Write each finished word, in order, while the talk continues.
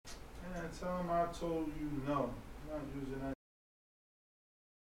I told you no. I'm not using that.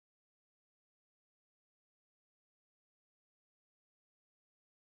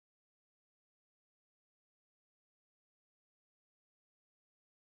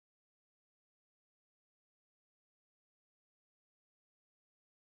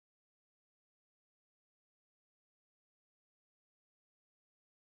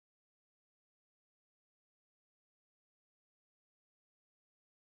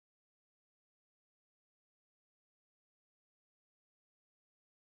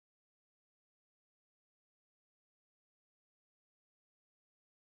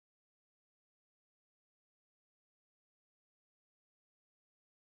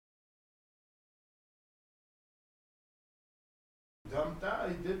 Dumped out,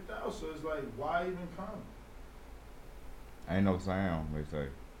 he dipped out, so it's like, why even come? Ain't no sound, they say.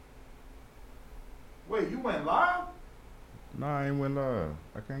 Wait, you went live? No, I ain't went live.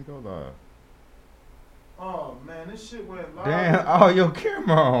 I can't go live. Oh man, this shit went live. Damn, oh, your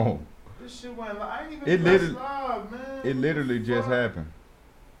camera on. This shit went live. I ain't even It pressed literally- live, man. It literally just happened.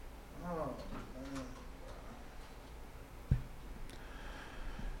 Oh,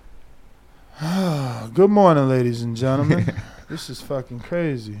 man. Good morning, ladies and gentlemen. This is fucking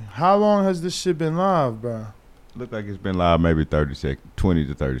crazy. How long has this shit been live, bro? Look like it's been live maybe 20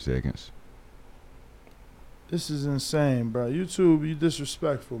 to 30 seconds. This is insane, bro. YouTube, you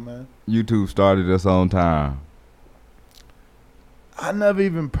disrespectful, man. YouTube started us on time. I never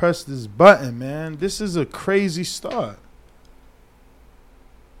even pressed this button, man. This is a crazy start.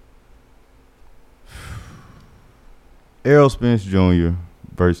 Errol Spence Jr.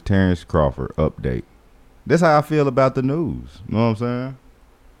 versus Terrence Crawford update. That's how I feel about the news. You know what I'm saying?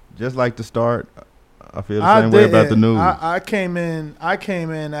 Just like the start, I feel the same way about the news. I came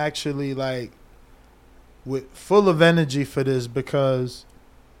in actually like with full of energy for this because,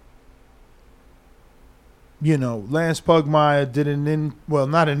 you know, Lance Pugmire did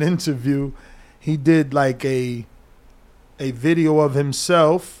not an interview. He did like a video of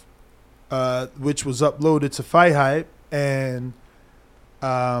himself, which was uploaded to Fight Hype, and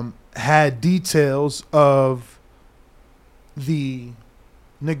had details of the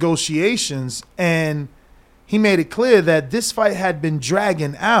negotiations, and he made it clear that this fight had been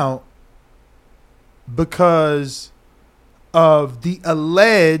dragging out because of the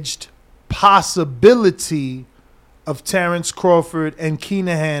alleged possibility of Terrence Crawford and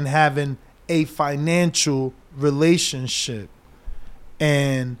Kinahan having a financial relationship.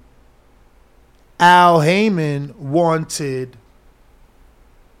 And Al Heyman wanted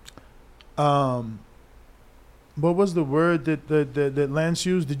what was the word that Lance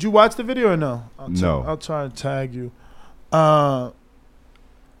used? Did you watch the video or no? No. I'll try to tag you.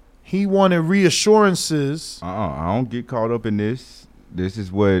 He wanted reassurances. I don't get caught up in this. This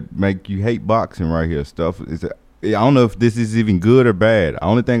is what make you hate boxing right here. I don't know if this is even good or bad. The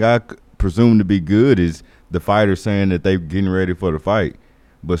only thing I presume to be good is the fighter saying that they're getting ready for the fight.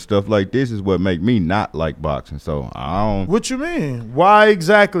 But stuff like this is what make me not like boxing. So I don't. What you mean? Why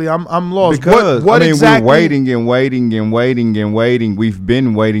exactly? I'm lost. Because what exactly? We're waiting. We've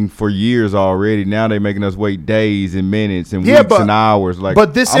been waiting for years already. Now they're making us wait days and minutes and weeks and hours.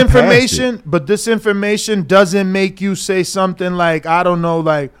 But this information doesn't make you say something like, I don't know,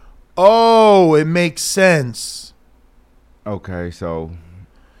 like, oh, it makes sense. Okay, so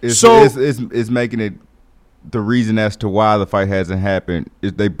it's making it. The reason as to why the fight hasn't happened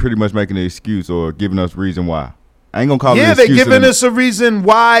is they pretty much making an excuse or giving us reason why. I ain't gonna call it an excuse. Yeah, they're giving us a reason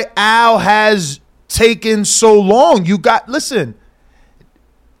why Al has taken so long. Listen,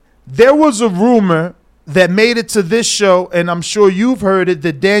 there was a rumor that made it to this show, and I'm sure you've heard it,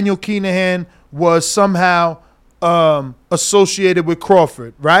 that Daniel Kinahan was somehow associated with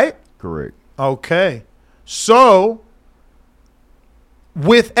Crawford, right? Correct. Okay. So,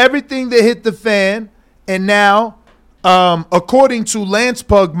 with everything that hit the fan, and now, according to Lance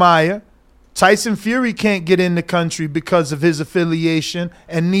Pugmire, Tyson Fury can't get in the country because of his affiliation,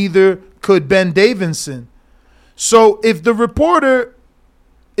 and neither could Ben Davison. So if the reporter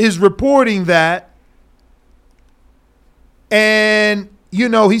is reporting that, and, you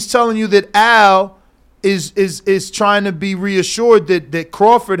know, he's telling you that Al is trying to be reassured that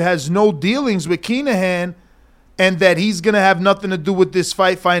Crawford has no dealings with Kinahan and that he's going to have nothing to do with this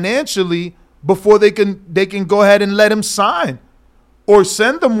fight financially, before they can go ahead and let him sign or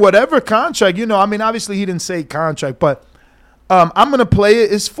send them whatever contract. You know, I mean, obviously he didn't say contract, but I'm going to play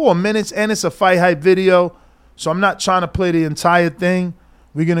it. It's 4 minutes and it's a Fight Hype video, so I'm not trying to play the entire thing.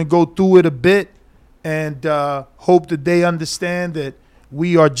 We're going to go through it a bit and hope that they understand that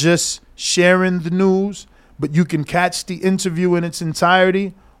we are just sharing the news, but you can catch the interview in its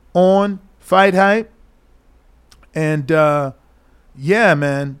entirety on Fight Hype. And yeah,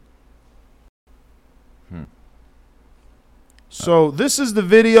 man. So this is the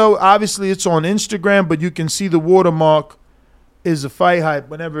video. Obviously, it's on Instagram, but you can see the watermark is a Fight Hype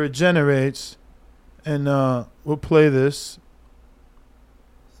whenever it generates. And we'll play this.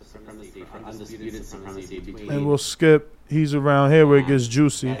 Undisputed supremacy between, and we'll skip. He's around here where it gets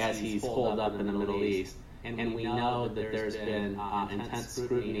juicy. as he's holed up in the Middle East. And we know that there's been intense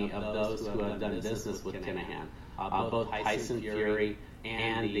scrutiny of those who have done business with Kinahan. Both Tyson Fury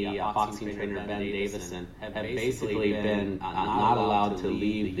and the boxing trainer Ben Davison have basically been not allowed to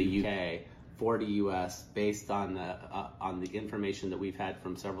leave the UK for the US based on the information that we've had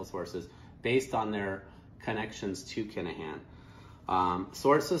from several sources, based on their connections to Kinahan.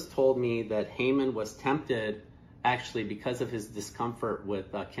 Sources told me that Heyman was tempted, actually because of his discomfort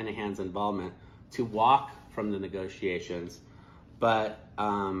with Kinahan's involvement, to walk from the negotiations, but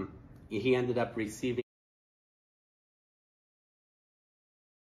he ended up receiving.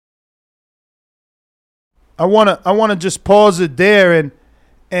 I wanna just pause it there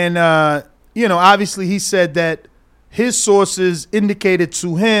and you know, obviously he said that his sources indicated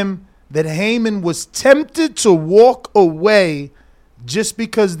to him that Heyman was tempted to walk away just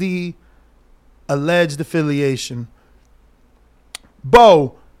because the alleged affiliation.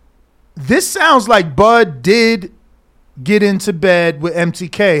 Bo, this sounds like Bud did get into bed with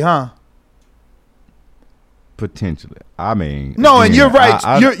MTK, huh? Potentially. I mean, no, again, and you're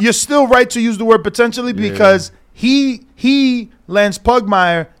right. You're still right to use the word potentially because he Lance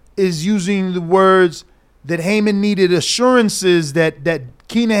Pugmire is using the words that Heyman needed assurances that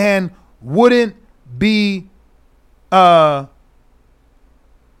Kinahan wouldn't be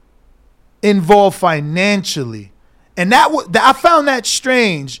involved financially. And I found that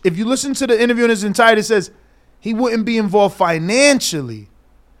strange. If you listen to the interview in its entirety, it says he wouldn't be involved financially.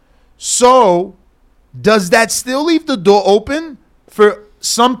 So does that still leave the door open for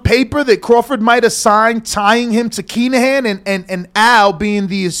some paper that Crawford might have signed tying him to Kinahan, and Al, being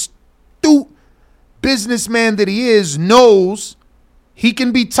the astute businessman that he is, knows he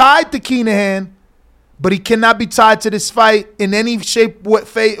can be tied to Kinahan, but he cannot be tied to this fight in any shape,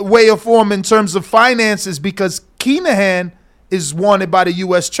 way, or form in terms of finances because Kinahan is wanted by the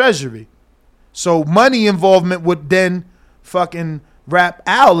U.S. Treasury. So money involvement would then fucking wrap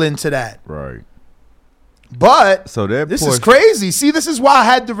Al into that. Right. But so this is crazy. See, this is why I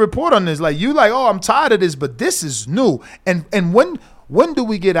had to report on this. Like, you like, oh, I'm tired of this, but this is new. And when do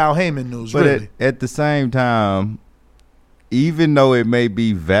we get Al Heyman news, but really? At the same time, even though it may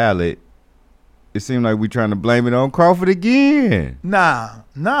be valid, it seemed like we're trying to blame it on Crawford again. Not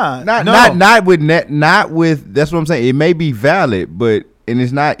with. That's what I'm saying. It may be valid, but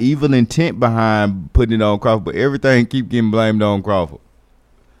it's not evil intent behind putting it on Crawford. But everything keep getting blamed on Crawford.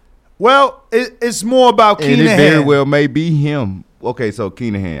 Well, it's more about Kinahan. And it very well may be him. Okay, so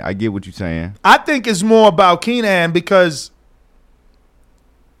Kinahan, I get what you're saying. I think it's more about Kinahan because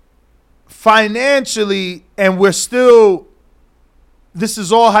financially, and we're still. This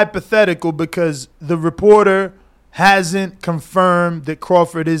is all hypothetical because the reporter hasn't confirmed that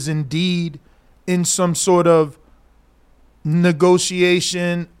Crawford is indeed in some sort of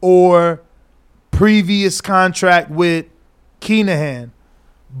negotiation or previous contract with Kinahan.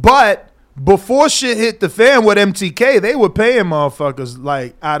 But before shit hit the fan with MTK, they were paying motherfuckers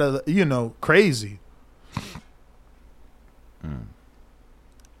like out of, crazy.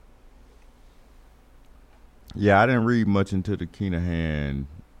 Yeah, I didn't read much into the Kinahan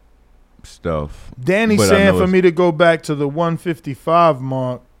stuff. Danny's saying for me to go back to the 155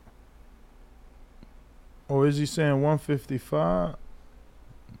 mark. Or is he saying 155?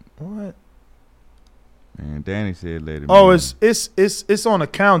 What? Man, Danny said later. Oh, it's on a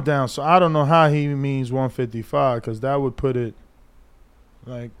countdown, so I don't know how he means 155 because that would put it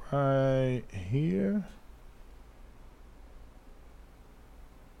like right here.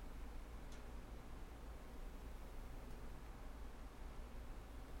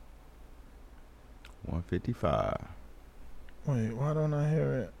 $155. Wait, why don't I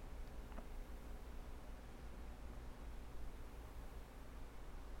hear it?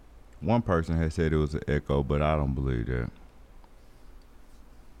 One person had said it was an echo, but I don't believe that.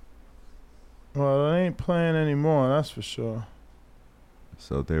 Well, it ain't playing anymore, that's for sure.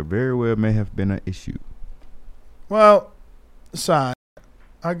 So there very well may have been an issue. Well, sorry.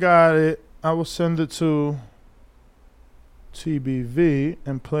 I got it. I will send it to TBV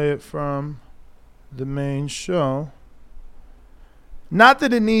and play it from the main show. Not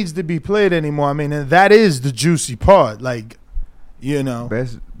that it needs to be played anymore. I mean, that is the juicy part. Like,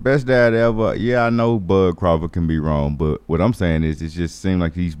 Best dad ever. Yeah, I know Bud Crawford can be wrong, but what I'm saying is it just seemed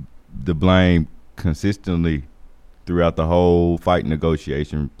like these the blame consistently throughout the whole fight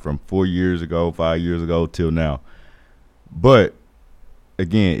negotiation from 4 years ago, 5 years ago till now. But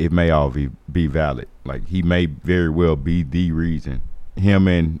again, it may all be valid. Like, he may very well be the reason. Him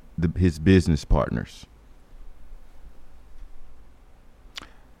and his business partners.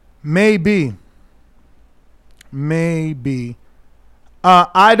 Maybe.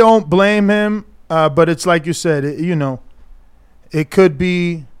 I don't blame him, but it's like you said, it could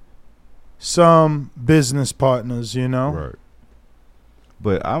be some business partners, Right.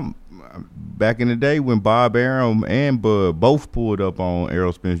 But I'm back in the day when Bob Arum and Bud both pulled up on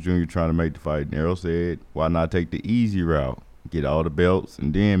Errol Spence Jr. trying to make the fight, and Errol said, why not take the easy route, get all the belts,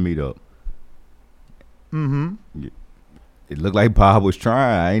 and then meet up? Mm-hmm. It looked like Bob was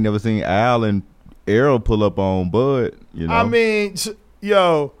trying. I ain't never seen Al and Errol pull up on Bud, I mean,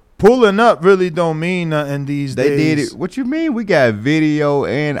 pulling up really don't mean nothing these days. They did it. What you mean? We got video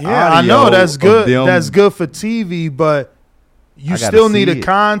and audio. I know that's good. That's good for TV, but you still need a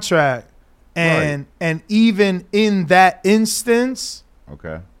contract. And even in that instance,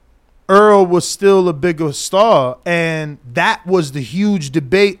 okay, Earl was still a bigger star, and that was the huge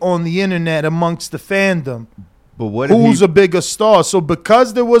debate on the internet amongst the fandom. But who's a bigger star? So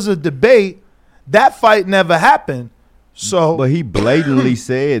because there was a debate, that fight never happened. So, but he blatantly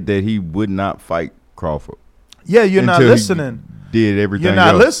said that he would not fight Crawford. Yeah, you're not listening. Did everything You're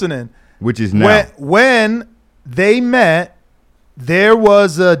not else, listening. Which is now. When they met, there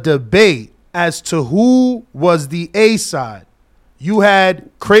was a debate as to who was the A side. You had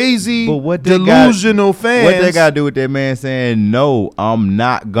crazy, delusional fans. What they got to do with that man saying, no, I'm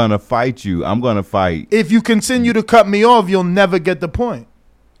not going to fight you. I'm going to fight. If you continue to cut me off, you'll never get the point.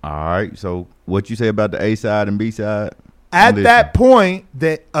 All right. So what you say about the A side and B side? At that point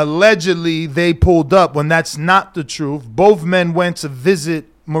that allegedly they pulled up, when that's not the truth, both men went to visit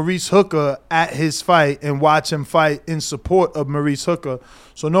Maurice Hooker at his fight and watch him fight in support of Maurice Hooker.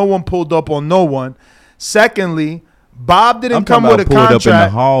 So no one pulled up on no one. Secondly, Bob didn't come with a contract. Up in the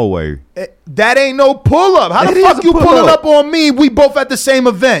hallway. That ain't no pull up. How the fuck you pulling up on me? We both at the same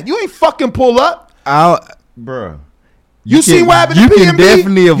event. You ain't fucking pull up. Bruh. You see what happened to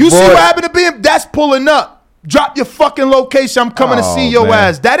BMB? You see what happened to BMB? That's pulling up. Drop your fucking location. I'm coming to see your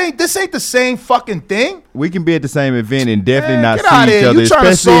ass. This ain't the same fucking thing. We can be at the same event and definitely not see each other,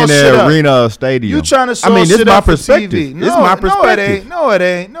 especially in the arena or stadium. You trying to sauce this shit my up for perspective. TV. This is my perspective. No, it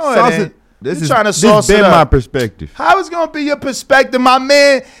ain't. This has been my perspective. How is gonna be your perspective, my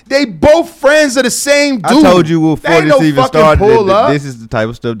man? They both friends of the same dude. I told you before this even started that this is the type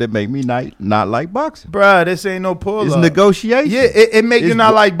of stuff that make me not like boxing. Bruh, this ain't no pull up. It's negotiation. Yeah, it make you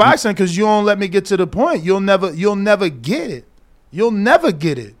not like boxing because you don't let me get to the point. You'll never get it. You'll never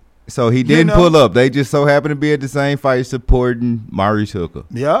get it. So he didn't pull up. They just so happened to be at the same fight supporting Maurice Hooker.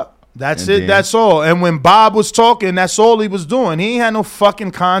 Yeah. That's it. That's all. And when Bob was talking, that's all he was doing. He ain't had no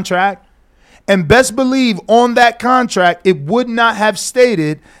fucking contract. And best believe on that contract, it would not have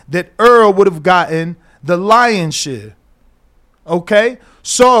stated that Earl would have gotten the lion's share. Okay?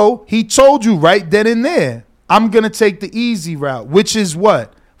 So he told you right then and there, I'm going to take the easy route, which is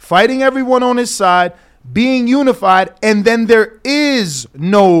what? Fighting everyone on his side, being unified, and then there is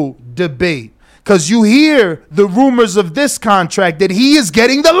no debate. Because you hear the rumors of this contract that he is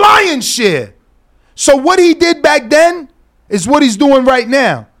getting the lion's share. So what he did back then is what he's doing right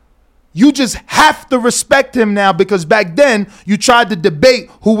now. You just have to respect him now because back then you tried to debate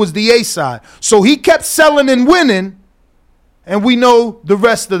who was the A side. So he kept selling and winning, and we know the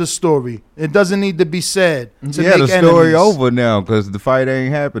rest of the story. It doesn't need to be said. Yeah, the story over now because the fight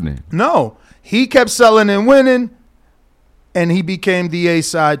ain't happening. No, he kept selling and winning, and he became the A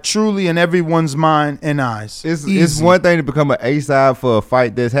side truly in everyone's mind and eyes. It's one thing to become an A side for a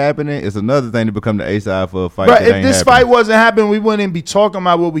fight that's happening. It's another thing to become the A side for a fight that ain't happening. If this fight wasn't happening, we wouldn't be talking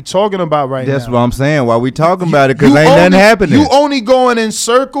about what we're talking about right now. That's what I'm saying. Why we talking about it? Because ain't nothing happening. You only going in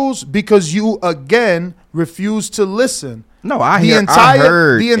circles because you, again, refuse to listen. No, I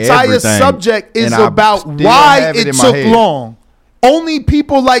heard the entire everything, subject is about why it took long. Only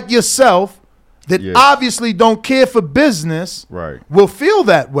people like yourself that obviously don't care for business will feel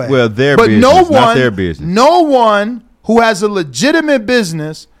that way. Well, not their business. No one who has a legitimate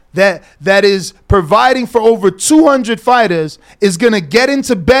business that is providing for over 200 fighters is going to get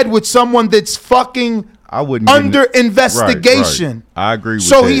into bed with someone that's fucking under investigation. Right. I agree with that.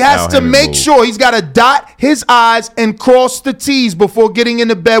 So he has to make sure he's got to dot his I's and cross the T's before getting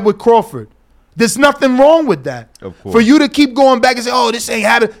into bed with Crawford. There's nothing wrong with that. Of course. For you to keep going back and say, oh, this ain't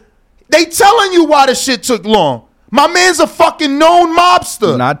happening. They telling you why the shit took long. My man's a fucking known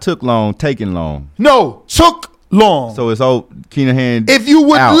mobster. Not took long, taking long. No, took long. So it's Keenan. If you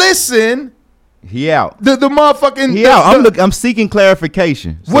would out. listen, He out. the motherfucking He out. I'm seeking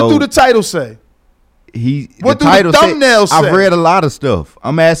clarification. What So do the title say? The What do the title thumbnail say? I've read a lot of stuff.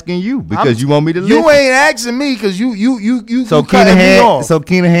 I'm asking you because you want me to listen. You ain't asking me because you So cutting me off.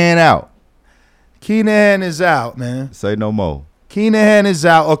 Keenan out. Keenan is out, man. Say no more. Keenan is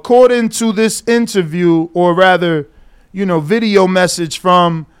out. According to this interview, or rather, video message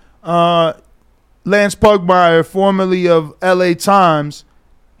from Lance Pugmire, formerly of LA Times,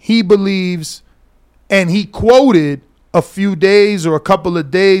 he believes, and he quoted a few days or a couple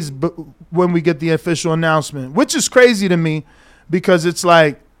of days when we get the official announcement, which is crazy to me because it's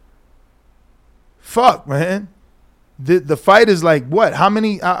like, fuck, man. The fight is like what? How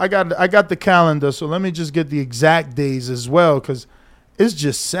many? I got the calendar, so let me just get the exact days as well because it's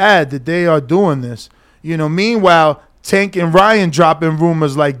just sad that they are doing this. Meanwhile, Tank and Ryan dropping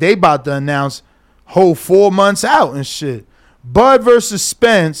rumors like they about to announce whole 4 months out and shit. Bud versus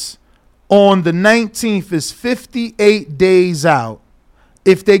Spence on the 19th is 58 days out.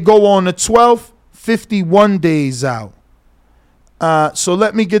 If they go on the 12th, 51 days out. So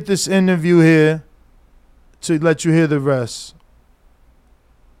let me get this interview here to let you hear the rest.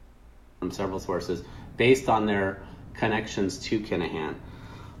 From several sources based on their connections to Kinahan.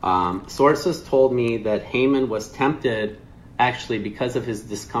 Sources told me that Heyman was tempted, actually because of his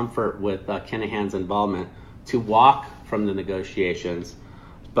discomfort with Kinahan's involvement, to walk from the negotiations,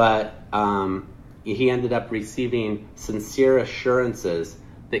 but he ended up receiving sincere assurances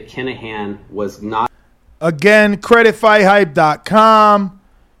that Kinahan was not. Again, creditfighthype.com.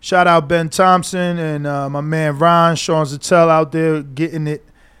 Shout out Ben Thompson and my man Ron, Sean Zattel out there getting it.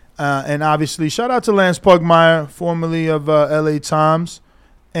 And obviously, shout out to Lance Pugmire, formerly of LA Times.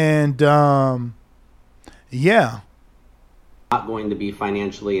 And, yeah. Not going to be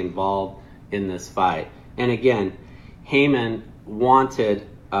financially involved in this fight. And again, Heyman wanted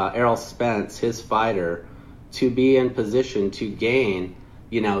Errol Spence, his fighter, to be in position to gain,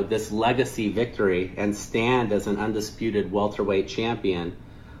 this legacy victory and stand as an undisputed welterweight champion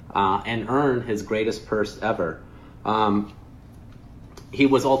and earn his greatest purse ever. He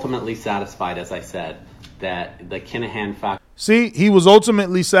was ultimately satisfied, as I said, that the Kinahan factor. See, he was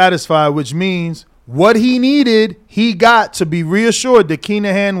ultimately satisfied, which means what he needed, he got to be reassured that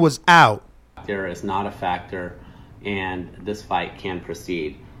Kinahan was out. There is not a factor, and this fight can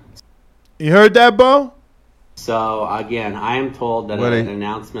proceed. You heard that, Bo? So, again, I am told that an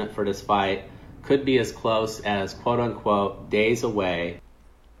announcement for this fight could be as close as, quote-unquote, days away.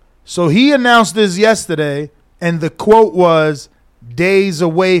 So he announced this yesterday, and the quote was, days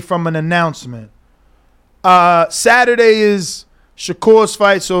away from an announcement. Saturday is Shakur's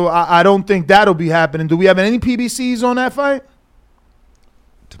fight, so I don't think that'll be happening. Do we have any PBCs on that fight?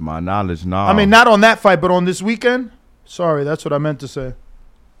 To my knowledge, no. I mean, not on that fight, but on this weekend? Sorry, that's what I meant to say.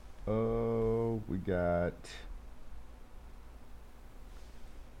 We got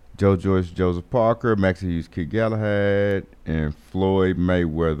Joe Joyce, Joseph Parker, Maxie Hughes, Kid Galahad, and Floyd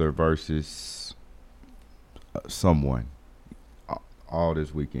Mayweather versus someone all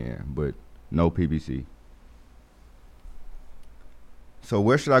this weekend, but no PBC. So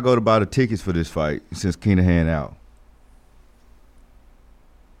where should I go to buy the tickets for this fight since Kinahan out?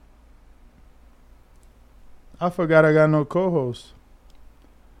 I forgot I got no co-host.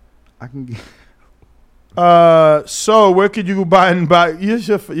 I can get. So where could you buy and buy?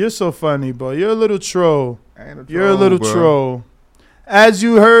 You're so funny, boy. You're a little troll. You're a little troll. As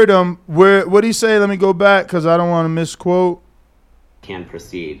you heard him, what do you say? Let me go back because I don't want to misquote. Can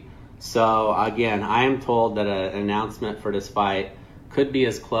proceed. So again, I am told that an announcement for this fight could be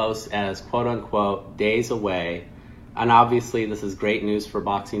as close as quote unquote days away. And obviously this is great news for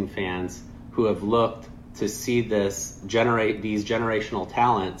boxing fans who have looked to see this generate these generational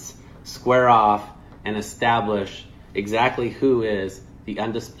talents square off and establish exactly who is the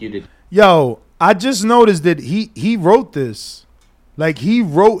undisputed. Yo, I just noticed that he wrote this. Like he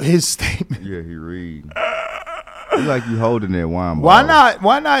wrote his statement. Yeah, he read. It's like you holding that wine bottle.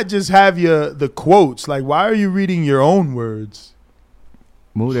 Why not just have the quotes? Like, why are you reading your own words?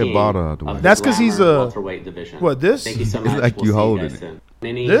 Move that bottle out the way. That's because he's a welterweight division. What, this? Thank you so much. It's like you holding it.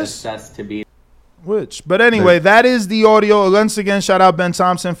 This? To be. Which? But anyway, that is the audio. Once again, shout out Ben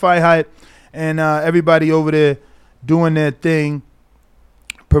Thompson, Fight Hype, and everybody over there doing their thing,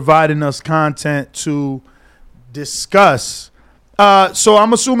 providing us content to discuss. So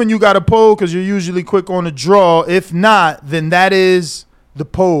I'm assuming you got a poll because you're usually quick on the draw. If not, then that is the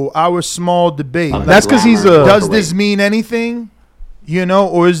poll, our small debate. That's because he's a. Does this mean anything?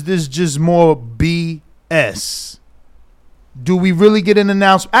 Or is this just more BS? Do we really get an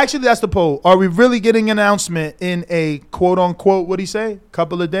announcement? Actually, that's the poll. Are we really getting an announcement in a quote unquote, what'd he say?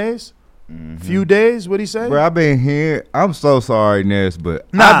 Couple of days? Few days? What'd he say? Bro, I've been hearing. I'm so sorry, Ness,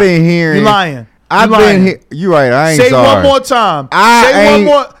 but Nah, I've been hearing. You lying. I've been here. You right. I ain't Say sorry. one more time.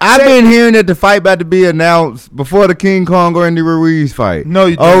 I've been hearing that the fight about to be announced before the King Kong or Andy Ruiz fight. No,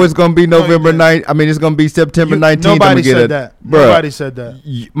 you Oh, didn't. it's gonna be November didn't. 9th. I mean, it's gonna be September 19th. Nobody said that. Nobody said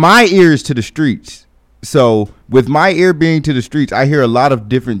that. My ear is to the streets. So with my ear being to the streets, I hear a lot of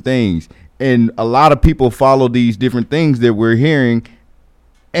different things, and a lot of people follow these different things that we're hearing,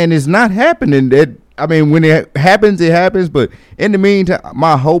 and it's not happening. That I mean, when it happens, it happens. But in the meantime,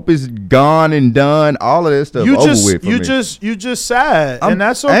 my hope is gone and done. All of that stuff over with. For me. You just sad, and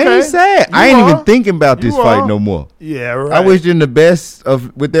that's okay. I ain't sad. I ain't even thinking about this fight no more. Yeah, right. I wish them the best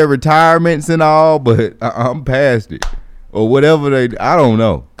of with their retirements and all, but I'm past it or whatever they. I don't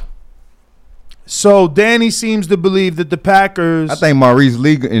know. So Danny seems to believe that the Packers. I think Maurice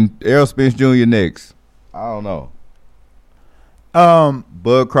Lee and Errol Spence Jr. next. I don't know.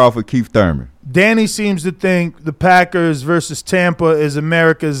 Bud Crawford, Keith Thurman. Danny seems to think the Packers versus Tampa is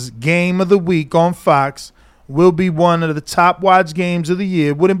America's game of the week on Fox. Will be one of the top watched games of the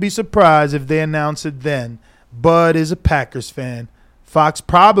year. Wouldn't be surprised if they announce it then. Bud is a Packers fan. Fox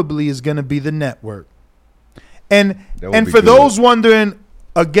probably is going to be the network. And for those wondering,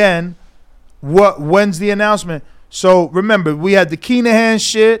 again, when's the announcement? So remember, we had the Keenahan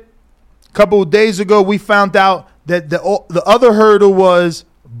shit. A couple of days ago, we found out that the other hurdle was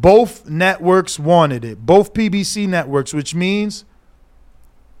both networks wanted it. Both PBC networks, which means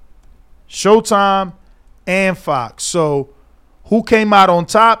Showtime and Fox. So who came out on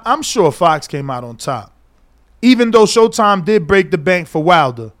top? I'm sure Fox came out on top. Even though Showtime did break the bank for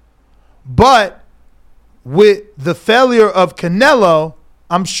Wilder. But with the failure of Canelo,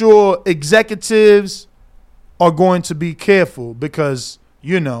 I'm sure executives are going to be careful because,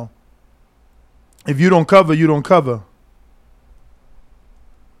 you know, if you don't cover, you don't cover.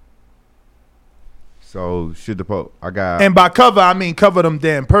 So should the and by cover, I mean cover them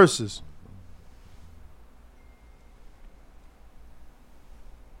damn purses.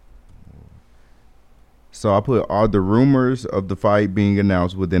 So I put, are the rumors of the fight being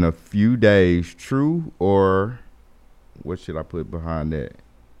announced within a few days true, or what should I put behind that?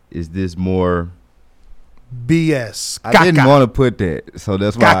 Is this more BS? I didn't want to put that, so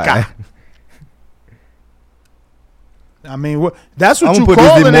that's why. I mean, that's what I'm you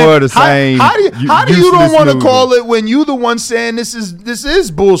calling it. More the same. How do you don't want to movie. call it when you the one saying this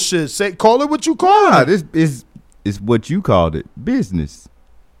is bullshit? Say call it what you call it. This is what you called it, business.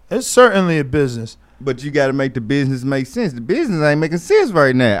 It's certainly a business. But you got to make the business make sense. The business ain't making sense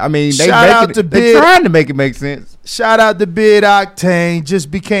right now. I mean, they trying to make it make sense. Shout out to Bid Octane. Just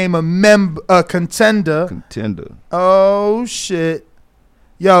became a contender. Contender. Oh, shit.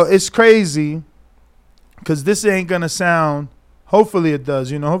 Yo, it's crazy because this ain't going to sound, hopefully it does.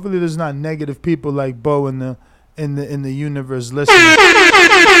 You know, hopefully there's not negative people like Bo in the universe listening.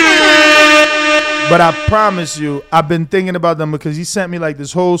 But I promise you, I've been thinking about them because he sent me like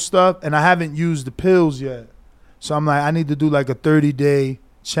this whole stuff and I haven't used the pills yet. So I'm like, I need to do like a 30-day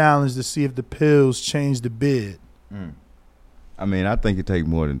challenge to see if the pills change the bid. I mean, I think it take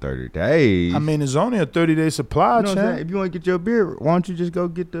more than 30 days. I mean, it's only a 30-day supply, you know if you want to get your beer, why don't you just go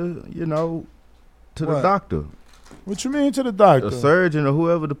get the doctor? What you mean to the doctor? A surgeon or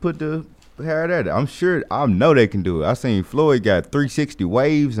whoever to put the hair at it. I'm sure, I know they can do it. I seen Floyd got 360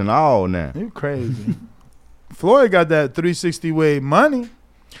 waves and all now. You crazy. Floyd got that 360 wave money.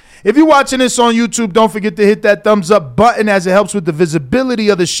 If you're watching this on YouTube, don't forget to hit that thumbs up button as it helps with the visibility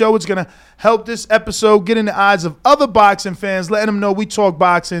of the show. It's going to help this episode get in the eyes of other boxing fans, letting them know we talk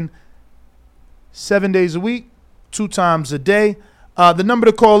boxing 7 days a week, 2 times a day. The number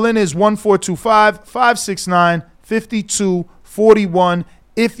to call in is 1-425-569-5241.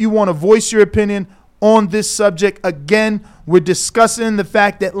 If you want to voice your opinion on this subject, again, we're discussing the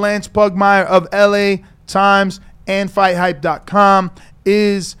fact that Lance Pugmire of LA Times and FightHype.com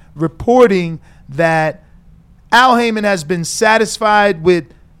is reporting that Al Haymon has been satisfied with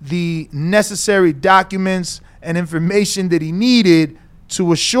the necessary documents and information that he needed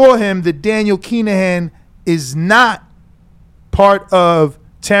to assure him that Daniel Kinahan is not part of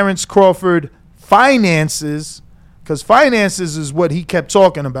Terrence Crawford finances, because finances is what he kept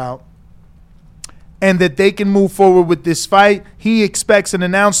talking about, and that they can move forward with this fight. He expects an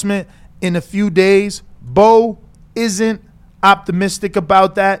announcement in a few days. Bo isn't optimistic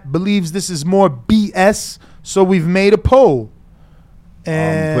about that, believes this is more BS, so we've made a poll.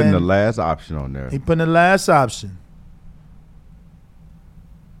 And I'm putting the last option on there. He putting the last option.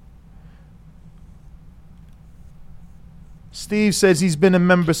 Steve says he's been a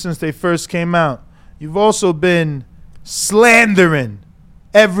member since they first came out. You've also been slandering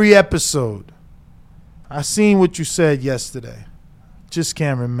every episode. I seen what you said yesterday. Just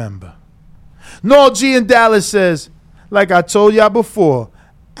can't remember. Noel G in Dallas says, like I told y'all before,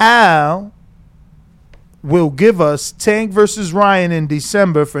 Al will give us Tank versus Ryan in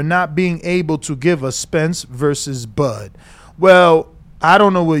December for not being able to give us Spence versus Bud. Well, I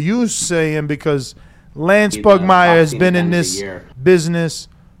don't know what you're saying because Lance Pugmire has been in this business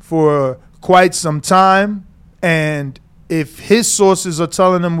for quite some time, and if his sources are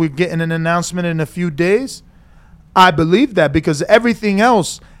telling him we're getting an announcement in a few days, I believe that because everything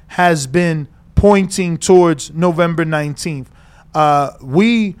else has been pointing towards November 19th.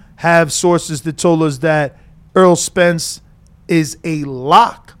 We have sources that told us that Earl Spence is a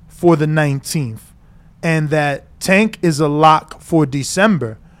lock for the 19th and that Tank is a lock for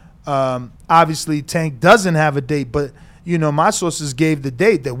December. Obviously, Tank doesn't have a date, but, you know, my sources gave the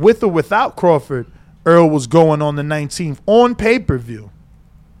date that with or without Crawford, Earl was going on the 19th on pay-per-view.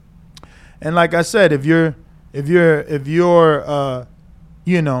 And like I said, if you're you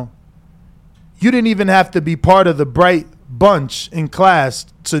know, you didn't even have to be part of the bright bunch in class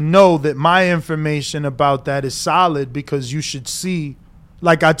to know that my information about that is solid because you should see,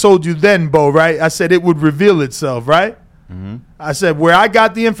 like I told you then, Bo, right? I said it would reveal itself, right? Mm-hmm. I said where I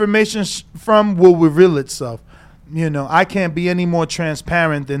got the information from will reveal itself. You know, I can't be any more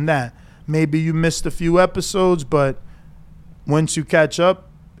transparent than that. Maybe you missed a few episodes, but once you catch up,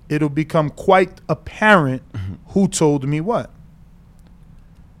 it'll become quite apparent who told me what.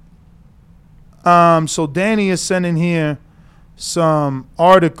 So Danny is sending here some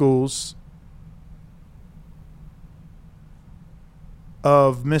articles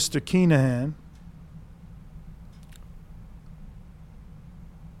of Mr. Keenahan.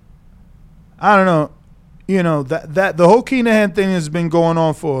 I don't know. You know, that the whole Keenahan thing has been going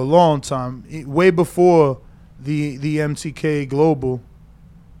on for a long time, way before the MTK Global.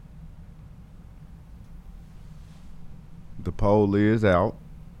 The poll is out.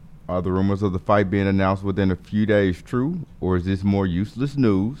 Are the rumors of the fight being announced within a few days true, or is this more useless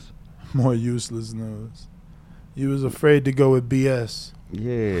news? More useless news. You was afraid to go with BS.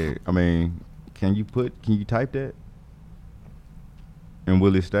 Yeah, I mean, can you type that? And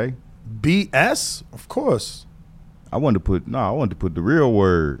will it stay? BS? Of course. I wanted to put the real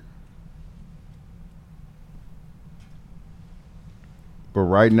word. But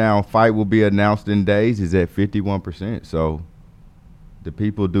right now, fight will be announced in days is at 51%. So the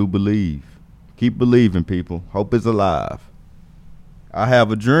people do believe. Keep believing, people. Hope is alive. I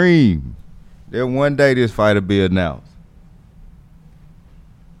have a dream that one day this fight will be announced.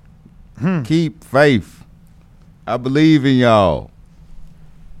 Keep faith. I believe in y'all.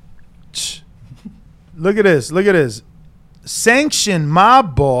 Look at this. Sanctioned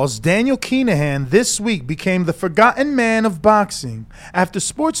mob boss Daniel Keenahan this week became the forgotten man of boxing after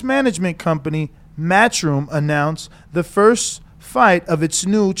sports management company Matchroom announced the first fight of its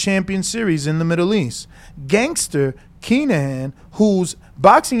new champion series in the Middle East. Gangster Keenahan, whose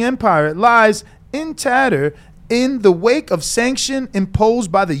boxing empire lies in tatter in the wake of sanction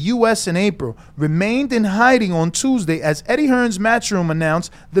imposed by the U.S. in April, remained in hiding on Tuesday as Eddie Hearn's Matchroom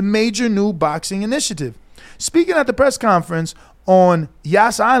announced the major new boxing initiative. Speaking at the press conference on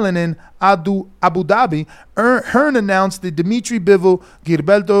Yas Island in Abu Dhabi, Hearn announced the Dimitri Bivol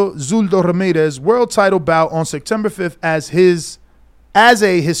Gilberto Zuldo Ramirez world title bout on September 5th as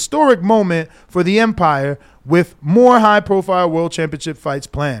a historic moment for the empire, with more high-profile world championship fights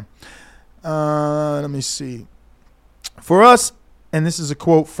planned. Let me see. For us, and this is a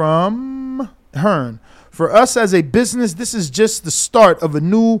quote from Hearn, for us as a business, this is just the start of a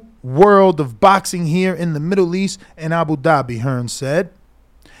new world of boxing here in the Middle East and Abu Dhabi, Hearn said.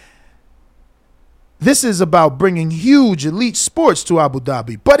 This is about bringing huge elite sports to Abu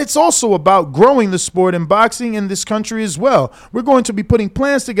Dhabi, but it's also about growing the sport in boxing in this country as well. We're going to be putting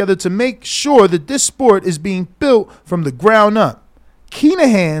plans together to make sure that this sport is being built from the ground up.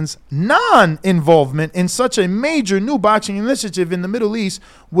 Keenahan's non-involvement in such a major new boxing initiative in the Middle East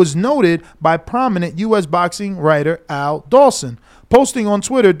was noted by prominent U.S. boxing writer Al Dawson. Posting on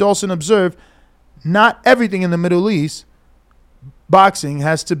Twitter, Dawson observed, "Not everything in the Middle East boxing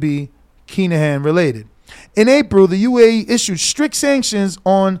has to be Keenahan related." In April, the UAE issued strict sanctions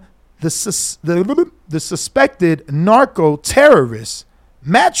on the suspected narco-terrorists.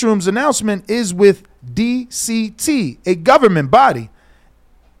 Matchroom's announcement is with DCT, a government body.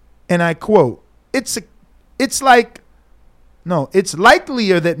 And I quote, it's likelier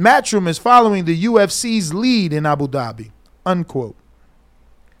that Matchroom is following the UFC's lead in Abu Dhabi, unquote.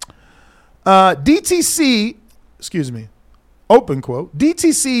 DTC, open quote.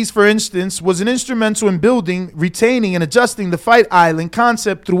 DTC's, for instance, was an instrumental in building, retaining, and adjusting the Fight Island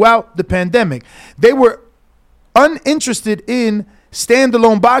concept throughout the pandemic. They were uninterested in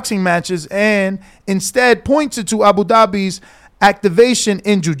standalone boxing matches and instead pointed to Abu Dhabi's activation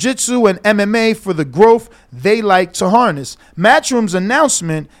in jiu-jitsu and MMA for the growth they like to harness. Matchroom's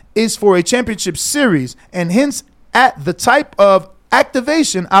announcement is for a championship series and hints at the type of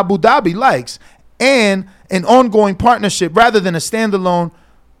activation Abu Dhabi likes and an ongoing partnership rather than a standalone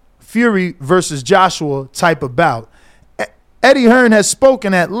Fury versus Joshua type of bout. Eddie Hearn has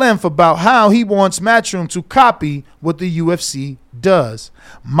spoken at length about how he wants Matchroom to copy what the UFC does.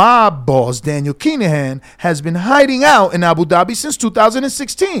 Mob boss Daniel Kinahan has been hiding out in Abu Dhabi since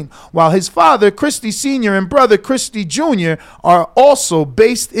 2016, while his father, Christie Sr., and brother, Christie Jr., are also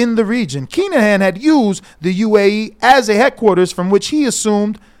based in the region. Kinahan had used the UAE as a headquarters from which he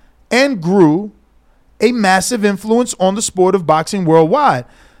assumed and grew a massive influence on the sport of boxing worldwide.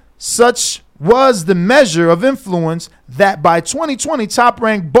 Such was the measure of influence that by 2020,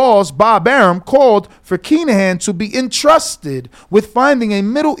 top-ranked boss Bob Arum called for Kinahan to be entrusted with finding a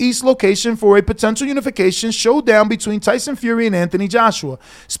Middle East location for a potential unification showdown between Tyson Fury and Anthony Joshua.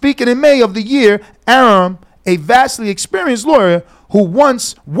 Speaking in May of the year, Arum, a vastly experienced lawyer who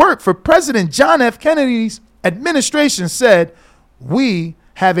once worked for President John F. Kennedy's administration, said, "We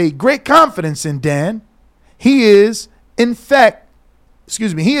have a great confidence in Dan. He is in effect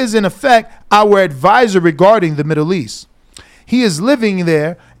our advisor regarding the Middle East. He is living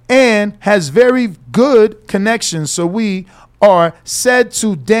there and has very good connections, so we are said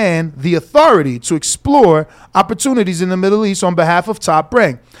to Dan the authority to explore opportunities in the Middle East on behalf of Top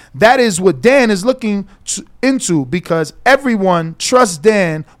Rank. That is what Dan is looking into because everyone trusts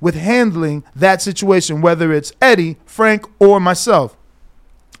Dan with handling that situation, whether it's Eddie, Frank, or myself.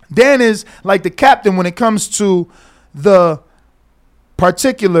 Dan is like the captain when it comes to the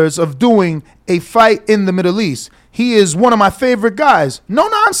particulars of doing a fight in the Middle East. He is one of my favorite guys, no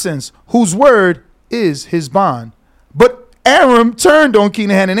nonsense, whose word is his bond." But Arum turned on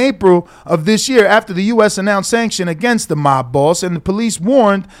Kinahan in April of this year after the U.S. announced sanction against the mob boss, and the police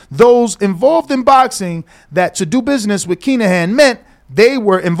warned those involved in boxing that to do business with Kinahan meant they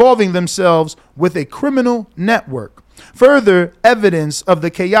were involving themselves with a criminal network. Further evidence of the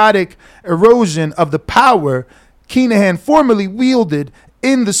chaotic erosion of the power Kinahan formerly wielded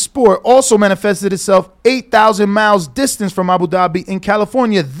in the sport also manifested itself 8,000 miles distance from Abu Dhabi in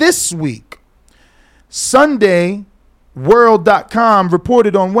California this week. SundayWorld.com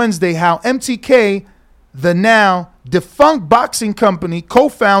reported on Wednesday how MTK, the now defunct boxing company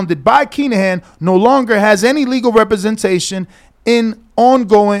co-founded by Kinahan, no longer has any legal representation in an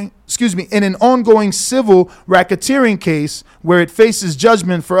ongoing civil racketeering case where it faces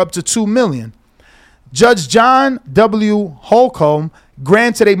judgment for up to $2 million. Judge John W. Holcomb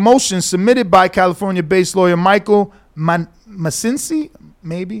granted a motion submitted by California-based lawyer Michael Masinci,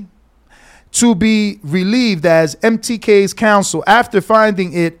 to be relieved as MTK's counsel after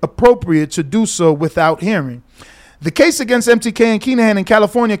finding it appropriate to do so without hearing. The case against MTK and Kinahan in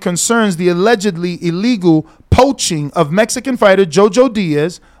California concerns the allegedly illegal poaching of Mexican fighter Jojo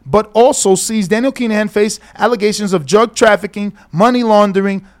Diaz, but also sees Daniel Kinahan face allegations of drug trafficking, money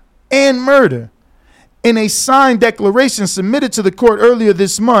laundering, and murder. In a signed declaration submitted to the court earlier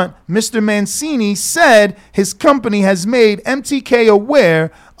this month, Mr. Mancini said his company has made MTK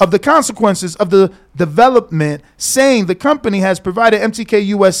aware of the consequences of the development, saying the company has provided MTK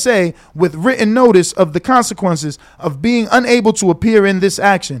USA with written notice of the consequences of being unable to appear in this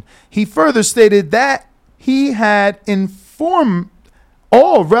action. He further stated that he had informed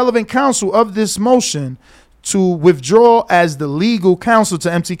all relevant counsel of this motion to withdraw as the legal counsel to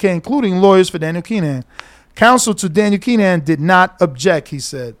MTK, including lawyers for Daniel Kinahan. Counsel to Daniel Kinahan did not object, he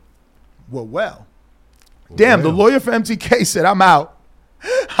said. Well. Damn, the lawyer for MTK said, "I'm out.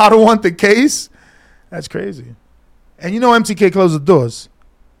 I don't want the case." That's crazy. And you know MTK closed the doors.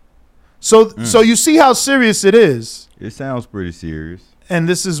 So you see how serious it is. It sounds pretty serious. And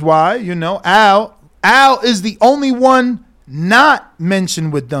this is why, Al is the only one not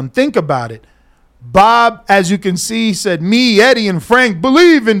mentioned with them. Think about it. Bob, as you can see, said, "Me, Eddie, and Frank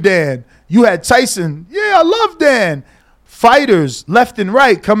believe in Dan." You had Tyson. "Yeah, I love Dan." Fighters left and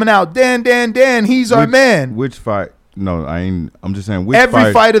right coming out. Dan, he's our man. Which fight? No, I ain't. I'm just saying. Which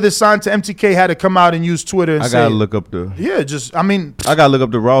Every fighter that signed to MTK had to come out and use Twitter and I gotta look up the. Yeah, I gotta look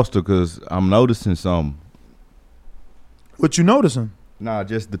up the roster because I'm noticing some. What you noticing? Nah,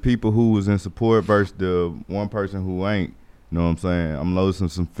 just the people who was in support versus the one person who ain't. You know what I'm saying? I'm noticing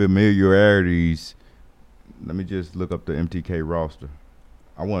some familiarities. Let me just look up the MTK roster.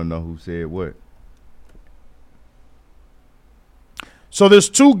 I want to know who said what. So there's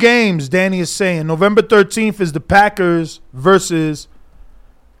 2 games, Danny is saying. November 13th is the Packers versus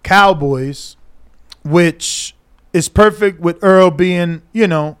Cowboys, which is perfect with Earl being,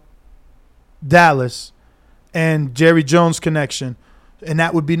 Dallas and Jerry Jones connection. And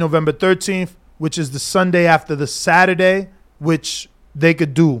that would be November 13th, which is the Sunday after the Saturday, which they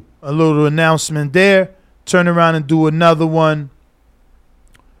could do a little announcement there, turn around and do another one.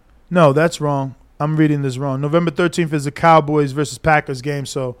 No, that's wrong. I'm reading this wrong. November 13th is the Cowboys versus Packers game,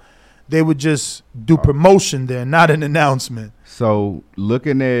 so they would just do promotion there, not an announcement. So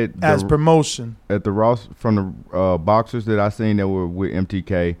looking at as promotion at the Ross from the boxers that I seen that were with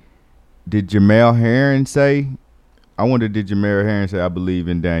MTK, did Jamel Herring say? I wonder, did Jamel Herring say, "I believe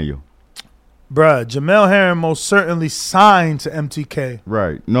in Daniel"? Bruh, Jamel Herring most certainly signed to MTK.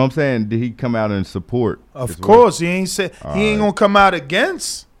 Right. No, I'm saying, did he come out and support? Of course, he ain't gonna come out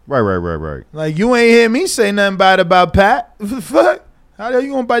against. Right. Like, you ain't hear me say nothing bad about Pat. What the fuck? How the hell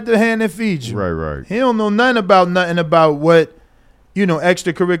you gonna bite the hand that feeds you? Right. He don't know nothing about what,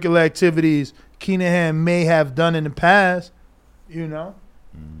 extracurricular activities Keenan may have done in the past, Mm-hmm.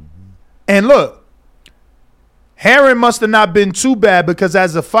 And look, Herring must have not been too bad because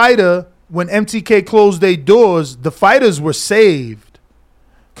as a fighter, when MTK closed their doors, the fighters were saved.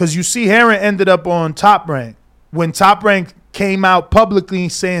 Because you see Herring ended up on Top Rank. When Top Rank came out publicly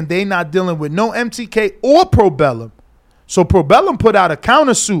saying they not dealing with no MTK or Probellum. So Probellum put out a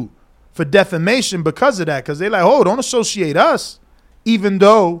countersuit for defamation because of that. Because they like, don't associate us. Even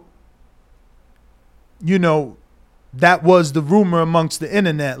though, that was the rumor amongst the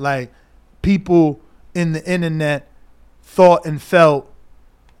internet. Like, people in the internet thought and felt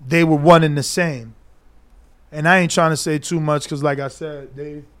they were one and the same. And I ain't trying to say too much because, like I said,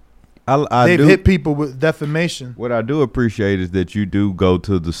 they've hit people with defamation. What I do appreciate is that you do go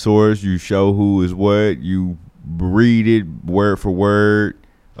to the source. You show who is what. You read it word for word,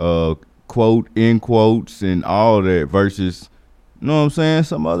 quote, in quotes, and all that versus, you know what I'm saying?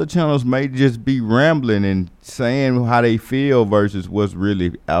 Some other channels may just be rambling and saying how they feel versus what's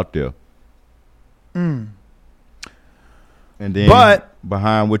really out there. And then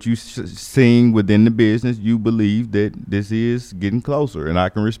behind what you seeing within the business, you believe that this is getting closer, and I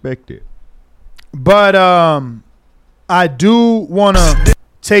can respect it. But I do want to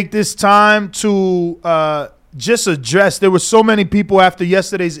take this time to just address, there were so many people after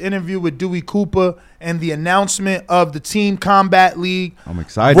yesterday's interview with Dewey Cooper and the announcement of the Team Combat League. I'm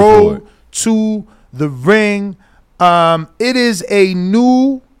excited for it. To the ring. It is a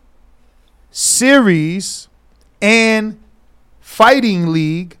new series and fighting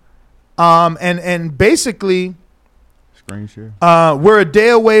league, and basically screen share. We're a day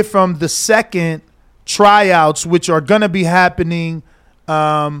away from the second tryouts, which are gonna be happening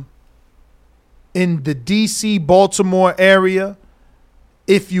in the DC, Baltimore area.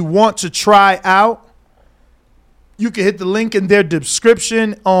 If you want to try out, you can hit the link in their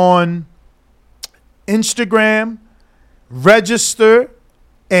description on Instagram, register,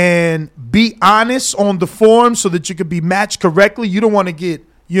 and be honest on the form so that you can be matched correctly. You don't want to get,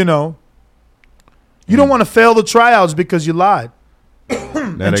 you don't want to fail the tryouts because you lied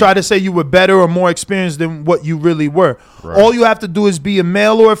and try to say you were better or more experienced than what you really were. Right. All you have to do is be a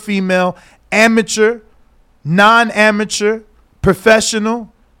male or a female, amateur, non-amateur,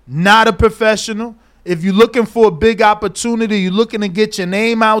 professional, not a professional. If you're looking for a big opportunity, you're looking to get your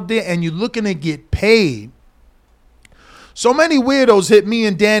name out there, and you're looking to get paid. So many weirdos hit me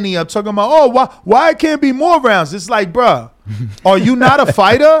and Danny up talking about, why it can't be more rounds? It's like, bruh, are you not a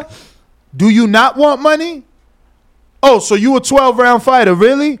fighter? Do you not want money? Oh, so you a 12-round fighter,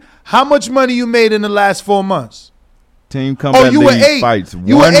 really? How much money you made in the last 4 months? Team Combat League fights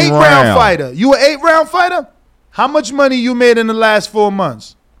you an 8-round fighter. You an 8-round fighter? How much money you made in the last 4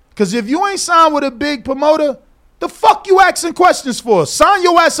 months? Because if you ain't signed with a big promoter, the fuck you asking questions for? Sign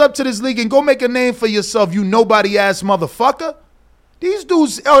your ass up to this league and go make a name for yourself, you nobody-ass motherfucker. These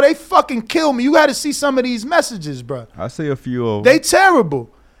dudes, they fucking kill me. You got to see some of these messages, bro. I see a few of them. They terrible.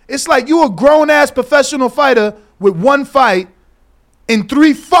 It's like you a grown-ass professional fighter with one fight in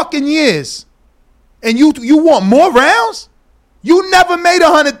 3 fucking years, and you want more rounds? You never made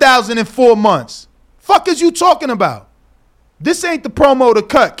 $100,000 in 4 months. Fuck is you talking about? This ain't the promo to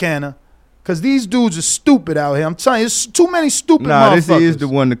cut, Canna. Because these dudes are stupid out here. I'm telling you, it's too many stupid motherfuckers. This is the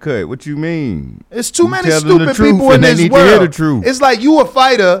one to cut. What you mean? It's too many stupid people in this world. To hear the truth. It's like you a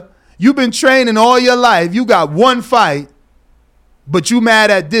fighter. You've been training all your life. You got one fight, but you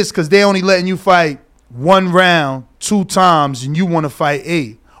mad at this because they only letting you fight 1 round 2 times and you want to fight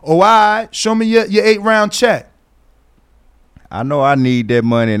 8. Oh, all right. Show me your 8-round check. I know I need that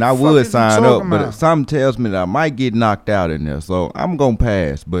money, and I Fuck would is he sign talking up, but about? something tells me that I might get knocked out in there, so I'm gonna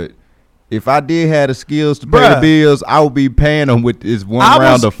pass. But if I did have the skills to pay Bruh. the bills, I would be paying them with this one I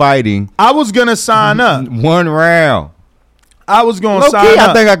round was- of fighting. I was gonna sign up. One round. I was gonna Low sign key, up.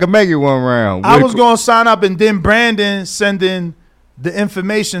 I think I could make it one round. I was gonna sign up, and then Brandon sending the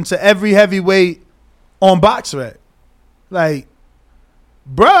information to every heavyweight on BoxRec. Like,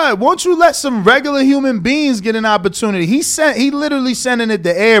 bruh, won't you let some regular human beings get an opportunity? He literally sending it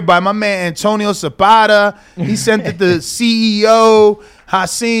to everybody. My man Antonio Zapata. He sent it to CEO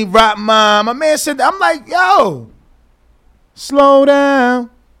Hassim Rahman. My man said, I'm like, yo, slow down.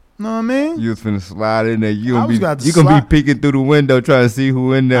 Know what I mean? You was finna slide in there. You I gonna was about to be slide. peeking through the window trying to see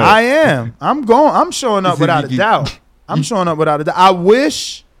who in there. I am. I'm showing up See, without a doubt. I'm showing up without a doubt. I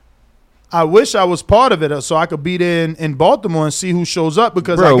wish I was part of it so I could be there in Baltimore and see who shows up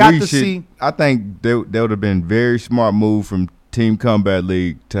because I got to see. I think that would have been very smart move from Team Combat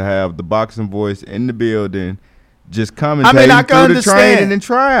League to have the boxing voice in the building, just commentating I can through the understand. training and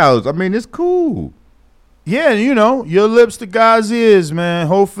tryouts. I mean, it's cool. Yeah, you know, your lips to God's ears, man.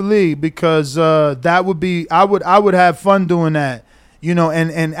 Hopefully, because that would be I would have fun doing that. You know,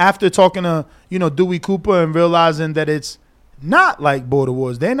 and after talking to, you know, Dewey Cooper and realizing that it's not like Border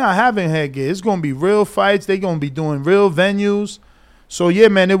Wars. They're not having headgear. It's going to be real fights. They're going to be doing real venues. So, yeah,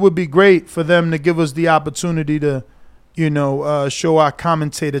 man, it would be great for them to give us the opportunity to, you know, show our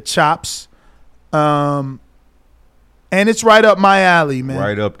commentator chops. And it's right up my alley, man.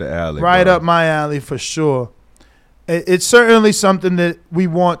 Right up the alley. Right bro. up my alley for sure. It's certainly something that we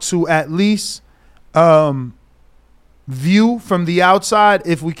want to at least view from the outside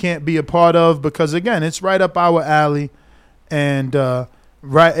if we can't be a part of, because again, it's right up our alley, and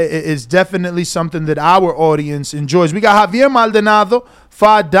it's definitely something that our audience enjoys. We got Javier Maldonado,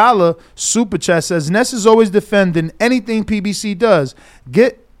 $5 super chat, says Ness is always defending anything PBC does.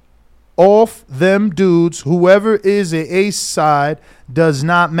 Get off them dudes. Whoever is a ace side does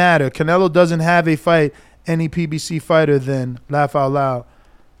not matter. Canelo doesn't have a fight. Any PBC fighter then. Laugh out loud.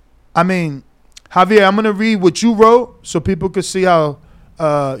 I mean, Javier, I'm going to read what you wrote so people could see how,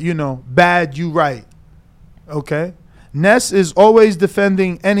 bad you write. Okay? Ness is always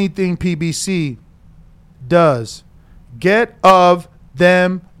defending anything PBC does. Get of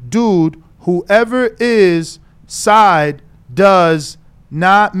them dude. Whoever is side does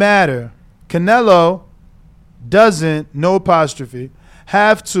not matter. Canelo doesn't, no apostrophe,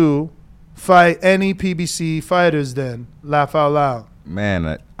 have to fight any PBC fighters then. Laugh out loud.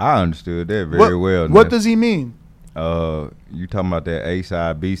 Man, I understood that very well. What does he mean? You talking about that A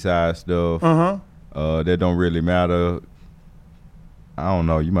side, B side stuff? Uh-huh. That don't really matter. I don't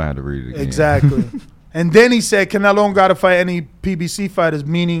know. You might have to read it again. Exactly. And then he said Canelo don't got to fight any PBC fighters,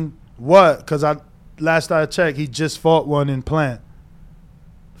 meaning what? Because last I checked, he just fought one in Plant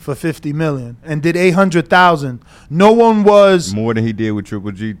for $50 million and did 800,000. No one was More than he did with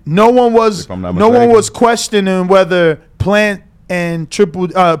Triple G. No one was. If I'm not No one mistaken. was questioning whether Plant and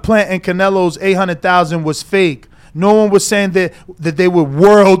Canelo's 800,000 was fake. No one was saying that they were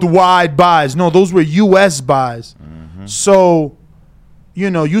worldwide buys. No, those were U.S. buys. Mm-hmm. So,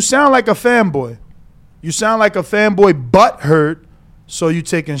 you sound like a fanboy. You sound like a fanboy butthurt. So you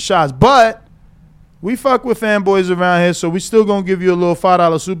taking shots, but we fuck with fanboys around here. So we still gonna give you a little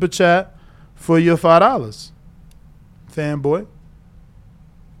 $5 super chat for your $5, fanboy.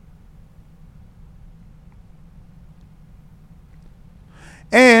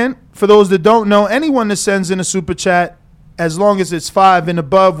 And for those that don't know, anyone that sends in a super chat, as long as it's 5 and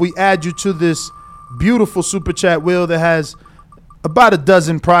above, we add you to this beautiful super chat wheel that has about a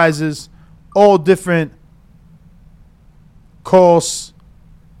dozen prizes, all different costs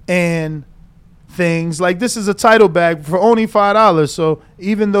and things. Like this is a title bag for only $5. So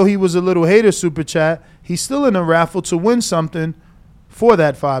even though he was a little hater super chat, he's still in a raffle to win something for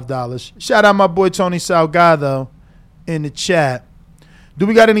that $5. Shout out my boy Tony Salgado in the chat. Do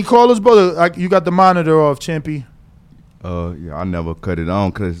we got any callers, brother? You got the monitor off, Champy. Yeah, I never cut it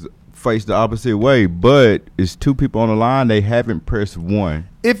on because face the opposite way. But it's 2 people on the line. They haven't pressed 1.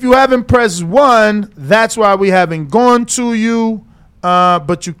 If you haven't pressed 1, that's why we haven't gone to you.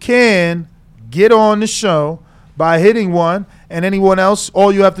 But you can get on the show by hitting 1. And anyone else,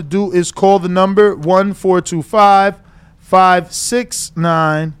 all you have to do is call the number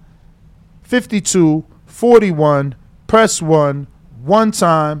 1-425-569-5241. Press 1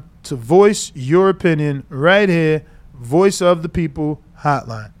 time to voice your opinion right here. Voice of the People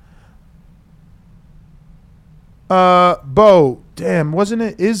hotline. Bo, damn, wasn't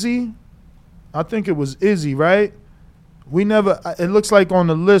it Izzy? I think it was Izzy, right? We never, it looks like on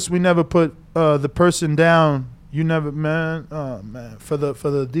the list, we never put the person down You never, man. Oh man, for the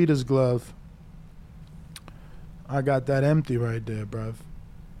Adidas glove, I got that empty right there, bruv.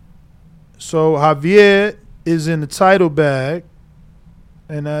 So Javier is in the title bag,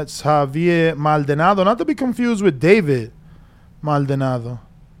 and that's Javier Maldonado, not to be confused with David Maldonado.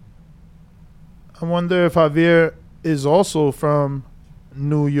 I wonder if Javier is also from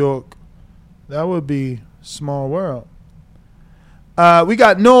New York. That would be small world. We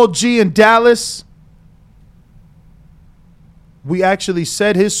got Noel G in Dallas. We actually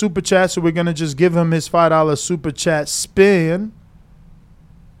said his super chat, so we're going to just give him his $5 super chat spin.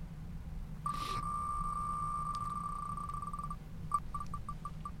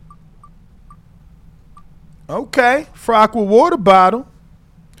 Okay, Frock with water bottle.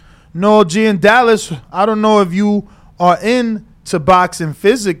 Noel G in Dallas. I don't know if you are into boxing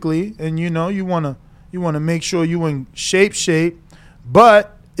physically, and you want to make sure you in shape.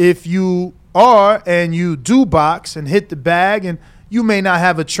 But if you are and you do box and hit the bag, and you may not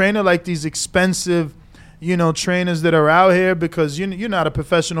have a trainer like these expensive, trainers that are out here because you're not a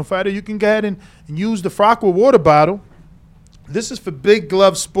professional fighter, you can go ahead and use the Frock with water bottle. This is for big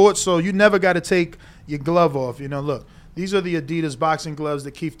glove sports, so you never got to take your glove off. Look, these are the Adidas boxing gloves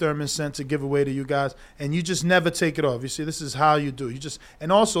that Keith Thurman sent to give away to you guys, and you just never take it off. You see, this is how you do.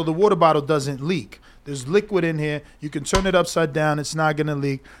 And also the water bottle doesn't leak. There's liquid in here. You can turn it upside down. It's not going to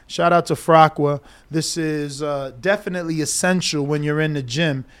leak. Shout out to Fraqua. This is definitely essential when you're in the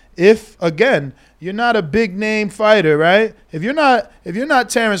gym. If, again, you're not a big name fighter, right? If you're not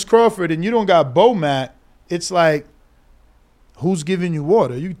Terrence Crawford and you don't got Bomac, it's like, who's giving you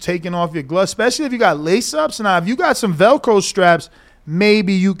water? You taking off your gloves, especially if you got lace-ups. Now, if you got some Velcro straps,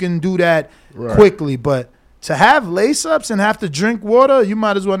 maybe you can do that quickly. But to have lace-ups and have to drink water, you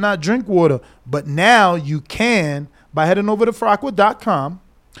might as well not drink water. But now you can by heading over to Frockwell.com,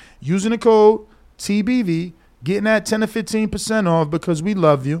 using the code TBV, getting that 10 to 15% off because we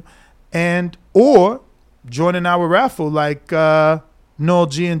love you, or joining our raffle like Noel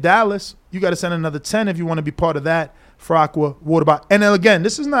G in Dallas. You got to send another 10 if you want to be part of that. Fraqua water bottle. And then again,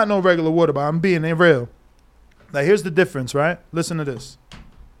 this is not no regular water bottle. I'm being real. Like, here's the difference, right? Listen to this.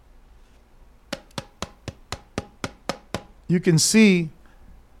 You can see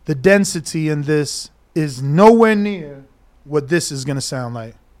the density in this is nowhere near what this is going to sound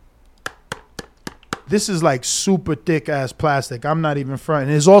like. This is like super thick ass plastic. I'm not even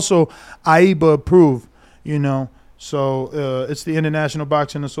fronting. It's also AIBA approved, So it's the International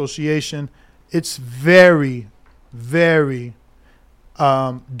Boxing Association. It's very, very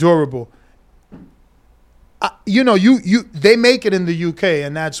durable. They make it in the UK,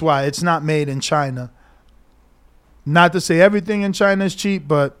 and that's why it's not made in China. Not to say everything in China is cheap,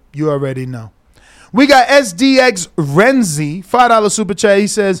 but you already know. We got SDX Renzi, $5 super chat. He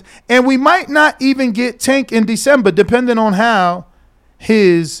says, and we might not even get Tank in December, depending on how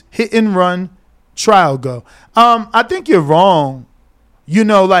his hit and run trial go. I think you're wrong.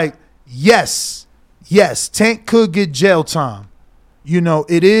 Yes, Tank could get jail time.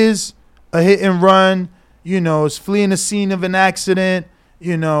 It is a hit and run. It's fleeing the scene of an accident.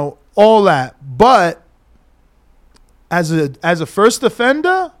 All that. But as a first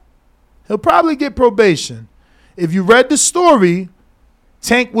offender, he'll probably get probation. If you read the story,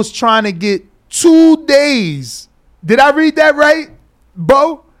 Tank was trying to get 2 days. Did I read that right,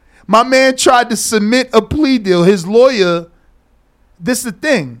 Bo? My man tried to submit a plea deal. His lawyer, this is the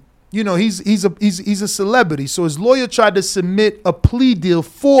thing. He's a celebrity. So his lawyer tried to submit a plea deal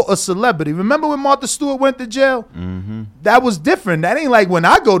for a celebrity. Remember when Martha Stewart went to jail? Mm-hmm. That was different. That ain't like when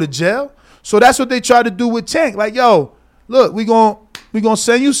I go to jail. So that's what they tried to do with Tank. Like, yo, look, we gonna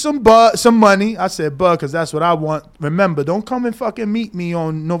send you some money. I said bud because that's what I want. Remember, don't come and fucking meet me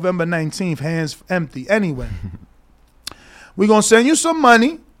on November 19th, hands empty. Anyway, we gonna send you some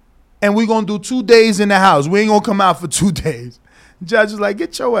money, and we gonna do 2 days in the house. We ain't gonna come out for 2 days. Judge is like,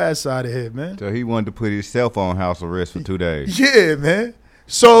 get your ass out of here, man. So he wanted to put himself on house arrest for 2 days. Yeah, man.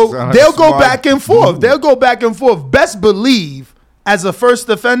 So they'll go back and forth. They'll go back and forth. Best believe, as a first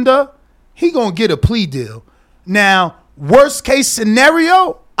offender, he gonna get a plea deal. Now, worst case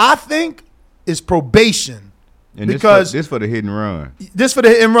scenario, I think, is probation. And because this for the hit and run. This for the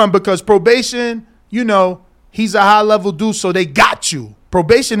hit and run because probation, he's a high level dude, so they got you.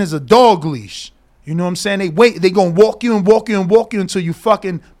 Probation is a dog leash. You know what I'm saying? They gonna walk you until you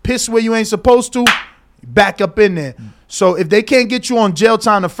fucking piss where you ain't supposed to, back up in there. So if they can't get you on jail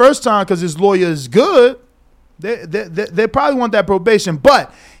time the first time because his lawyer is good, they probably want that probation.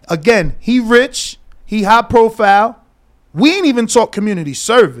 But again, he rich, he high profile. We ain't even talk community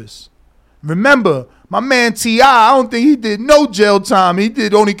service. Remember, My man T.I., I don't think he did no jail time. He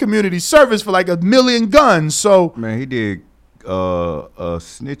did only community service for like 1 million guns. So Man, he did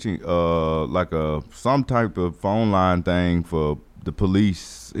snitching, like some type of phone line thing for the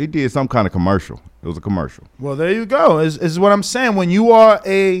police. He did some kind of commercial. It was a commercial. well, there you go. Is what I'm saying. When you are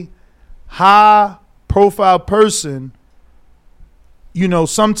a high profile person, you know,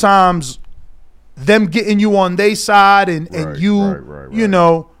 sometimes them getting you on their side and Right, you, right. you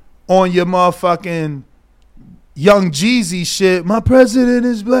know, on your motherfucking Young Jeezy shit. My president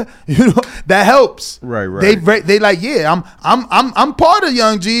is black. You know, that helps. Right. They like, yeah, I'm part of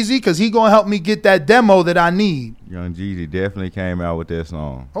Young Jeezy because he gonna help me get that demo that I need. Young Jeezy definitely came out with that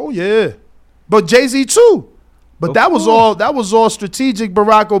song. Oh yeah, but Jay-Z too. But Of that was course. all strategic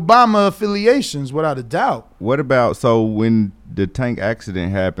Barack Obama affiliations, without a doubt. What about, so when the tank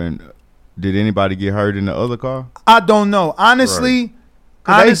accident happened, did anybody get hurt in the other car? I don't know. Honestly,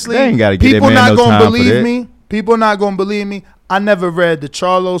 'Cause they ain't gotta give that people man not no gonna time for believe that. me. People not gonna believe me. I never read the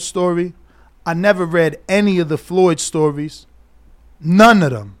Charlo story. I never read any of the Floyd stories. None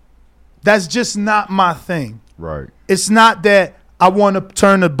of them. That's just not my thing. Right. It's not that I want to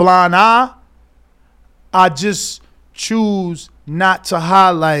turn a blind eye. I just choose not to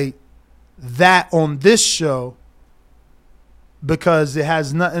highlight that on this show because it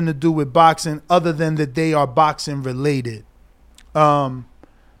has nothing to do with boxing other than that they are boxing related.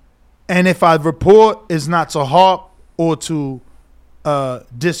 And if I report, it's not to harp or to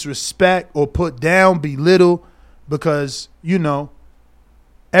disrespect or put down, belittle, because, you know,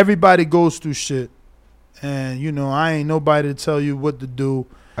 everybody goes through shit. And, you know, I ain't nobody to tell you what to do.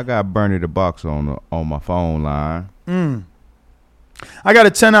 I got Bernie the Boxer on my phone line. I got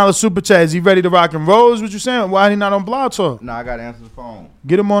a $10 super chat. Is he ready to rock and roll? Is what you saying? Why he not on Blog Talk? No, I got to answer the phone.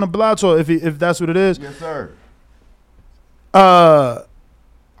 Get him on a Blog Talk if that's what it is. Yes, sir.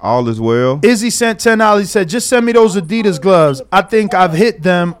 All is well. Izzy sent $10. He said, just send me those Adidas gloves. I think I've hit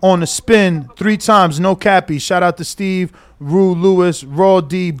them on a spin 3 times. No cappy. Shout out to Steve, Rue Lewis, Raw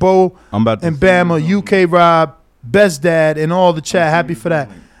D, Bo, I'm about to and see Bama, you. UK Rob, Best Dad, and all the chat. Happy for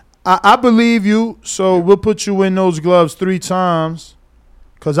that. I believe you, so we'll put you in those gloves 3 times.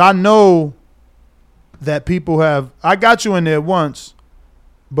 Because I know that people have. I got you in there once.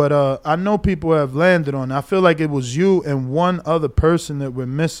 But I know people have landed on it. I feel like it was you and one other person that we're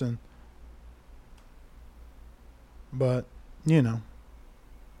missing. But, you know.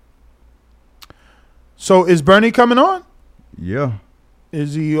 So is Bernie coming on? Yeah.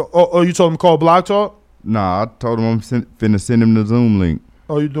 Is he? Oh, you told him to call Block Talk? Nah, I told him I'm finna send him the Zoom link.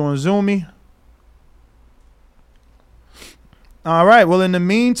 Oh, you doing Zoomy? All right. Well, in the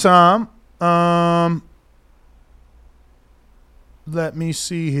meantime, let me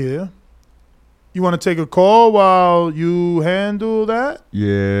see here. You want to take a call while you handle that?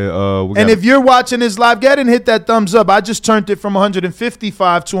 Yeah. And if you're watching this live, get and hit that thumbs up. I just turned it from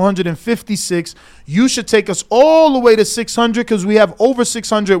 155 to 156. You should take us all the way to 600 because we have over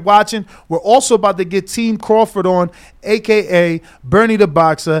 600 watching. We're also about to get Team Crawford on, a.k.a. Bernie the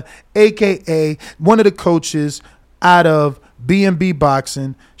Boxer, a.k.a. one of the coaches out of B&B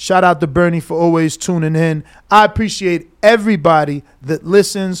Boxing. Shout out to Bernie for always tuning in. I appreciate everybody that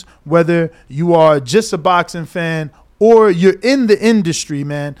listens, whether you are just a boxing fan or you're in the industry,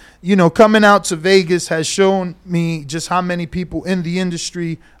 man. You know, coming out to Vegas has shown me just how many people in the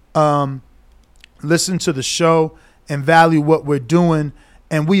industry listen to the show and value what we're doing,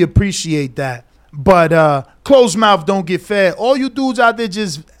 and we appreciate that. But closed mouth don't get fed. All you dudes out there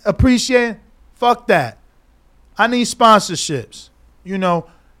just appreciating, fuck that. I need sponsorships. You know,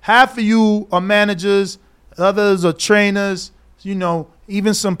 half of you are managers, others are trainers. You know,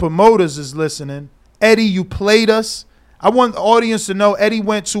 even some promoters is listening. Eddie, you played us. I want the audience to know Eddie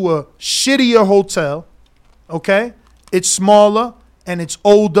went to a shittier hotel, okay? It's smaller, and it's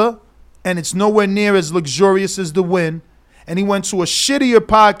older, and it's nowhere near as luxurious as the Wynn. And he went to a shittier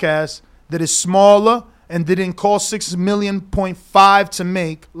podcast that is smaller and didn't cost $6.5 million to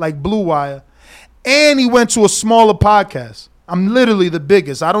make, like Blue Wire. And he went to a smaller podcast. I'm literally the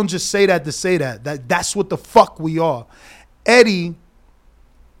biggest. I don't just say that to say that. That's what the fuck we are. Eddie,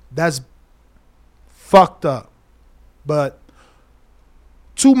 that's fucked up. But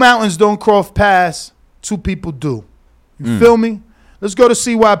 2 mountains don't cross paths, 2 people do. You feel me? Let's go to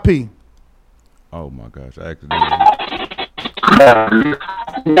CYP. Oh my gosh, I accidentally.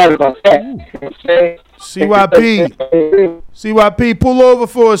 CYP, pull over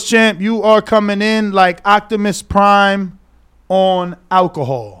for us, champ. You are coming in like Optimus Prime on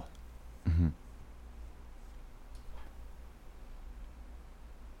alcohol. Mm-hmm.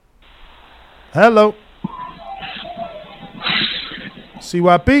 Hello.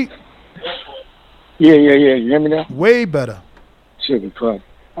 CYP. Yeah. You hear me now? Way better. Should be fun.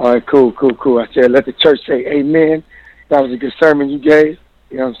 All right, cool. I said, let the church say amen. That was a good sermon you gave.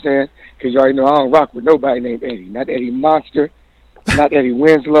 You know what I'm saying? Because you already know I don't rock with nobody named Eddie. Not Eddie Monster, not Eddie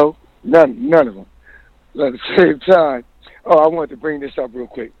Winslow, none of them. But at the same time, I wanted to bring this up real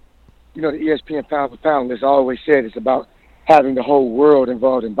quick. You know, the ESPN pound for pound list, I always said it's about having the whole world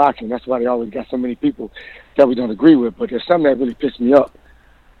involved in boxing. That's why they always got so many people that we don't agree with. But there's something that really pissed me off.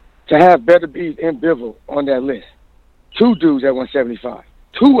 To have Beterbiev and Bivol on that list. 2 dudes at 175.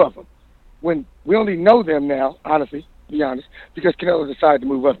 2 of them. When we only know them now, honestly, to be honest, because Canelo decided to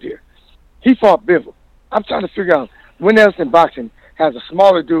move up there. He fought Bivol. I'm trying to figure out when else in boxing has a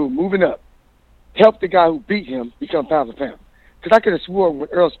smaller dude moving up help the guy who beat him become pound for pound. Because I could have sworn when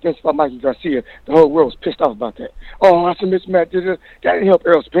Errol Spence fought Mikey Garcia, the whole world was pissed off about that. Oh, that's a mismatch. That didn't help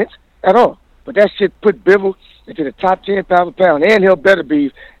Errol Spence at all. But that shit put Bivol into the top 10 pound for pound and helped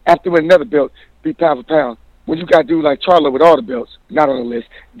Beterbiev after with another belt be pound for pound. When you got dudes like Charlo with all the belts, not on the list.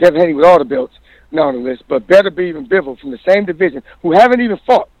 Devin Haney with all the belts, not on the list. But Beterbiev and Bivol from the same division who haven't even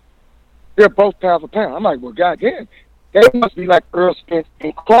fought, they're both pound for pound. I'm like, well, goddamn, they must be like Errol Spence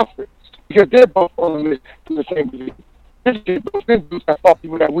and Crawford because they're both on the list from the same division. This is both them dudes that fought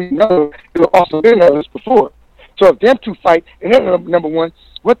people that we know who have also been on the list before. So if them 2 fight, and they're number one,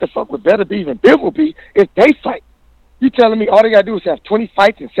 what the fuck would Beterbiev and Bivol be if they fight? You telling me all they gotta do is have 20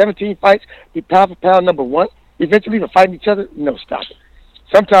 fights and 17 fights, be pound for pound number one, eventually even fighting each other? No, stop it.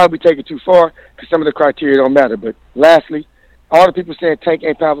 Sometimes we take it too far because some of the criteria don't matter. But lastly, all the people saying Tank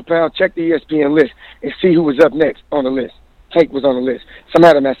ain't pound for pound, check the ESPN list and see who was up next on the list. Tank was on the list. Some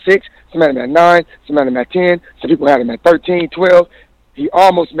had him at 6, some had him at 9, some had him at 10, some people had him at 13, 12. He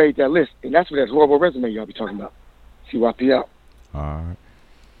almost made that list, and that's what that horrible resume y'all be talking about. CYP out. All right.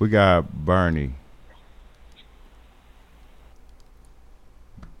 We got Bernie.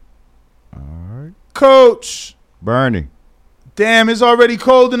 All right. Coach. Bernie. Damn, it's already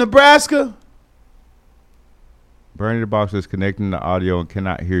cold in Nebraska. Bernie the boxer is connecting the audio and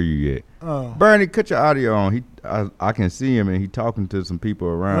cannot hear you yet. Oh. Bernie, cut your audio on. I can see him and he talking to some people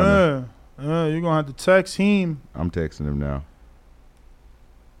around him. You're going to have to text him. I'm texting him now.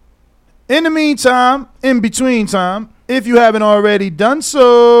 In the meantime, in between time, if you haven't already done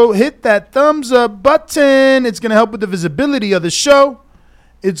so, hit that thumbs up button. It's going to help with the visibility of the show.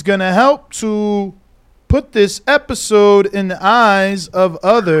 It's going to help to put this episode in the eyes of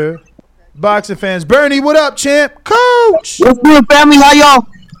other boxing fans. Bernie, what up, champ? Coach! What's good, family? How y'all?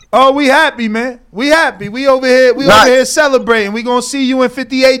 Oh, we happy, man. We happy. We over here celebrating. We going to see you in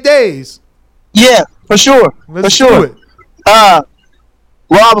 58 days. Yeah, for sure. Let's do it.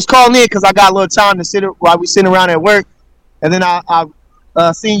 Well, I was calling in because I got a little time to sit while we sitting around at work. And then I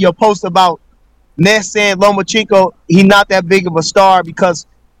seen your post about Ness saying Lomachenko, he not that big of a star because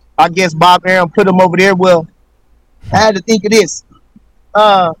I guess Bob Arum put him over there. Well, I had to think of this.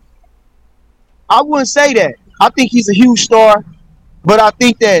 I wouldn't say that. I think he's a huge star, but I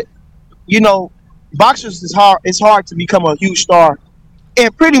think that, boxers is hard. It's hard to become a huge star in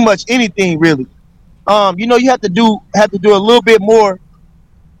pretty much anything, really. You have to do a little bit more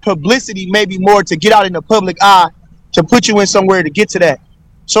publicity, maybe more to get out in the public eye to put you in somewhere to get to that.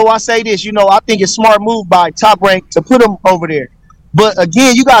 So I say this, I think it's a smart move by Top Rank to put him over there. But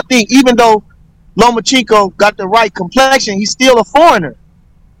again, you got to think, even though Lomachenko got the right complexion, he's still a foreigner.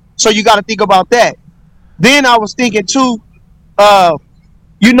 So you got to think about that. Then I was thinking too,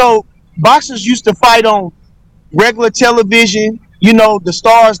 boxers used to fight on regular television. The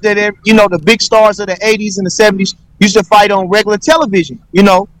stars the big stars of the 80s and the 70s used to fight on regular television.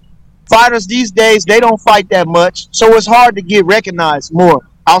 Fighters these days, they don't fight that much. So it's hard to get recognized more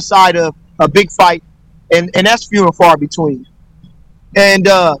outside of a big fight. And that's few and far between. And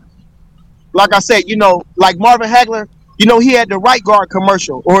like I said, like Marvin Hagler, he had the right guard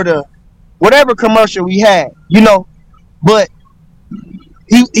commercial or the whatever commercial he had, but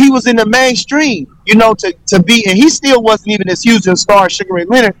he was in the mainstream, to be, and he still wasn't even as huge a star as Sugar Ray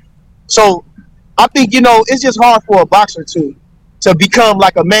Leonard. So I think, it's just hard for a boxer to become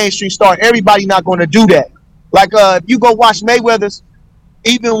like a mainstream star. Everybody not going to do that. Like if you go watch Mayweather's,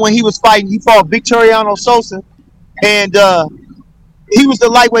 even when he was fighting, he fought Victoriano Sosa, and he was the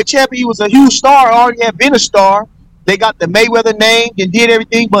lightweight champion. He was a huge star, already had been a star. They got the Mayweather name and did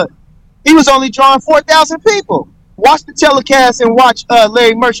everything, but he was only drawing 4,000 people. Watch the telecast and watch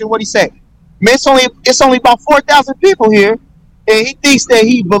Larry Merchant, what he said. Man, it's only about 4,000 people here, and he thinks that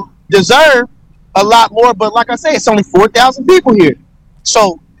he deserved a lot more, but like I say, it's only 4,000 people here.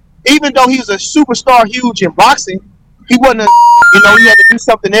 So even though he was a superstar huge in boxing, he wasn't he had to do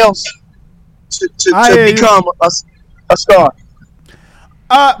something else to become a star.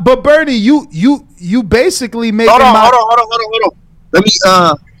 But Bernie, you basically making Hold my on. Let me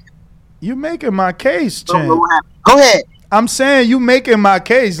you making my case, don't know Chan. what happened. Go ahead. I'm saying you making my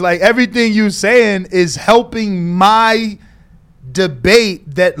case. Like everything you saying is helping my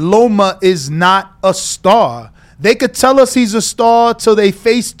debate that Loma is not a star. They could tell us he's a star till they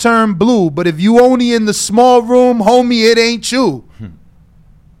face turn blue, but if you only in the small room, homie, it ain't you.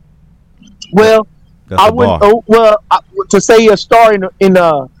 Well, That's I a wouldn't. bar. To say a star in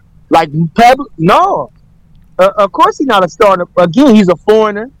like public, no. Of course, he's not a star. Again, he's a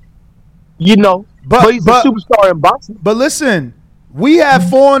foreigner. You know, but he's a superstar in boxing. But listen, we have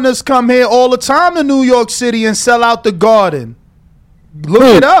foreigners come here all the time to New York City and sell out the Garden. Look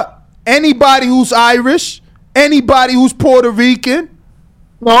it up. Anybody who's Irish, anybody who's Puerto Rican.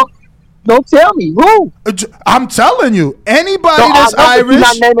 No, don't tell me who. I'm telling you, anybody No, that's I know, but Irish. you're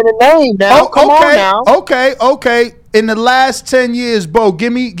not naming the name now. Come on now. Okay. In the last 10 years, Bo,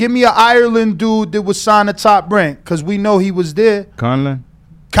 give me an Ireland dude that was signed to Top Rank, because we know he was there.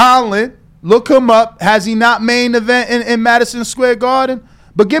 Conlon, look him up. Has he not main event in Madison Square Garden?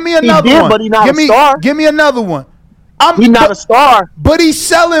 But give me another did, one. but he's not a star. Give me another one. He's not a star. But he's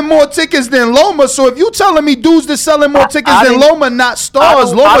selling more tickets than Loma. So if you telling me dudes that selling more tickets than Loma not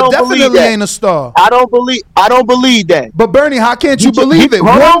stars, Loma definitely ain't a star. I don't believe that. But Bernie, how can't you You believe it?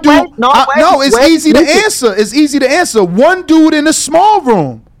 hold One on, dude. wait, no, It's wait, easy to listen. answer. It's easy to answer. One dude in a small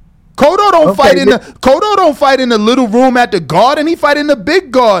room. Kodo don't fight in the little room at the Garden. He fight in the big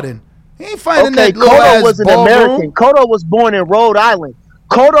Garden. He ain't fighting that little Kodo ass was an ballroom. American. Kodo was born in Rhode Island.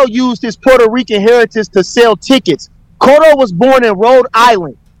 Kodo used his Puerto Rican heritage to sell tickets. Kodo was born in Rhode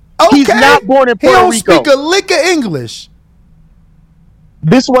Island. Okay. He's not born in He Puerto don't Rico. speak a lick of English.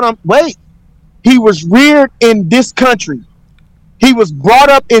 He was reared in this country. He was brought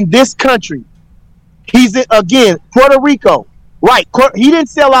up in this country. He's again Puerto Rico. Right. He didn't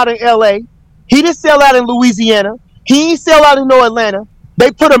sell out in LA. He didn't sell out in Louisiana. He didn't sell out in no Atlanta.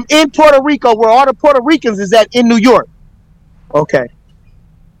 They put him in Puerto Rico, where all the Puerto Ricans is at, in New York. Okay.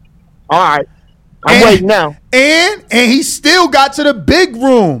 All right. I'm waiting now. And he still got to the big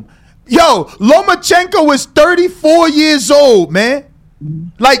room. Yo, Lomachenko is 34 years old, man.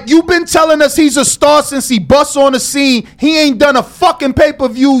 Like, you've been telling us he's a star since he busts on the scene. He ain't done a fucking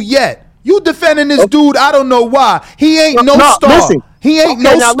pay-per-view yet. You defending this dude, I don't know why. He ain't no star. Listen. He ain't Okay,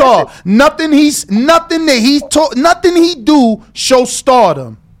 no now star. listen. Nothing he do show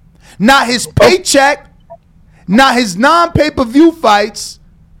stardom. Not his paycheck, not his non-pay-per-view fights,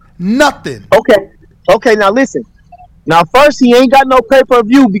 nothing. Okay, now listen. Now first, he ain't got no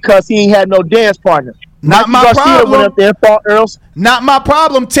pay-per-view because he ain't had no dance partner. Not Mikey my Garcia problem. went up there and fought Earl. Not my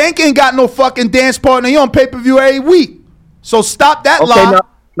problem. Tank ain't got no fucking dance partner. He on pay-per-view every week. So stop that lie.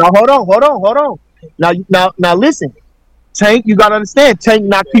 Now hold on. Now listen. Tank, you gotta understand. Tank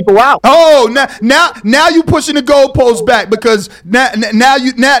knocked people out. Oh, now you pushing the goalpost back because now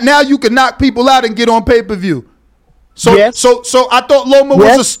you can knock people out and get on pay-per-view. So Yes. so I thought Loma was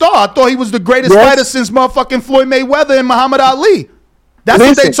Yes. a star. I thought he was the greatest Yes. fighter since motherfucking Floyd Mayweather and Muhammad Ali. That's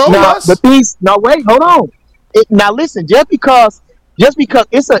what they Listen, told now, us. The things. Now wait, hold on. Now listen. Just because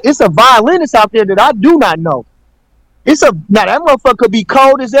it's a violinist out there that I do not know. Now that motherfucker could be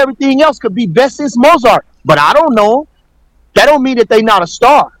cold as everything else. Could be best since Mozart, but I don't know him. That don't mean that they not a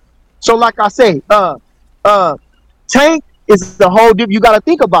star. So like I say, Tank is the whole different. You got to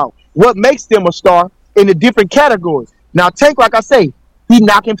think about what makes them a star in the different categories. Now Tank, like I say, he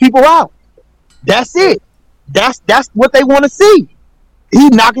knocking people out. That's it. That's what they want to see. He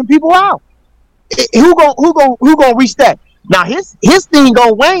knocking people out. Who gonna reach that? Now his thing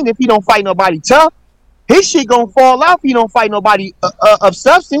gonna wane if he don't fight nobody tough. His shit gonna fall off if he don't fight nobody of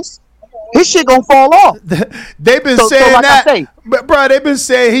substance. His shit gonna fall off. They've been saying that, but bro, they've been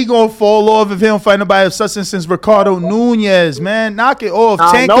saying he gonna fall off if he don't fight nobody of substance since Ricardo Nunez. Man, knock it off.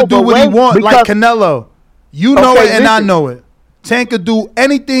 Tank could do what he want, like Canelo. You know it, and I know it. Tank could do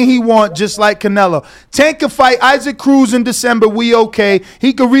anything he want, just like Canelo. Tank could fight Isaac Cruz in December. We okay.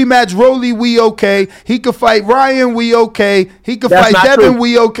 He could rematch Rolly. We okay. He could fight Ryan. We okay. He could fight Devin.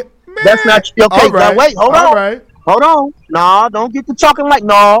 We okay. Man. That's not okay. Now wait, hold on. Right. Hold on. Nah, don't get to talking like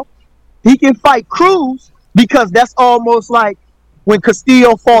no. He can fight Cruz because that's almost like when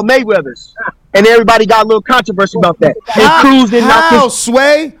Castillo fought Mayweather's, and everybody got a little controversy about that. And Cruz didn't knock his.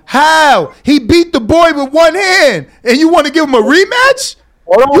 Sway? How? He beat the boy with one hand, and you want to give him a rematch?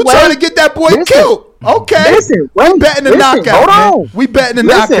 You trying to get that boy killed? Okay. We betting the knockout. Hold on. We betting the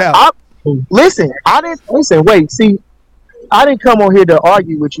knockout. I didn't. Wait. See, I didn't come on here to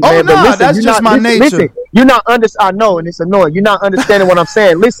argue with you, man. No, but listen, that's just my nature. Listen, you're not I know, and it's annoying. You're not understanding what I'm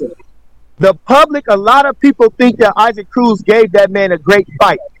saying. Listen. The public, a lot of people think that Isaac Cruz gave that man a great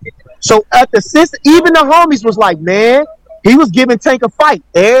fight. So at the system, even the homies was like, man, he was giving Tank a fight.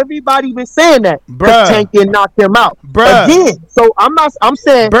 Everybody been saying that. Bruh. Tank didn't knock him out. Bruh. Again, so I'm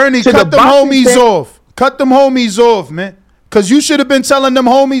saying, Bernie, to cut the them boxing homies fan- off. Cut them homies off, man. Because you should have been telling them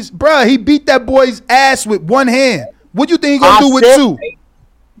homies, bruh, he beat that boy's ass with one hand. What you think he going to do with two?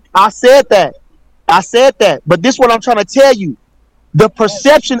 I said that. But this is what I'm trying to tell you. The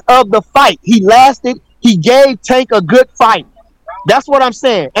perception of the fight. He gave Tank a good fight. That's what I'm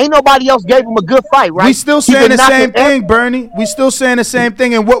saying. Ain't nobody else gave him a good fight, right? We still He saying been the same knocking thing, Bernie. We still saying the same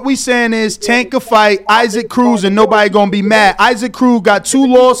thing. And what we saying is Tank a fight, Isaac Cruz, and nobody going to be mad. Isaac Cruz got 2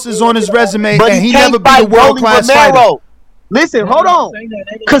 losses on his resume, But and he can't never beat a fight Rolly world-class Romero. fighter. Listen, hold on.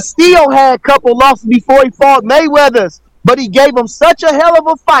 Castillo had a couple losses before he fought Mayweather's, but he gave him such a hell of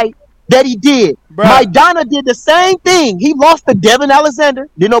a fight that he did. Bruh. Maidana did the same thing. He lost to Devin Alexander.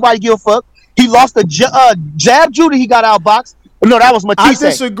 Didn't nobody give a fuck. He lost to Jab Judah. He got outboxed. No, that was Matisse. I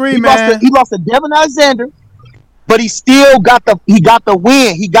disagree, he man. He lost to Devin Alexander, but he still got the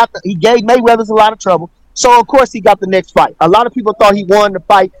win. He gave Mayweather's a lot of trouble. So of course he got the next fight. A lot of people thought he won the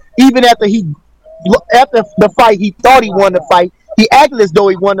fight, even after the fight he thought he won the fight. He acted as though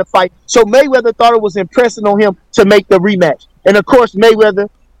he won the fight. So Mayweather thought it was impressing on him to make the rematch. And of course Mayweather,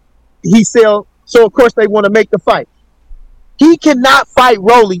 so of course they want to make the fight. He cannot fight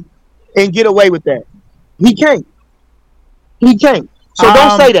Rolly and get away with that. He can't. So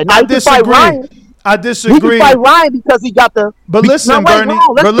don't say that. Now, I he can fight Ryan. I He disagree. can fight Ryan because he got the. But listen, now, wait, Bernie, hold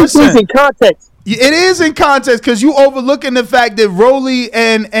on. Let's but put listen. things in context. It is in context because you overlooking the fact that Rolly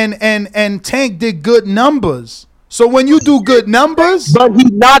and Tank did good numbers. So when you do good numbers, But he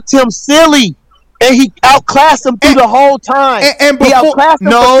knocked him silly, and he outclassed him through the whole time. and he before, outclassed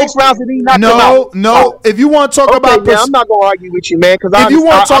him for 6 rounds, and he knocked him out. no. If you want to talk Okay, about, man, I'm not gonna argue with you, man. Because if you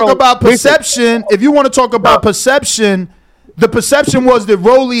want to talk don't- about listen, perception, if you want to talk about No. perception, the perception was that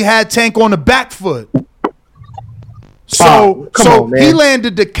Rolly had Tank on the back foot. So come on, man. he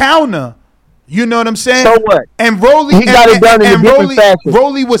landed the counter. You know what I'm saying? So what? And Rolly, He got it done in a and different Rolly, fashion.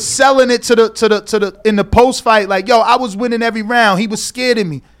 Rolly was selling it to the in the post fight, like, yo, I was winning every round. He was scared of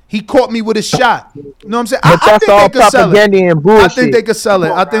me. He caught me with a shot. You know what I'm saying? But I that's think all they could sell it. propaganda and bullshit. I think they could sell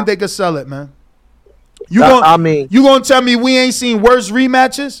it. I think they could sell it, man. You I gonna, mean- you gonna tell me we ain't seen worse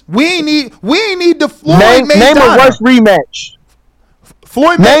rematches? We ain't need the Floyd Name a Mayweather. worse rematch.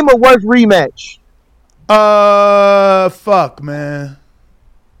 Floyd Name a worse rematch. fuck, man.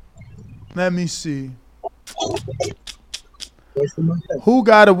 Let me see. Who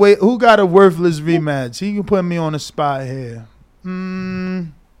got a worthless rematch? He can put me on the spot here.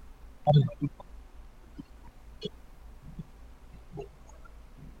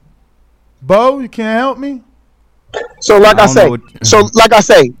 Bo, you can't help me? So like I I don't know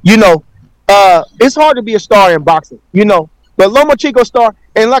say, it's hard to be a star in boxing, But Lomachenko star,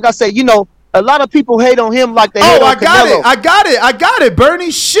 and like I say, a lot of people hate on him like they hate Oh, on Canelo. I got it.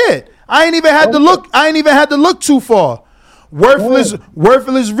 Bernie, shit. I ain't even had to look too far. Worthless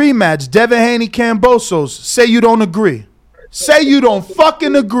rematch. Devin Haney Cambosos. Say you don't agree. Say you don't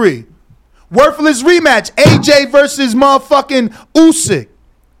fucking agree. Worthless rematch. AJ versus motherfucking Usyk.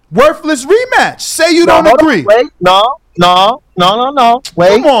 Worthless rematch. Say you don't hold on, agree. wait, no.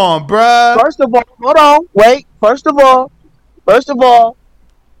 Wait. Come on, bruh. First of all, hold on. Wait. First of all,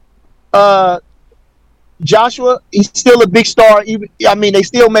 Joshua, he's still a big star. They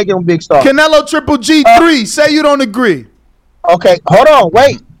still making him a big star. Canelo Triple G3. Say you don't agree. Okay, hold on.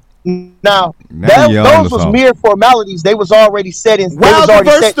 Wait. Now you're on those the was song. mere formalities. They was already set in. Wilder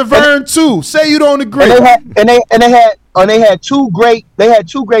versus Tavern 2. Say you don't agree. They had two great.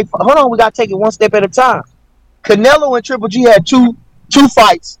 Hold on, we gotta take it one step at a time. Canelo and Triple G had two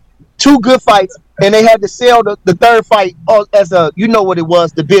fights, two good fights, and they had to sell the third fight as a, what it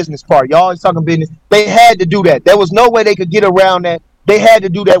was, the business part. Y'all always talking business. They had to do that. There was no way they could get around that. They had to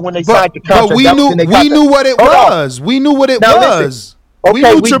do that when they signed the contract. But we knew what it was. We knew what it was. Listen. We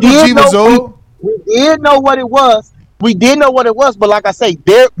knew Triple G was old. We did know what it was. But like I say,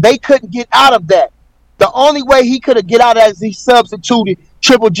 they couldn't get out of that. The only way he could have get out of that is he substituted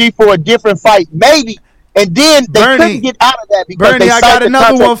Triple G for a different fight, maybe. And then they couldn't get out of that because Bernie, they I signed got the another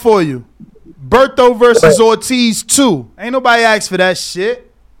contract. one for you. Berto versus Ortiz 2. Ain't nobody asked for that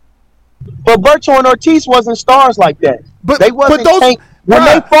shit. But Berto and Ortiz wasn't stars like that. They wasn't. When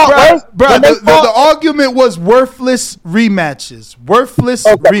they fought, the argument was worthless rematches.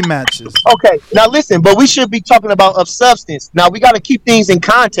 Rematches. Okay, now listen, but we should be talking about of substance. Now we got to keep things in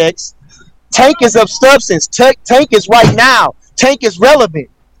context. Tank is of substance. Tank is right now. Tank is relevant.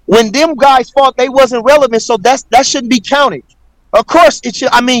 When them guys fought, they wasn't relevant, so that shouldn't be counted. Of course, it should.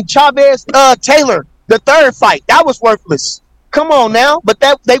 I mean, Chavez Taylor, the third fight, that was worthless. Come on now, but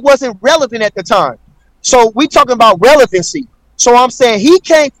that they wasn't relevant at the time. So we talking about relevancy. So I'm saying he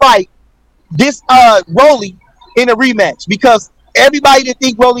can't fight this Rolly in a rematch because everybody didn't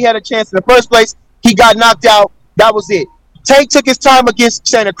think Rolly had a chance in the first place. He got knocked out. That was it. Tank took his time against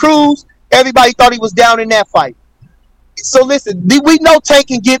Santa Cruz. Everybody thought he was down in that fight. So listen, we know Tank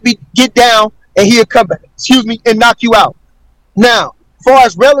can get down and he'll come back, and knock you out. Now, as far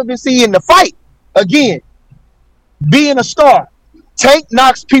as relevancy in the fight, again, being a star, Tank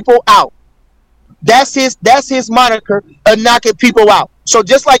knocks people out. That's his moniker of knocking people out. So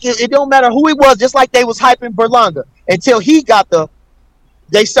just like it don't matter who he was, just like they was hyping Berlanga until he got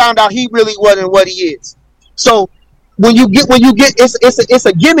they found out he really wasn't what he is. So when you get it's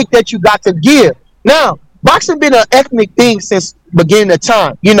a gimmick that you got to give. Now, boxing been an ethnic thing since beginning of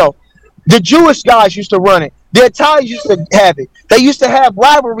time. You know, the Jewish guys used to run it. The Italians used to have it. They used to have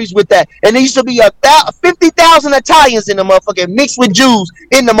rivalries with that. And there used to be 50,000 Italians in the motherfucker mixed with Jews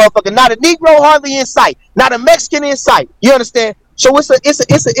in the motherfucker. Not a Negro hardly in sight. Not a Mexican in sight. You understand? So it's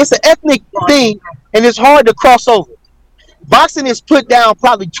an ethnic thing, and it's hard to cross over. Boxing is put down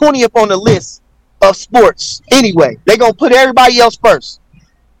probably 20th on the list of sports anyway. They're going to put everybody else first.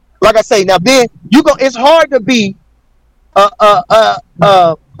 Like I say, now then, it's hard to be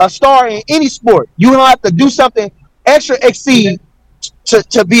a star in any sport. You don't have to do something extra exceed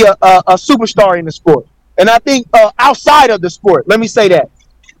to be a superstar in the sport. And I think outside of the sport, let me say that.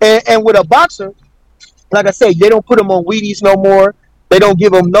 And with a boxer, like I say, they don't put them on Wheaties no more. They don't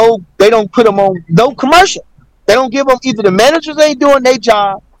give them they don't put them on no commercial. They don't give them, either the managers ain't doing their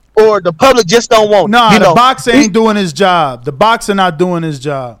job or the public just don't want it. Nah, the boxer ain't doing his job. The boxer not doing his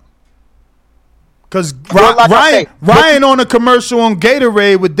job. Because Ryan on a commercial on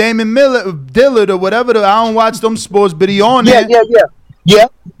Gatorade with Damon Dillard or whatever. I don't watch them sports, but he on there. Yeah.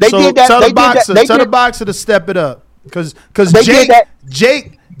 They did that. Tell the boxer to step it up. Because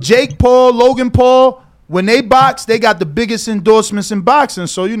Jake Paul, Logan Paul, when they box, they got the biggest endorsements in boxing.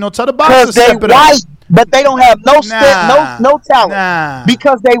 So, tell the boxer to step it up. But they don't have no talent.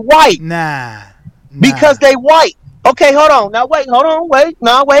 Because they white. Because they white. Okay, hold on.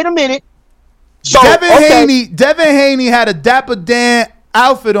 Wait a minute. So Devin Haney had a Dapper Dan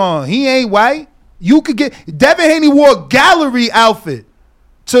outfit on. He ain't white. You could get Devin Haney wore a gallery outfit.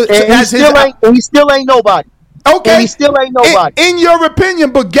 He still ain't nobody. Okay. And he still ain't nobody. In your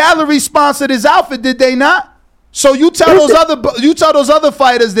opinion, but Gallery sponsored his outfit, did they not? So you tell those other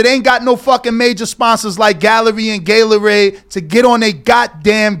fighters that ain't got no fucking major sponsors like Gallery and Gatorade to get on a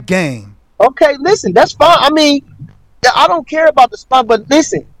goddamn game. Okay, listen, that's fine. I mean, I don't care about the sponsor, but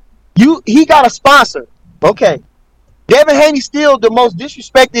listen, he got a sponsor. Okay. Devin Haney's still the most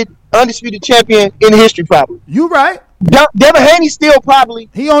disrespected undisputed champion in history, probably. You right. Devin Haney still probably.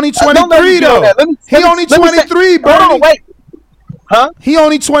 He only 23 though. He only 23, bro. Hold on, wait. Huh? He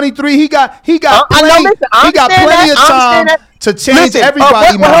only 23. He got plenty of time to change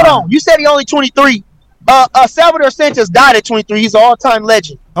everybody. Hold on. You said he only 23. Salvador Sanchez died at 23. He's an all-time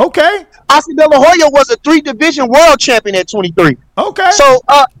legend. Okay. Oscar De La Hoya was a 3-division world champion at 23. Okay. So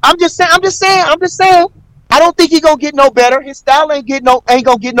I'm just saying. I don't think he's gonna get no better. His style ain't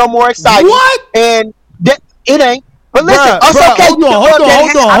gonna get no more exciting. What? And it ain't. But listen, okay. Hold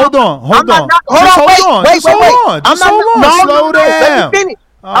on. Slow down. Let me finish.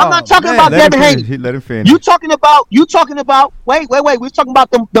 I'm not talking about Devin Haney. Let him finish. You talking about? Wait. We're talking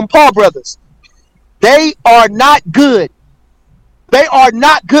about them Paul brothers. They are not good. They are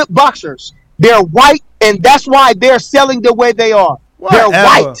not good boxers. They're white, and that's why they're selling the way they are. They're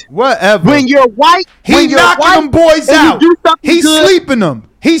white. Whatever. When you're white, he's knocking them boys out. He's sleeping them.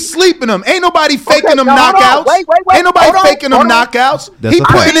 Ain't nobody faking them knockouts. Wait. Ain't nobody faking them knockouts. He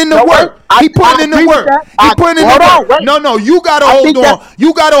putting in the work. He putting in the work. No, you gotta hold on.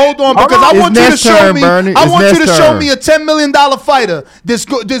 You gotta hold on because I want you to show me. I want you to show me a $10 million fighter. This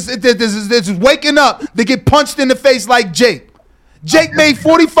is waking up to get punched in the face like Jake. Jake made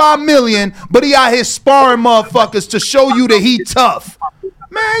 $45 million, but he out here sparring motherfuckers to show you that he tough.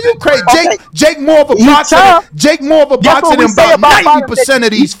 Man, you crazy. Jake more of a boxer. Jake more of a boxer than about 90%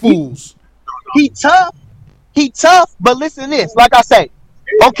 of these fools. He tough, but listen to this. Like I say,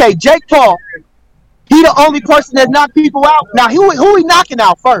 okay, Jake Paul, he the only person that knocked people out. Now, who he knocking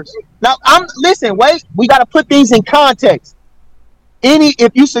out first? Now, wait, we got to put things in context.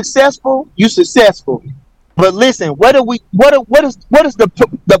 If you successful, you successful. But listen, what is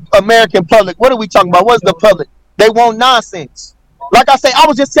the American public? What are we talking about? What is the public? They want nonsense. Like I say, I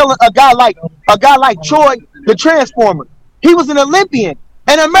was just telling a guy like Troy, the Transformer. He was an Olympian,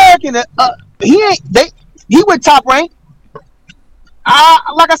 an American. He went top rank.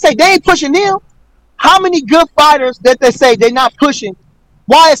 Like I say, they ain't pushing them. How many good fighters that they say they're not pushing?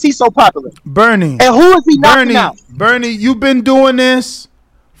 Why is he so popular? Bernie. And who is he knocking out? Bernie, you've been doing this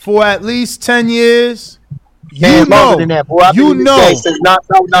for at least 10 years. Man, longer than that, boy. I've been in this game since 9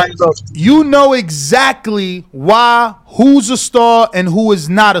 years old. You know exactly who's a star and who is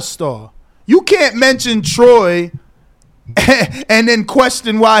not a star. You can't mention Troy and then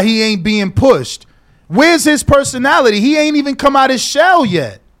question why he ain't being pushed. Where's his personality? He ain't even come out his shell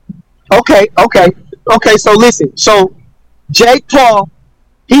yet. Okay. So listen. So Jake Paul,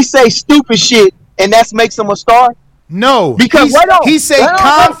 he say stupid shit, and that makes him a star. No, because he say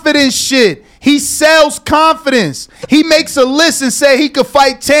confident shit. He sells confidence. He makes a list and say he could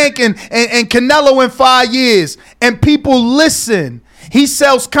fight Tank and Canelo in 5 years, and people listen. He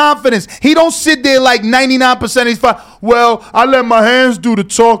sells confidence. He don't sit there like 99% of his fight. Well, I let my hands do the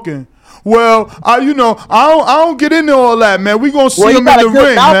talking. Well, I don't get into all that, man. We gonna see him in the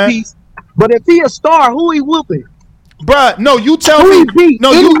ring, man. But if he a star, who he whooping? Bruh, no, you tell me.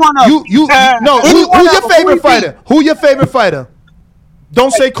 No, who's your favorite fighter? Who your favorite fighter?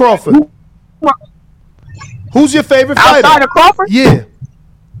 Don't say Crawford. Who's your favorite fighter? Outside of Crawford? Yeah.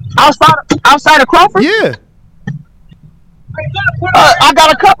 Outside of Crawford? Yeah. I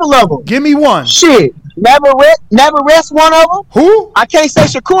got a couple of them. Give me one. Shit. Never rest one of them. Who? I can't say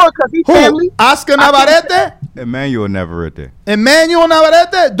Shakur because he's family. Oscar Navarrete? Emmanuel Navarrete. Emmanuel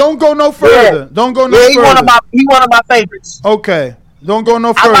Navarrete? Don't go no further. Yeah. Don't go no further. He one of my favorites. Okay. Don't go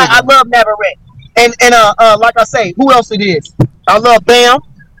no further. I love Navarrete. And like I say, who else it is? I love Bam.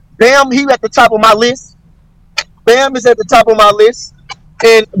 Bam, he at the top of my list. Bam is at the top of my list.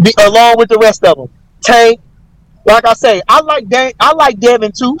 And along with the rest of them. Tank. Like I say, I like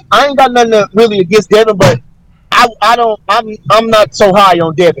Devin too. I ain't got nothing really against Devin, but I'm not so high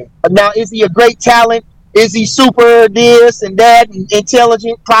on Devin. Now, is he a great talent? Is he super this and that and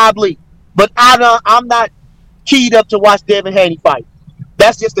intelligent? Probably. But I'm not keyed up to watch Devin Haney fight.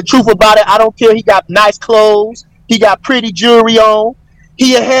 That's just the truth about it. I don't care. He got nice clothes. He got pretty jewelry on.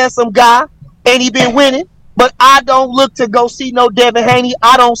 He a handsome guy, and he been winning. But I don't look to go see no Devin Haney.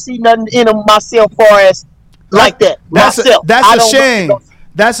 I don't see nothing in him myself far as like that. That's a shame.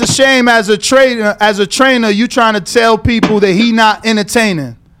 That's a shame as a trainer, you trying to tell people that he not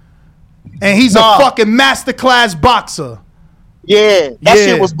entertaining. And he's a fucking masterclass boxer. Yeah. That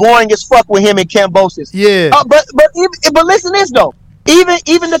shit was boring as fuck with him and Kambosos. Yeah. But listen to this though.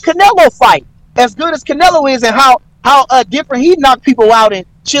 Even the Canelo fight, as good as Canelo is and how different he knocked people out and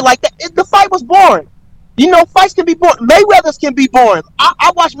shit like that, the fight was boring. You know, fights can be boring. Mayweather's can be boring.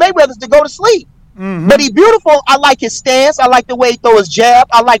 I watch Mayweather's to go to sleep. Mm-hmm. But he's beautiful. I like his stance. I like the way he throw his jab.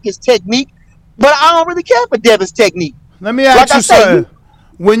 I like his technique. But I don't really care for Devin's technique. Let me ask you something.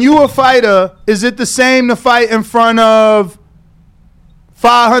 When you a fighter, is it the same to fight in front of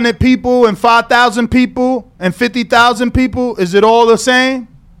 500 people and 5,000 people and 50,000 people? Is it all the same?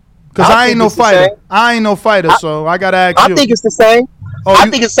 Because I ain't no fighter. I ain't no fighter, so I got to ask you. I think it's the same. I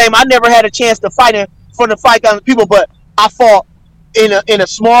think it's the same. I never had a chance to fight in front of 5,000 people, but I fought in a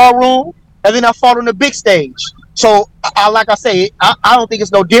small room. And then I fought on the big stage. So, like I say, I don't think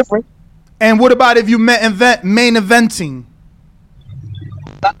it's no different. And what about if you main eventing?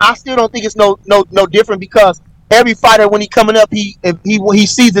 I still don't think it's no different because every fighter, when he coming up, he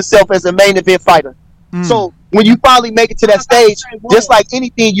sees himself as a main event fighter. So when you finally make it to that stage, just like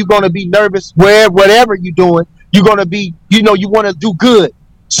anything, you're going to be nervous whatever you're doing. You're going to be, you want to do good.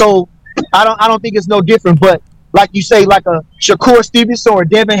 So I don't think it's no different. But like you say, like a Shakur Stevenson or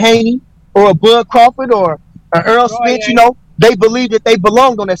Devin Haney, or a Bud Crawford or an Earl Spence, they believe that they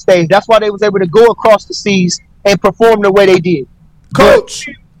belonged on that stage. That's why they was able to go across the seas and perform the way they did. Coach,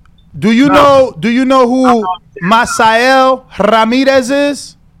 do you know who Masael Ramirez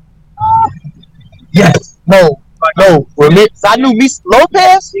is? Yes. No. Ramirez. I knew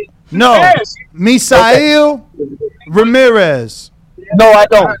Lopez? No. Misael Ramirez. No, I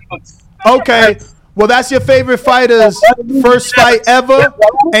don't. Okay. Well, that's your favorite fighter's first fight ever,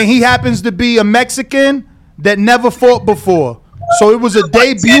 and he happens to be a Mexican that never fought before. So it was a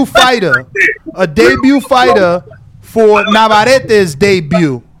debut fighter for Navarrete's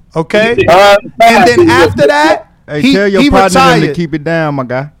debut, okay? And then after that, he retired. To keep it down, my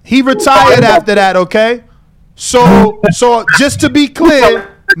guy. He retired after that, okay? So just to be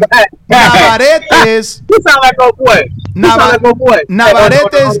clear, Navarrete's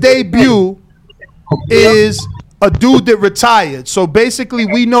debut is a dude that retired. So basically,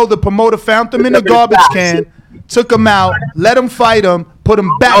 we know the promoter found him in the garbage can, took him out, let him fight him, put him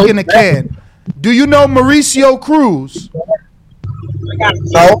back in the can. Do you know Mauricio Cruz?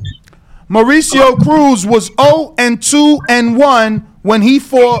 No. Mauricio Cruz was 0-2-1 when he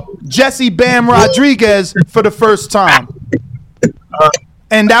fought Jesse Bam Rodriguez for the first time.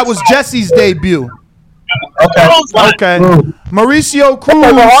 And that was Jesse's debut. Okay. Mauricio Cruz.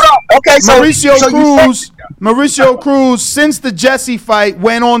 Mauricio Cruz, since the Jesse fight,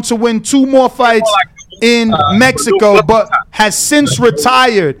 went on to win 2 more fights in Mexico, but has since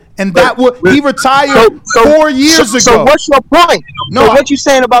retired. And he retired 4 years ago. So what's your point? No, what you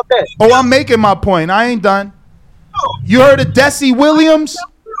saying about that? Oh, I'm making my point. I ain't done. You heard of Desi Williams?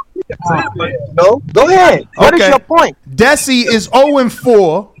 No, go ahead. What is your point? Desi is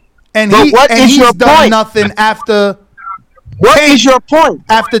 0-4, and he's done nothing after. What is your point?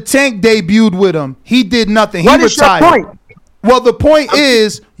 After Tank debuted with him, he did nothing. He retired. Is your point? Well, the point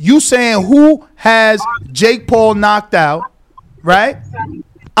is, you saying who has Jake Paul knocked out, right?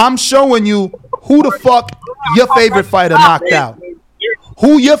 I'm showing you who the fuck your favorite fighter knocked out.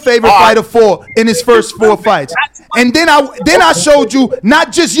 Who your favorite fighter fought in his first 4 fights. And then I showed you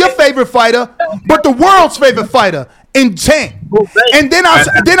not just your favorite fighter, but the world's favorite fighter in Tank. And then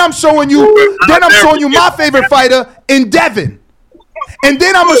I'm showing you my favorite fighter in Devin. And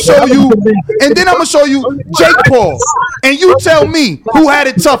then I'm gonna show you Jake Paul. And you tell me who had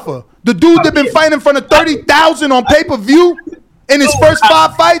it tougher. The dude that been fighting in front of 30,000 on pay-per-view in his first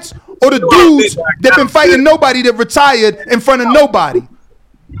 5 fights, or the dudes that been fighting nobody that retired in front of nobody.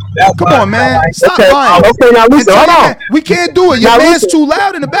 Come on, man. Stop lying. Okay, now listen. Hold on. We can't do it. Your man's too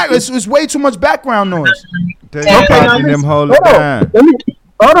loud in the back. It's way too much background noise. Hold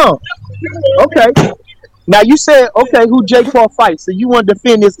on. Okay. Now you said, okay, who Jake Paul fights, so you want to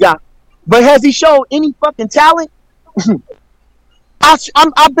defend this guy. But has he shown any fucking talent? I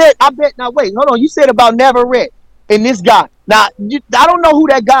bet. Now wait, hold on. You said about Navarrete and this guy. Now I don't know who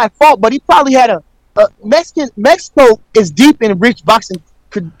that guy fought, but he probably had a Mexico is deep in rich boxing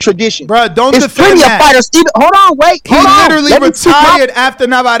tradition. Bro, don't defend plenty that. Of fighters. Hold on, wait. He literally retired after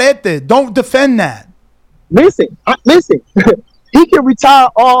Navarrete. Don't defend that. Listen. He can retire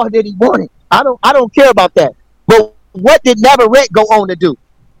all that he wanted. I don't care about that. But what did Navarrete go on to do?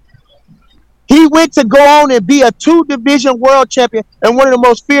 He went to go on and be a 2-division world champion and one of the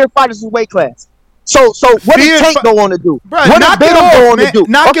most feared fighters in weight class. So what did Tank go on to do? Bro, what did Bill go on to do?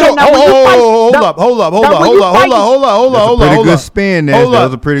 Knock it off. Hold up. Pretty good spin there. That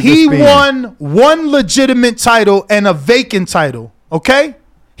was a pretty good spin. He won 1 legitimate title and a vacant title. Okay?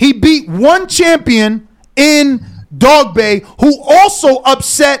 He beat 1 champion in Dogbay, who also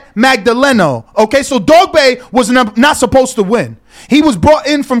upset Magdaleno. Okay, so Dogbay was not supposed to win. He was brought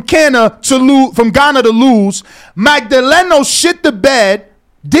in from Ghana to lose. Magdaleno shit the bed.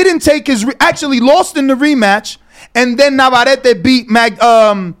 Didn't take actually lost in the rematch, and then Navarrete beat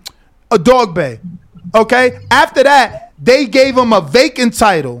Dogbay. Okay, after that they gave him a vacant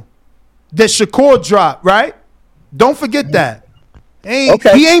title that Shakur dropped. Right? Don't forget that. He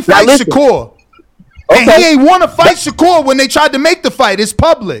ain't fight Shakur, and he ain't want to fight Shakur when they tried to make the fight. It's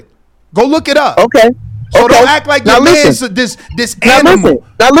public. Go look it up. Okay. So don't act like your man's this animal.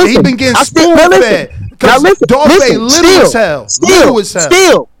 He been getting spoon fed. Now listen, little as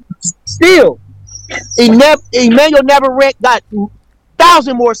hell. Still, Emmanuel Navarrete got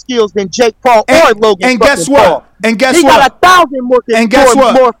 1,000 more skills than Jake Paul or Logan. And guess what? Paul. He got 1,000 more. And guess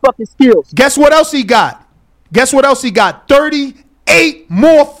what? More fucking skills. Guess what else he got? 38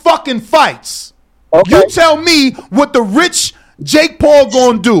 more fucking fights. Okay. You tell me what the rich Jake Paul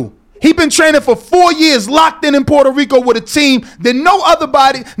gonna do. He been training for 4 years, locked in Puerto Rico with a team that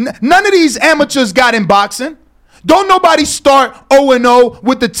none of these amateurs got in boxing. Don't nobody start 0-0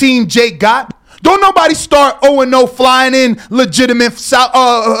 with the team Jake got. Don't nobody start 0-0 flying in legitimate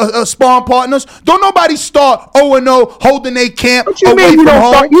sparring partners. Don't nobody start 0-0 holding a camp away from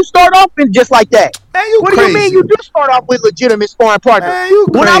home. You start off in just like that. Man, what do you mean you do start off with legitimate sparring partners? Man, you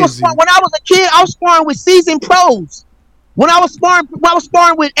crazy. When I was a kid, I was sparring with seasoned pros. When I was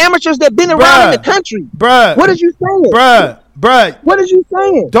sparring with amateurs that been around in the country. Bruh. What is you saying? Bruh. What is you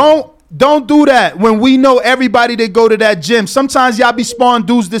saying? Don't do that when we know everybody that go to that gym. Sometimes y'all be sparring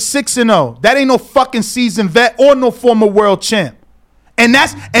dudes that's 6-0. That ain't no fucking seasoned vet or no former world champ. And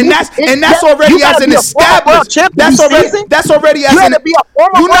that's already as an established. That's already as an.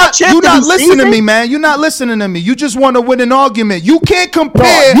 You're not listening to me, man. You're not listening to me. You just want to win an argument. You can't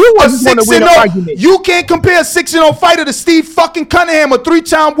compare a 6-0. You can't compare a 6-0 fighter to Steve fucking Cunningham, a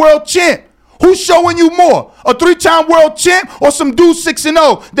 3-time world champ. Who's showing you more? A 3-time world champ or some dude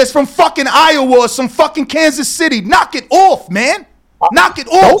 6-0 that's from fucking Iowa or some fucking Kansas City? Knock it off, man. Knock it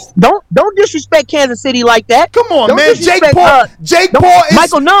off. Don't disrespect Kansas City like that. Come on, man. Jake Paul is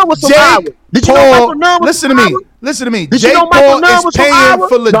Michael Nunn was from Iowa. Did you know Michael Paul, Nunn was listen to from me. Iowa? Listen to me. Did Jake you know Michael Paul Nunn is was from paying Iowa?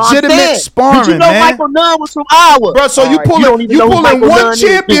 for No, I'm legitimate saying. sparring, Did you know man. Michael Nunn was from Iowa? Bro, so you All right, don't pulling even know who one Michael Nunn is.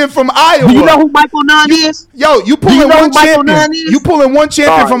 champion from Iowa. Do you know who Michael Nunn is? Yo, you you pulling know who one Michael champion. Nunn is? You pulling one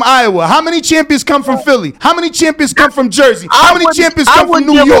champion All right. from Iowa. How many champions come from Philly? How many champions come from Jersey? How many champions come from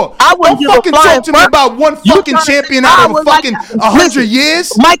New York? Don't fucking talk to me about one fucking champion out of fucking 100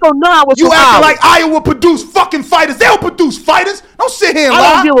 years. Michael Nunn was You from acting Iowa. like Iowa produced fucking fighters. They don't produce fighters. Don't sit here and lie.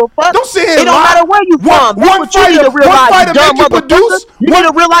 I don't give a fuck. Don't sit here and It don't lie. matter where you from. That's One what you need fighter, to realize, one fighter you dumb make you motherfucker. produce. You need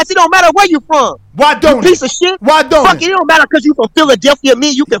to realize it don't matter where you from. Why don't Piece it? of shit. Why don't Fuck it? it don't matter because you from Philadelphia.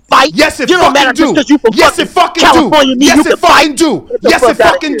 Me, you can fight. Yes, it don't fucking matter do. just because you from Yes, it fucking California. do. Me, Yes, you it can fucking fight. do. Get the Yes, fuck it outta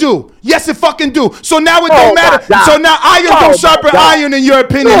fucking here. do. Yes, it fucking do. So now it Oh, don't my matter. God. So now iron Oh, don't my sharpen God. iron in your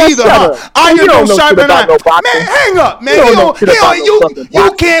opinion Man, either, shut huh? up. Iron You don't don't know shit sharpen about iron. no boxing. Man, hang up, man. You don't You know don't- shit about no fucking you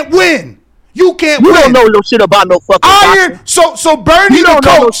boxing. can't win. You can't You win. don't know no shit about no fucking Iron. boxing. So Bernie You the don't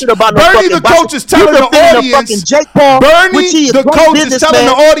know no coach. shit about no Bernie fucking the boxing. coach is telling You the defending a audience. fucking Jake Paul, which Bernie he is the great coach is businessman, telling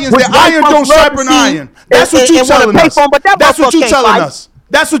the audience which that white iron folks don't love to sharpen see iron. That's what and you wanna telling pay us. for 'em, but that That's what motherfucker you can't telling fight. us.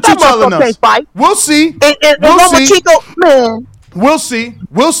 That's what That you telling motherfucker us. can't fight. We'll see. And We'll see. Lomachenko, man. We'll see.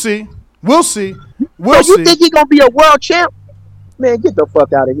 We'll see. We'll see. So We'll you see. think he gonna be a world champ? Man, get the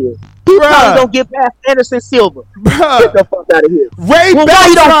fuck out of here. He Bruh. probably don't get past Anderson Silva. Get Bruh. the fuck out of here. Ray Well, why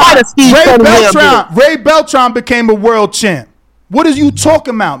you don't fight a Steve Cunningham then? Ray Beltran became a world champ. What are you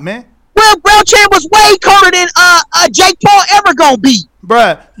talking about, man? Well, world champ was way colder than Jake Paul ever gonna be.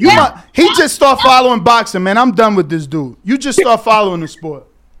 Bruh, he just start following boxing, man. I'm done with this dude. You just start following the sport.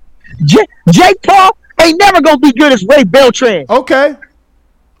 Jake Paul ain't never gonna be good as Ray Beltran. Okay.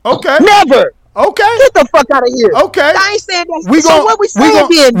 Okay. Never. Okay. Get the fuck out of here. Okay. I ain't saying that. We So gon' what we saying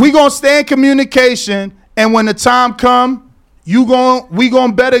then? we gonna stay in communication, and when the time come, we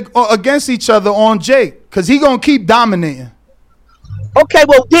gonna bet against each other on Jake, cause he gonna keep dominating. Okay,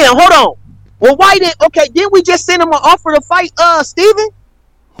 well then hold on. Well, why didn't we just send him an offer to fight Steven?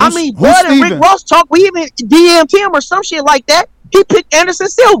 I mean, who's Bud and Steven? Rick Ross talk. We even DM'd him or some shit like that. He picked Anderson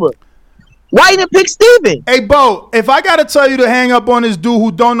Silva. Why didn't pick Steven? Hey, Bo, if I gotta tell you to hang up on this dude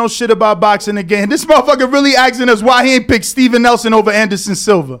who don't know shit about boxing again, this motherfucker really asking us why he ain't picked Steven Nelson over Anderson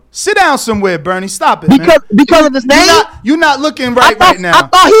Silva. Sit down somewhere, Bernie. Stop it, man. Because of his name. You're not looking right now. I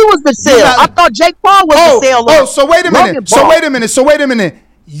thought he was the sale. I thought Jake Paul was the sale. So wait a minute.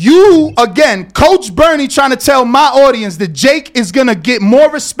 You, again, Coach Bernie trying to tell my audience that Jake is going to get more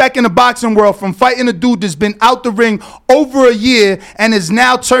respect in the boxing world from fighting a dude that's been out the ring over a year and is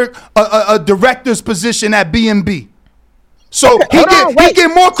now a director's position at B&B. So he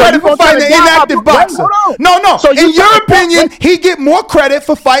get more credit for fighting an inactive boxer. No. So in your opinion, he get more credit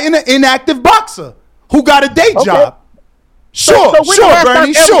for fighting an inactive boxer who got a day job. Sure,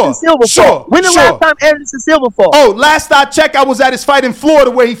 Bernie. Sure. When the last time Anderson Silva fought? Oh, last I checked, I was at his fight in Florida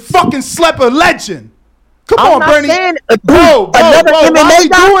where he fucking slept a legend. Come on, Bernie. Bro, why are we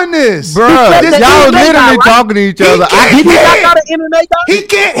doing this? Bro, y'all literally talking to each other. Did he knock out an MMA guy? He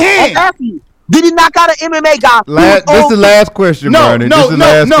can't hit. I'm asking you. Did he knock out an MMA guy? This is the last question, Bernie. This is the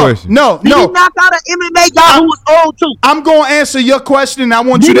last question. No. Did he knock out an MMA guy who was old too? I'm going to answer your question, and I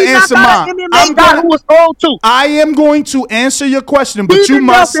want you to answer mine. Did he knock out an MMA guy who was old too? I am going to answer your question, but Steven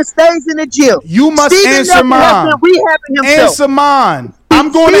Nelson stays in the gym. You must answer mine. Answer mine. I'm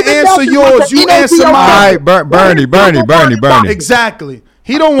going to answer yours. You answer mine. All right, Bernie. Exactly.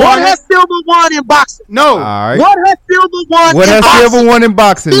 He don't What want has it. Silva won in boxing? No. All right. What has Silva won What in has boxing? Silva won in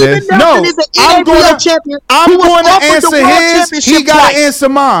boxing, Steven Les? Nelson is an NABL champion. I'm who was going to offered the answer world his. championship He got twice. to answer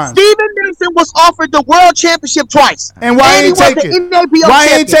mine. Steven Nelson was offered the world championship twice. And why he ain't was take the it? NABL Why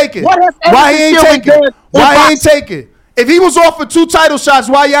champion. ain't take it? What has Why Anderson ain't Silva take done it? in Why ain't boxing? take it? If he was offered 2 title shots,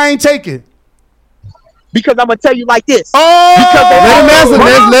 why y'all ain't take it? Because I'm gonna tell you like this. Oh, Because Let him answer,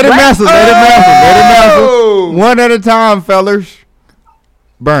 Les. Let him answer. Oh. One at a time, fellas.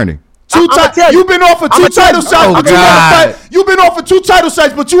 Bernie. You've been offered 2 title shots. Oh, but you God. wanna fight. You've been offered 2 title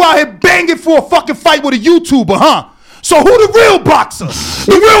shots, but you out here banging for a fucking fight with a YouTuber, huh? So who the real boxer?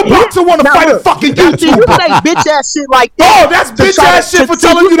 The real boxer want to fight a fucking You YouTuber. say bitch ass shit like that. Oh, that's bitch ass shit for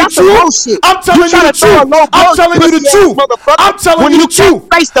telling you the truth. I'm telling you the truth. I'm telling you the truth. I'm telling you the truth.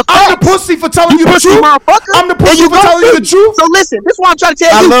 I'm the pussy for telling you the truth. I'm the pussy for telling you the truth. So listen, this is what I'm trying to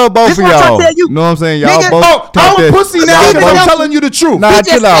tell you. I love both of y'all. You know what I'm saying? Y'all Nigga, both. I'm a pussy now because I'm both. telling you the truth. Nah, He just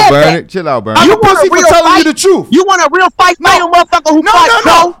chill out, said Bernie. that. Chill out, Bernie. I'm a You want pussy a for real telling you fight? the truth. You want a real fight? Fight a motherfucker who fight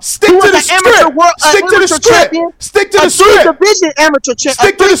pro. Stick who to was the an amateur script. world- Stick to the amateur script. champion, Stick to a the script. division amateur champion.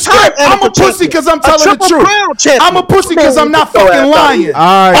 Stick to the script. I'm a pussy because I'm telling the truth. I'm a pussy because I'm not fucking lying.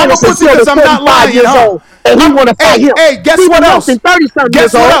 All right. I'm a pussy because I'm not lying, huh? And he want to fight him. Hey, guess what else? 30-something Guess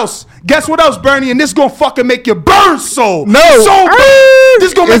years what old. else? Guess what else, Bernie? And this gonna fucking make your burn soul. No. Soul burn.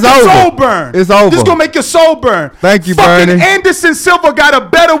 This gonna make It's your over. soul burn. It's over. This gonna make your soul burn. Thank you, fucking Bernie. Anderson Silva got a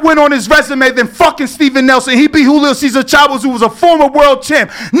better win on his resume than fucking Steven Nelson. He beat Julio Cesar Chavez, who was a former world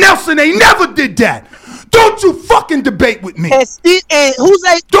champ. Nelson ain't never did that. Don't you fucking debate with me. And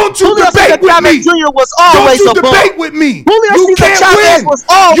Jose, Don't you Julio debate Cesar with Chavez me. Jr. was always Don't you above. debate with me. Julio You Cesar can't Chavez win. was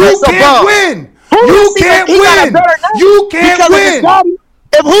always You can't above. win. Julio You Cesar, can't he got a win. better name You can't because of his win. daddy.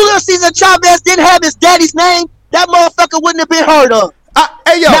 If Julio Cesar Chavez didn't have his daddy's name, that motherfucker wouldn't have been heard of.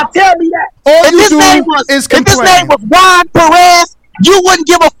 Hey, yo. Now tell me that. All if you his do name was, is if his complain. name was Juan Perez, you wouldn't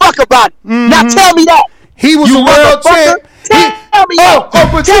give a fuck about it. Now tell me that. He was You a world motherfucker. champ. Tell me that.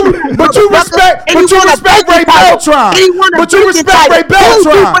 But Tell me you that, respect, motherfucker. And he won a Ray Bacon title. Beltran. And he won a But you Bacon respect title. Ray Beltran. Who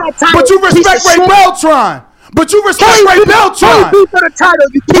beat for the title, But you piece respect of Ray shit? Beltran. But you respect Ray Who Beltran. beat for the title,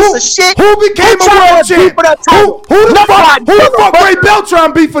 you piece of shit? Who became a Chavez world beat champ? for the title? Who the Nobody. fuck Ray Beltran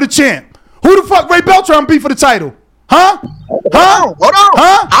beat for the champ? Who the fuck Ray Beltran beat for the title? Huh? Hold on.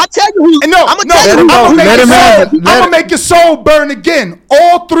 Huh? I'll tell you who. And no, I'm no, tell you I'm who. gonna make your soul burn again.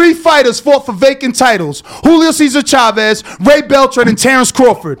 All three fighters fought for vacant titles: Julio Cesar Chavez, Ray Beltran, and Terrence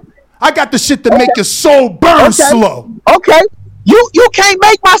Crawford. I got the shit to make your soul burn slow. Okay. You can't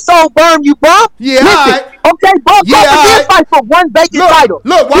make my soul burn, you bum. Yeah, Listen, alright. okay, bro. Yeah, Crawford alright. did fight for one vacant title.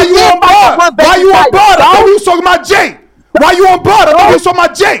 Look, why you did on fight for board? one Why vacant you on title, board? I so- thought we was talking about Jake. Why you on board? I thought we was talking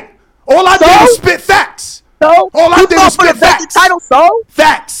about Jake. All I did So? was spit facts. So All I you did fought was for the spit vacant facts. title, so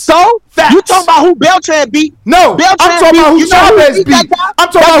Facts. Facts. you talking about who Beltran beat? No, Beltran I'm talking about who beat- you know who Chavez beat that beat. guy? I'm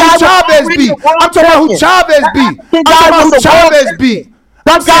talking That about who guy was Chavez already beat. a world I'm talking about who champion. Chavez beat. That I'm guy talking about was who a world Chavez champion. beat.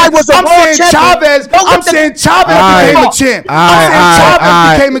 That guy was a I'm world saying champion. Chavez. Don't I'm get the- saying Chavez Alright. became a champ. I'm saying Alright, Chavez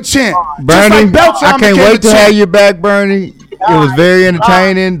alright. became a champ. Just Bernie, like Beltran I can't became wait a to have champ. you back, Bernie. It was very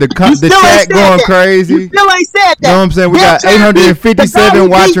entertaining. The You the still ain't chat said going that. crazy. You still ain't said that. Know what I'm saying? We got Beltran beat 857 the guy he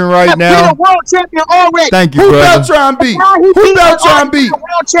watching beat right that now. beat a world champion already. Thank you, Who brother. Beltran beat? Now he Who beat Beltran the beat? world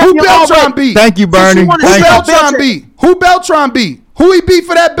Who champion Beltran already. beat? Thank you, Bernie. wanna Who Thank say you. Beltran Beltran beat? Who Beltran beat? Who he beat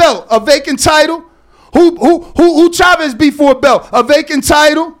for that belt? A vacant title? Who Chavez beat for a belt? A vacant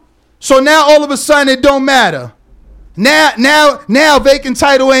title? So now all of a sudden it don't matter. Now vacant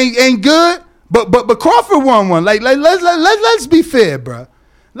title ain't good. But Crawford won one. Like let's be fair, bro.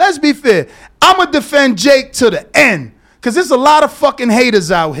 Let's be fair. I'ma defend Jake to the end. Cause there's a lot of fucking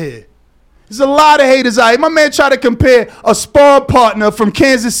haters out here. There's a lot of haters out here. My man tried to compare a sparring partner from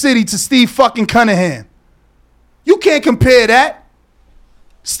Kansas City to Steve fucking Cunningham. You can't compare that.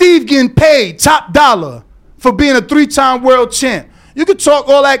 Steve getting paid top dollar for being a 3-time world champ. You can talk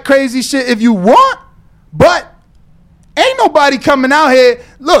all that crazy shit if you want, but ain't nobody coming out here.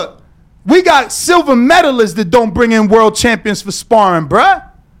 Look, we got silver medalists that don't bring in world champions for sparring, bruh.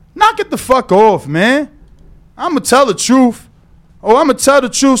 Knock it the fuck off, man. I'm going to tell the truth. I'm going to tell the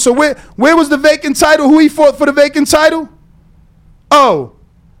truth. So where was the vacant title? Who he fought for the vacant title? Oh,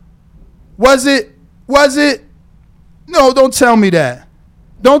 was it? No, don't tell me that.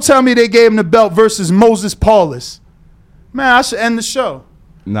 Don't tell me they gave him the belt versus Moses Paulus. Man, I should end the show.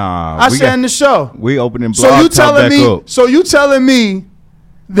 Nah, I should end the show. We opening So blog you talk telling back me? up. So you telling me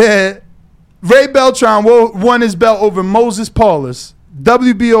that Ray Beltran won his belt over Moses Paulus,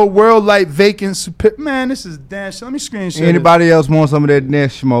 WBO World Light Vacant? Man, this is damn shit. Let me screenshot. Anybody else want some of that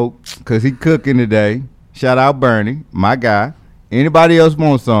next smoke? Because he cooking today. Shout out Bernie, my guy. Anybody else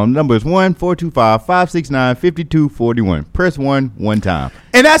want some? Number is 1-425-569-5241. Press 1 time.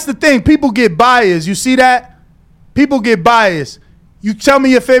 And that's the thing. People get biased. You see that? People get biased. You tell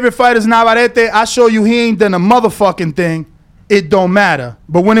me your favorite fighter is Navarrete. I show you he ain't done a motherfucking thing. It don't matter.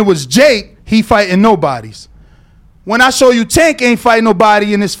 But when it was Jake, he fighting nobodies. When I show you Tank ain't fighting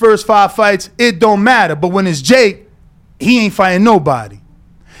nobody in his first 5 fights, it don't matter. But when it's Jake, he ain't fighting nobody.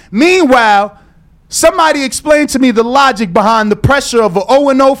 Meanwhile, somebody explained to me the logic behind the pressure of an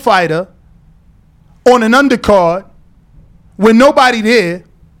 0-0 fighter on an undercard with nobody there,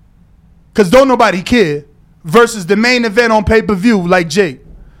 because don't nobody care, versus the main event on pay-per-view like Jake.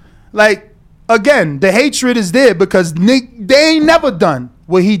 Like, again, the hatred is there because they ain't never done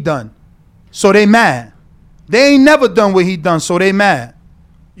what he done. So they mad. They ain't never done what he done, so they mad.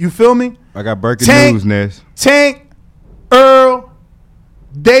 You feel me? I got breaking Tank- news, Ness. Tank, Earl,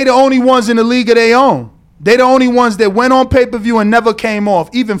 they the only ones in the league of their own. They the only ones that went on pay-per-view and never came off.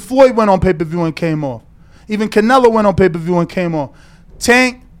 Even Floyd went on pay-per-view and came off. Even Canelo went on pay-per-view and came off.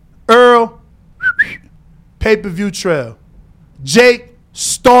 Tank, Earl, pay-per-view trail. Jake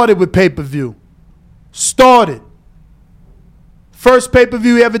started with pay-per-view. Started. First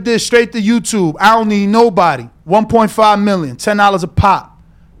pay-per-view he ever did, straight to YouTube. I don't need nobody. 1.5 million, $10 a pop.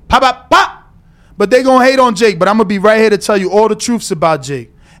 Pop, pop, pop. But they gonna hate on Jake, but I'm gonna be right here to tell you all the truths about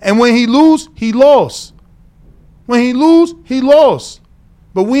Jake. And when he lose, he lost. When he lose, he lost.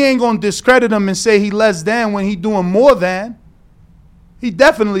 But we ain't gonna discredit him and say he less than when he doing more than. He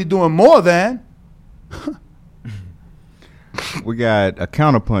definitely doing more than. We got a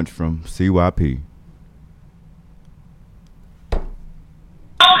counterpunch from CYP.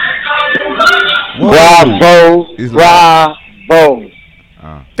 Bravo. He's Bravo.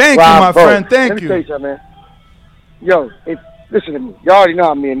 Thank you, my friend. Let Thank me tell you. you something, man. Yo, listen to me. Y'all already know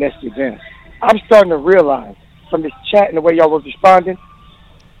I'm me and Nesty advanced. I'm starting to realize from this chat and the way y'all was responding,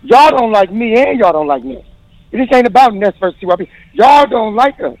 y'all don't like me and y'all don't like Ness. This ain't about Ness versus CYP. Y'all don't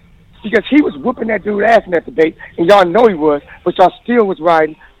like us because he was whooping that dude ass in that debate, and y'all know he was, but y'all still was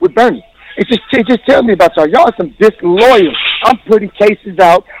riding with Bernie. It just tells me about y'all. Y'all are some disloyal. I'm putting cases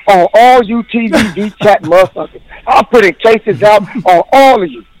out on all you TVV chat motherfuckers. I'm putting cases out on all of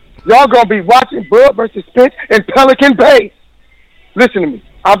you. Y'all gonna be watching Bud versus Spence in Pelican Bay. Listen to me.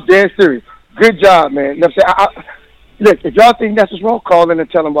 I'm dead serious. Good job, man. You know what I'm saying? Look, if y'all think that's what's wrong, call in and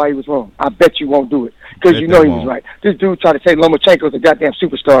tell him why he was wrong. I bet you won't do it because you know he was right. This dude tried to say Lomachenko's a goddamn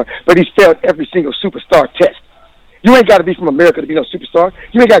superstar, but he's failed every single superstar test. You ain't got to be from America to be no superstar.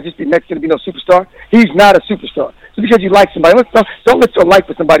 You ain't got to just be Mexican to be no superstar. He's not a superstar. Just because you like somebody, don't let your like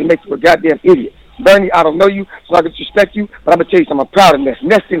for somebody make you a goddamn idiot. Bernie, I don't know you, so I can disrespect you, but I'm going to tell you something. I'm proud of Ness.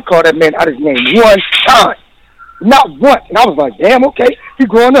 Ness didn't call that man out his name one time. Not once. And I was like, damn, okay. He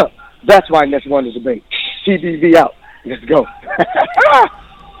growing up. That's why Ness won the debate. TBV out. Let's go.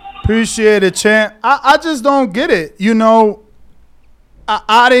 Appreciate it, champ. I just don't get it. You know,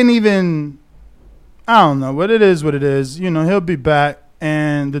 I didn't even... I don't know. What it is. You know, he'll be back,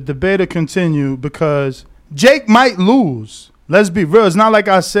 and the debate will continue because Jake might lose. Let's be real. It's not like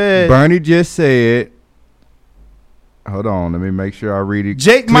I said. Bernie just said. Hold on. Let me make sure I read it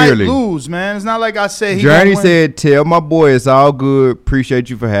Jake clearly. might lose, man. It's not like I said he Journey win. said, tell my boy it's all good. Appreciate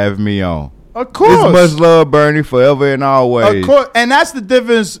you for having me on. Of course. It's much love, Bernie, forever and always. Of course. And that's the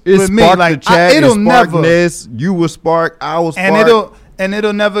difference It with me. sparked Like, the chat. it'll It sparked never. Ness. You will spark. I will spark. And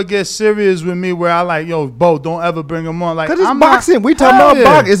it'll never get serious with me where I like, yo, Bo, don't ever bring him on. Like, Because it's I'm boxing. Not, we talking hell about yeah.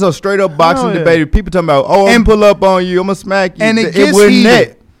 boxing. It's a straight up boxing Hell yeah. debate. People talking about, oh, I'm And- going to pull up on you. I'm going to smack you. And it gets wasn't heated.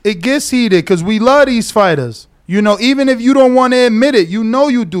 that. It gets heated because we love these fighters. You know, even if you don't want to admit it, you know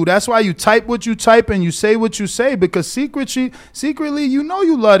you do. That's why you type what you type and you say what you say because secretly, you know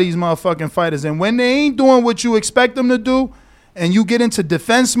you love these motherfucking fighters. And when they ain't doing what you expect them to do and you get into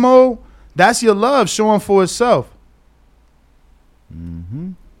defense mode, that's your love showing for itself.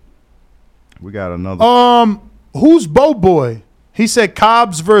 We got another. Who's Bo Boy? He said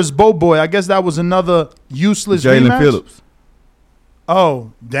Cobbs versus Bo Boy. I guess that was another useless Jalen rematch. Phillips.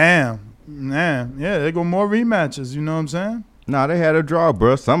 Oh, damn. Man, yeah, there go more rematches. You know what I'm saying? Nah, they had a draw,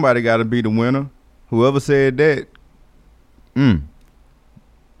 bro. Somebody got to be the winner. Whoever said that.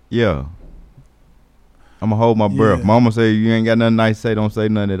 Yeah. I'm going to hold my breath. Yeah. Mama say you ain't got nothing nice to say. Don't say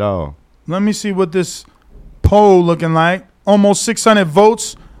nothing at all. Let me see what this poll looking like. Almost 600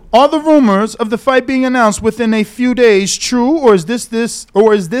 votes. Are the rumors of the fight being announced within a few days true, or is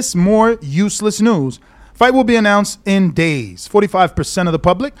this more useless news? Fight will be announced in days. 45% of the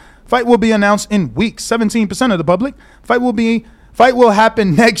public. Fight will be announced in weeks. 17% of the public. Fight will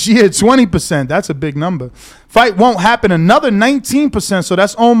happen next year. 20%. That's a big number. Fight won't happen another 19%. So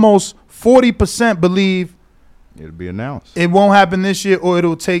that's almost 40% believe It'll be announced. it won't happen this year or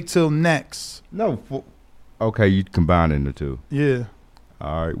it'll take till next. No. Okay, you combining the two. Yeah.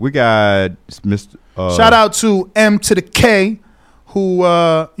 All right. We got Mr. Shout out to M to the K, who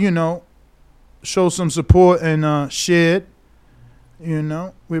showed some support and shared. You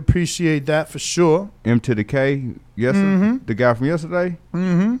know, we appreciate that for sure. M to the K. Yesterday, the guy from yesterday.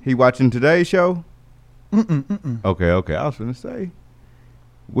 He watching today's show. Okay. I was gonna say,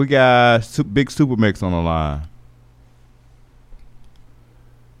 we got Big Supermax on the line.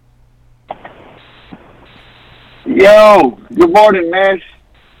 Yo, good morning, Nash.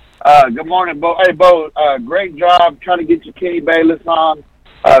 Good morning, Bo. Hey, Bo, great job trying to get your Kenny Bayless on.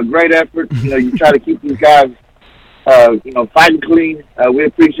 Great effort. You know, you try to keep these guys, fighting clean. We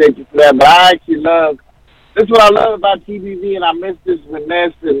appreciate you for that. But I actually this is what I love about TBV, and I miss this with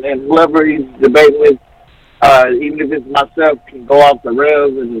Ness and whoever he's debating with. Even if it's myself, can go off the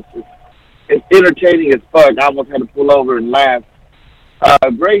rails, and it's entertaining as fuck. I almost had to pull over and laugh.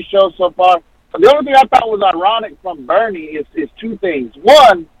 Great show so far. The only thing I thought was ironic from Bernie is two things.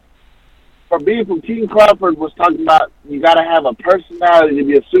 One, for being from Team Crawford, was talking about you got to have a personality to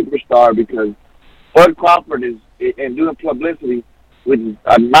be a superstar because Bud Crawford is, and doing publicity, which is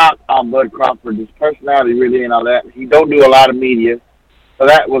a knock on Bud Crawford. His personality really ain't all that. He don't do a lot of media, so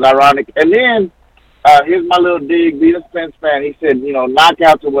that was ironic. And then here's my little dig. Being a Spence fan, he said,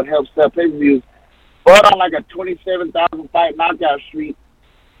 knockouts are what helps sell pay-per-views. But on like a 27,000 fight knockout streak,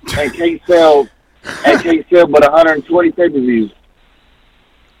 and can't sell but 120 pay-per-views.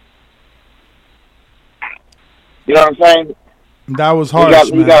 You know what I'm saying? That was harsh,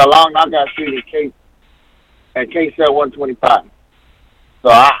 He got a long knockout streak and can't sell 125. So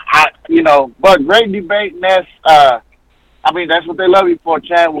but great debate, Ness. That's what they love you for,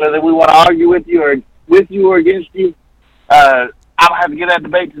 Chad. Whether we want to argue with you or against you, I don't have to get that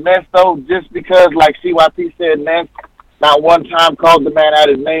debate to Ness though, just because, like CYP said, Ness not one time called the man out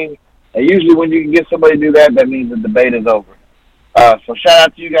his name. And usually, when you can get somebody to do that, that means the debate is over. So shout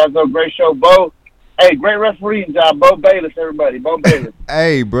out to you guys, though. Great show, Bo. Hey, great refereeing job, Bo Bayless, everybody. Bo Bayless.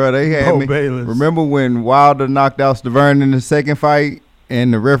 Hey, bro, they had me. Bayless. Remember when Wilder knocked out Stavern in the second fight,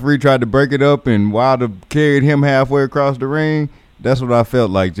 and the referee tried to break it up, and Wilder carried him halfway across the ring? That's what I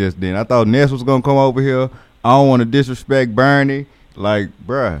felt like just then. I thought Ness was gonna come over here. I don't want to disrespect Bernie. Like,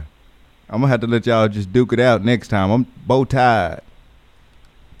 bruh, I'm gonna have to let y'all just duke it out next time. I'm bow tied.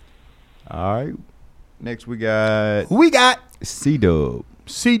 All right. Next we got C-Dub.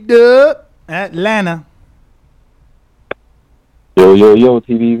 C-Dub, Atlanta. Yo,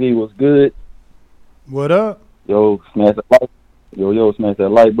 TBV, what's good? What up? Yo, smash that like. Smash that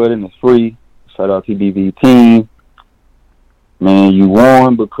like button. It's free. Shout out TBV team. Man, you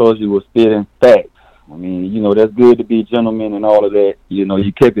won because you were spitting facts. I mean, that's good to be a gentleman and all of that.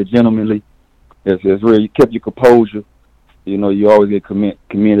 You kept it gentlemanly. It's real. You kept your composure. You always get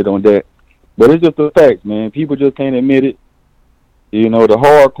commended on that. But it's just the facts, man. People just can't admit it. The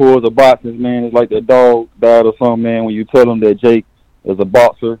hardcores of boxing, man, it's like that dog died or something, man, when you tell them that Jake is a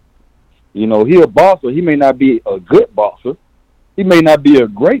boxer. He a boxer. He may not be a good boxer. He may not be a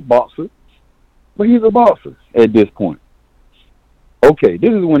great boxer, but he's a boxer at this point. Okay, this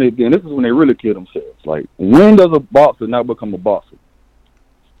is when they really kill themselves. Like, when does a boxer not become a boxer?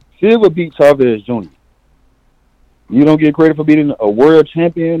 Silva beat Chavez Jr. You don't get credit for beating a world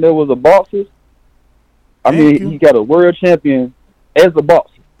champion that was a boxer? He got a world champion as a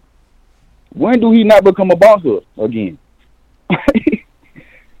boxer. When do he not become a boxer again?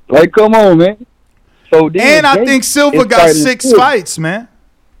 Like, come on, man. So then, and I think Silva got 6 fights, man.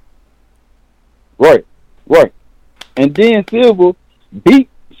 Right. And then Silva beat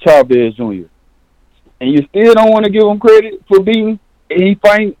Chavez Jr. And you still don't want to give him credit for beating, and he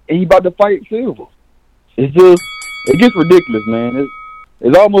about to fight Silva. It gets ridiculous, man.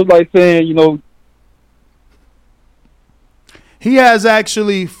 It's almost like saying, He has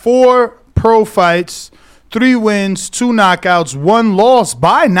actually 4 pro fights, 3 wins, 2 knockouts, 1 loss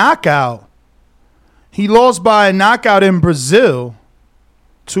by knockout. He lost by knockout in Brazil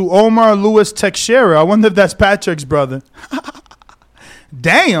to Omar Luis Teixeira. I wonder if that's Patrick's brother.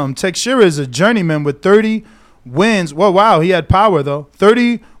 Damn, Teixeira is a journeyman with 30 wins. Well, wow, he had power, though.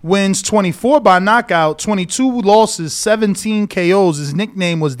 30 wins, 24 by knockout, 22 losses, 17 KOs. His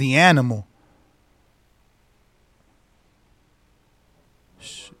nickname was The Animal.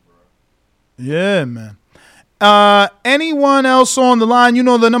 Yeah, man. Anyone else on the line? You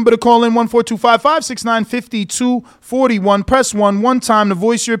know the number to call in, 14255-695-5241. Press 1 time to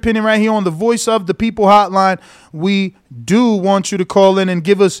voice your opinion right here on the Voice of the People hotline. We do want you to call in and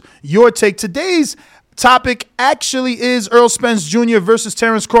give us your take. Today's topic actually is Earl Spence Jr. versus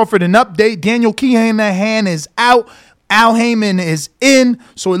Terrence Crawford. An update. Daniel Kinahan is out. Al Heyman is in,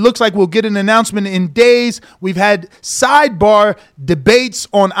 so it looks like we'll get an announcement in days. We've had sidebar debates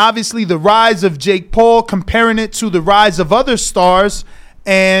on, obviously, the rise of Jake Paul, comparing it to the rise of other stars,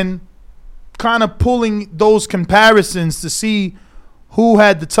 and kind of pulling those comparisons to see who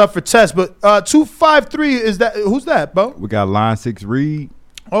had the tougher test. But 253, is that who's that, Bo? We got Line 6 Reed.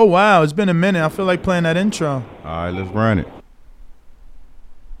 Oh, wow, it's been a minute. I feel like playing that intro. All right, let's run it.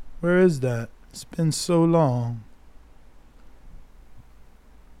 Where is that? It's been so long.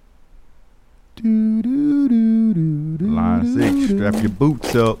 Line 6, strap your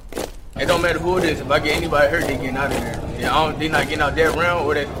boots up. It don't matter who it is. If I get anybody hurt, they getting out of there. They not getting out that round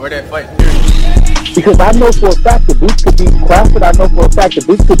or that fight. Because I know for a fact the boots could be Crawford. I know for a fact the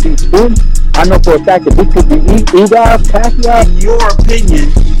boots could be Spin. I know for a fact the boots could be Ugas, Pacquiao. In your opinion,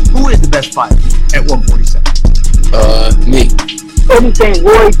 who is the best fighter at 147? Me. Everything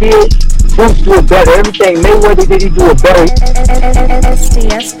Roy did, Boots do it better. Everything Mayweather did, he do it better.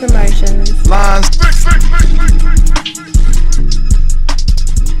 SDS Promotions. Lines.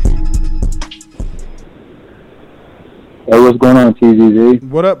 Hey, what's going on, TGZ?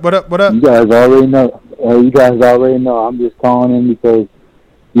 What up? You guys already know. I'm just calling in because,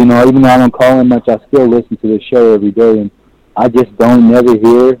 even though I don't call in much, I still listen to the show every day, and I just don't never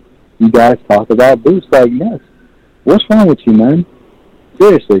hear, you guys talk about Boots like Ness. What's wrong with you, man?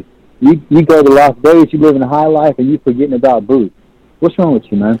 Seriously. You go to Las Vegas, you live in a high life, and you forgetting about Boots. What's wrong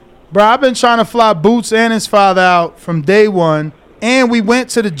with you, man? Bro, I've been trying to fly Boots and his father out from day one, and we went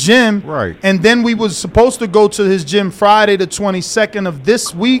to the gym. Right. And then we was supposed to go to his gym Friday the 22nd of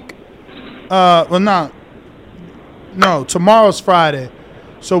this week. No, tomorrow's Friday.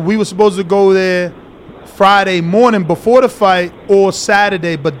 So we were supposed to go there Friday morning before the fight or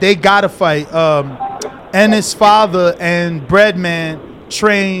Saturday, but they got to fight. And his father and Breadman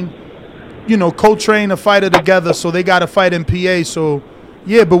train, co-train a fighter together, so they got to fight in PA. So,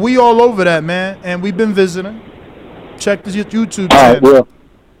 yeah, but we all over that, man, and we've been visiting. Check the YouTube channel. Well,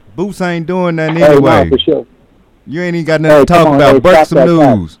 Boots ain't doing that anyway. No, for sure. You ain't even got nothing to talk about. Break some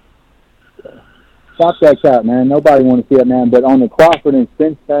news. Stop that crap, man. Nobody want to see it, man. But on the Crawford and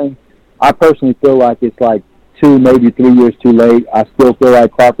Spence thing, I personally feel like it's like 2, maybe 3 years too late. I still feel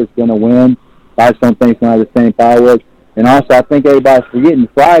like Crawford's going to win. I just don't think it's going to have the same fireworks. And also, I think everybody's forgetting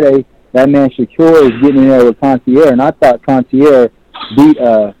Friday, that man Shakur is getting in there with Concierge. And I thought Concierge beat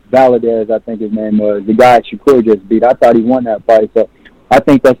Valadez, I think his name was, the guy Shakur just beat. I thought he won that fight. So I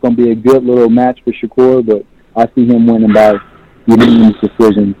think that's going to be a good little match for Shakur, but I see him winning by unanimous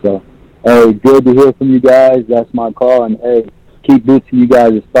decision. So, hey, good to hear from you guys. That's my call. And, hey, keep boosting you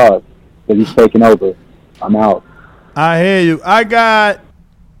guys' thoughts because he's taking over. I'm out. I hear you. I got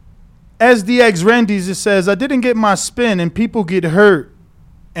SDX Randy's. It says, I didn't get my spin and people get hurt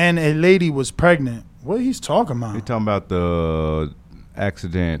and a lady was pregnant. What he's talking about? He's talking about the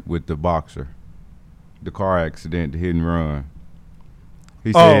accident with the boxer. The car accident, the hit and run.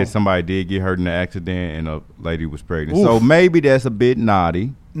 He said somebody did get hurt in the accident and a lady was pregnant. Oof. So maybe that's a bit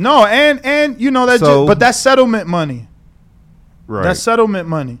naughty. No, and but that's settlement money. Right. That's settlement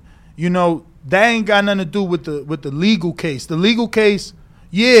money. That ain't got nothing to do with the legal case. The legal case,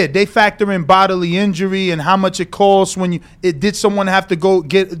 yeah, they factor in bodily injury and how much it costs when did someone have to go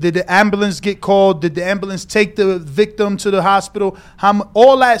did the ambulance get called? Did the ambulance take the victim to the hospital?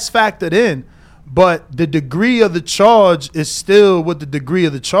 All that's factored in. But the degree of the charge is still what the degree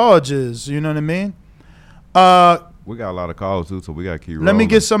of the charge is. You know what I mean? We got a lot of calls, too, so we got to keep rolling. Let me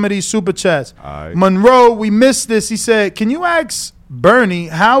get some of these super chats. All right. Monroe, we missed this. He said, can you ask Bernie,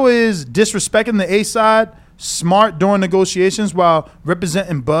 how is disrespecting the A-side smart during negotiations while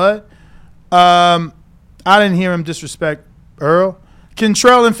representing Bud? I didn't hear him disrespect Earl.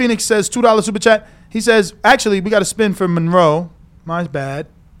 Kentrell in Phoenix says, $2 super chat. He says, actually, we got a spin for Monroe. Mine's bad.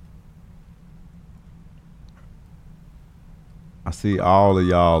 I see all of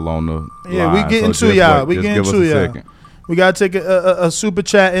y'all on the line, we getting to y'all. We getting to y'all. Second. We got to take a super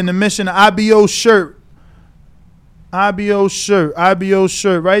chat in the mission. IBO shirt. IBO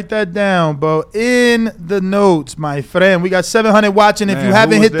shirt. Write that down, bro. In the notes, my friend. We got 700 watching. If you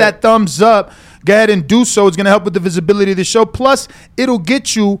haven't hit that thumbs up, go ahead and do so. It's going to help with the visibility of the show. Plus, it'll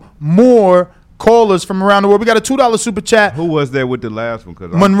get you more callers from around the world. We got a $2 super chat. Who was there with the last one?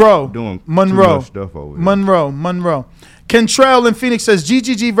 Because Monroe. I'm doing Monroe. too much stuff over here. Monroe. Kentrell in Phoenix says,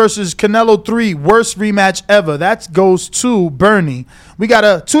 GGG versus Canelo 3, worst rematch ever. That goes to Bernie. We got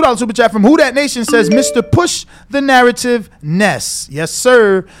a $2 super chat from Who Dat Nation says, Mr. Push the Narrative Ness. Yes,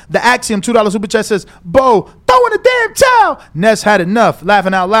 sir. The Axiom $2 super chat says, Bo, throw in a damn towel. Ness had enough.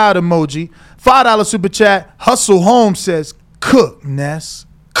 Laughing out loud emoji. $5 super chat. Hustle Home says, cook, Ness.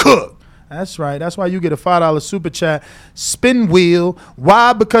 Cook. That's right. That's why you get a $5 super chat. Spin wheel.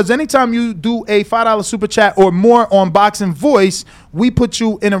 Why? Because anytime you do a $5 super chat or more on Boxing Voice, we put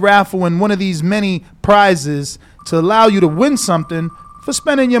you in a raffle in one of these many prizes to allow you to win something for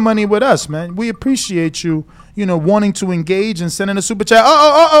spending your money with us, man. We appreciate you, wanting to engage and sending a super chat.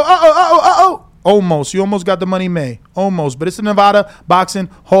 Almost. You almost got the money made. Almost. But it's a Nevada Boxing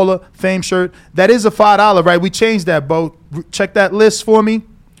Hall of Fame shirt. That is a $5, right? We changed that, Bo. Check that list for me.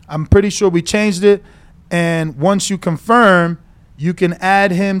 I'm pretty sure we changed it. And once you confirm, you can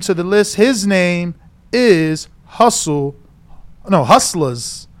add him to the list. His name is Hustlers.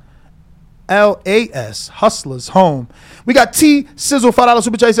 LAS. Hustlers Home. We got T Sizzle, $5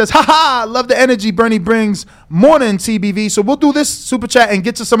 super chat. He says, haha, love the energy Bernie brings. Morning, TBV. So we'll do this super chat and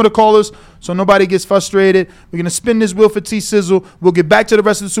get to some of the callers so nobody gets frustrated. We're going to spin this wheel for T Sizzle. We'll get back to the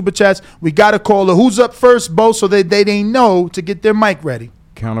rest of the super chats. We got a caller. Who's up first, Bo, so they know to get their mic ready.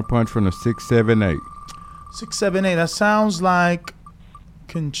 Counterpunch from the 678. 678. That sounds like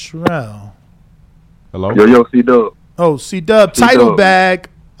Kentrell. Hello? Yo, C-Dub. Oh, C-Dub. Title bag.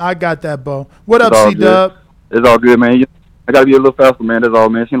 I got that, Bo. What up, C-Dub? It's all good, man. I got to be a little faster, man. That's all,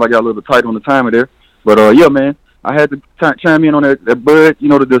 man. Seems like I got a little tight on the timer there. But, yeah, man, I had to chime in on that Bud,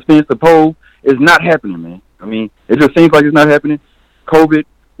 the defense, the poll. It's not happening, man. I mean, it just seems like it's not happening. COVID,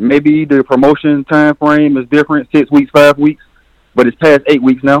 Maybe the promotion time frame is different, 6 weeks, 5 weeks, but it's past 8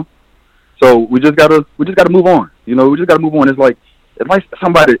 weeks now. So we just gotta move on. You know, we just gotta move on. It's like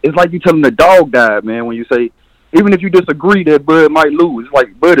you telling the dog died, man. When you say, even if you disagree that Bud might lose, it's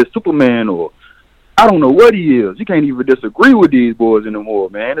like Bud is Superman, or I don't know what he is. You can't even disagree with these boys anymore,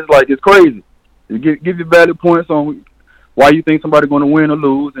 man. It's like, it's crazy. You give you valid points on why you think somebody's going to win or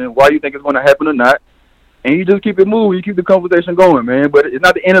lose, and why you think it's going to happen or not, and you just keep it moving. You keep the conversation going, man. But it's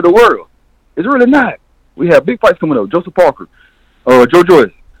not the end of the world. It's really not. We have big fights coming up. Joseph Parker, Joe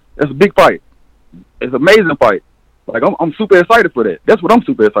Joyce. That's a big fight. It's an amazing fight. Like, I'm super excited for that. That's what I'm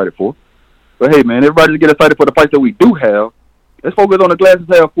super excited for. But hey, man, everybody just get excited for the fights that we do have. Let's focus on the glasses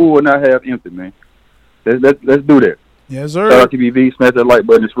half full and not half empty, man. Let's do that. Yes, sir. Shout out to TBV. Smash that like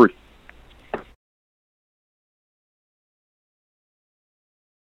button. It's free.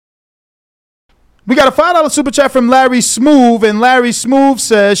 We got a $5 super chat from Larry Smooth, and Larry Smooth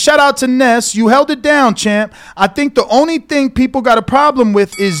says, shout out to Ness. You held it down, champ. I think the only thing people got a problem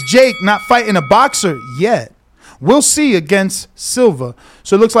with is Jake not fighting a boxer yet. We'll see against Silva.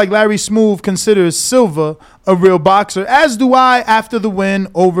 So it looks like Larry Smooth considers Silva a real boxer, as do I after the win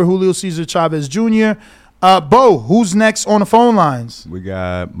over Julio Cesar Chavez Jr. Bo, who's next on the phone lines? We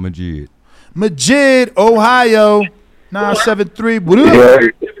got Majid, Ohio, 973. What up?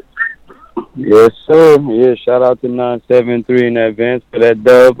 Yes, sir. Yeah, shout out to 973 in advance for that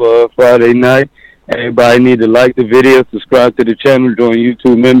dub Friday night. Everybody need to like the video, subscribe to the channel, join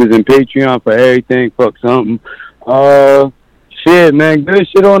YouTube members and Patreon for everything. Fuck something. Shit, man, good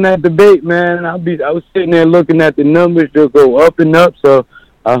shit on that debate, man. I was sitting there looking at the numbers just go up and up. So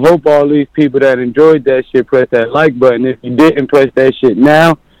I hope all these people that enjoyed that shit press that like button. If you didn't press that shit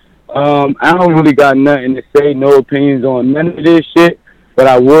now, I don't really got nothing to say, no opinions on none of this shit. But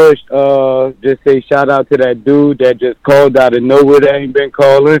I would just say shout out to that dude that just called out of nowhere that ain't been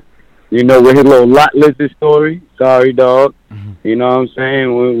calling. You know, with his little lot lizard story. Sorry, dog. You know what I'm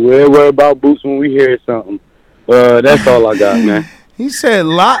saying? We're worried about boots when we hear something. That's all I got, man. He said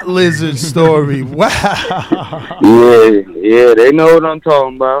lot lizard story. Wow. Yeah, they know what I'm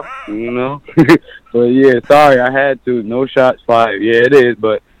talking about, you know. But, yeah, sorry, I had to. No shots fired. Yeah, it is,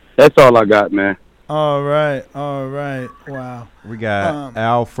 but that's all I got, man. All right. Wow. We got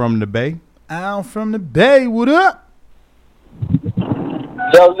Al from the Bay. Al from the Bay, what up?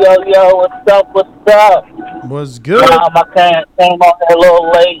 Yo, what's up? What's good? I came on there a little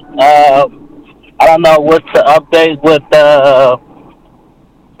late. I don't know what's the update with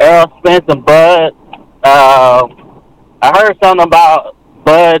Errol Spence and Bud. I heard something about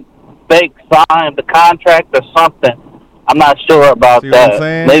Bud fake signed the contract or something. I'm not sure about that. What I'm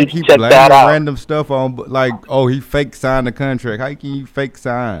saying? Maybe Keep check that out. Random stuff on, like, oh, he fake signed the contract. How can you fake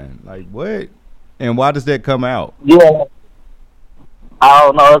sign? Like, what? And why does that come out? Yeah. I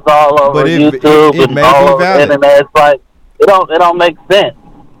don't know. It's all over YouTube and all over the internet. It's like it don't make sense.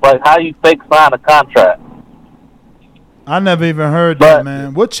 Like, how you fake sign a contract? I never even heard that,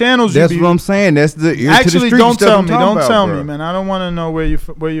 man. What channels? That's what I'm saying. That's the ear actually. To the street Don't stuff tell me. Don't Don't tell me, bro. man. I don't want to know where you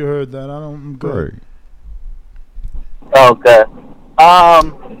heard that. I'm good. Okay.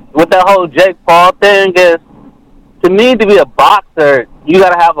 With that whole Jake Paul thing is, to me, to be a boxer, you got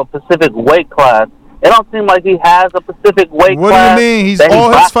to have a specific weight class. It don't seem like he has a specific weight class. What do you mean?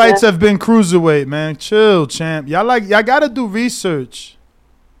 All his fights have been cruiserweight, man. Chill, champ. Y'all got to do research.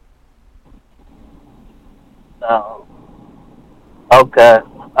 No. Okay.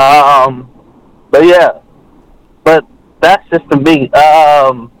 But yeah. But that's just to me.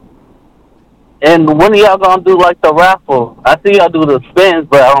 And when are y'all gonna do like the raffle? I see y'all do the spins,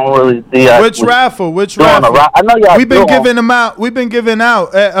 but I don't really see y'all. Which raffle? I know y'all. We've been giving them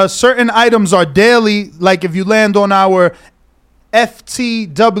out. Certain items are daily. Like if you land on our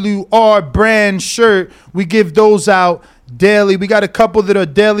FTWR brand shirt, we give those out daily. We got a couple that are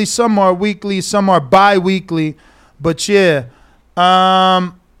daily. Some are weekly. Some are bi-weekly. But yeah.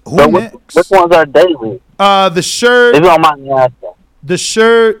 Which ones are daily? The shirt. If you don't mind me asking. The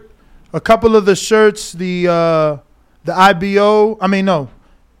shirt. A couple of the shirts, the IBO.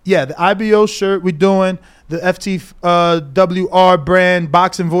 The IBO shirt we're doing. The FTWR brand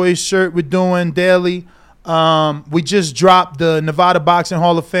Boxing Voice shirt we're doing daily. We just dropped the Nevada Boxing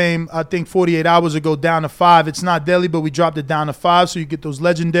Hall of Fame, I think 48 hours ago, down to 5. It's not daily, but we dropped it down to 5, so you get those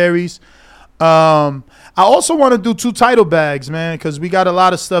legendaries. I also want to do 2 title bags, man, because we got a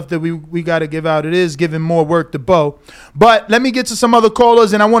lot of stuff that we got to give out. It is giving more work to Bo. But let me get to some other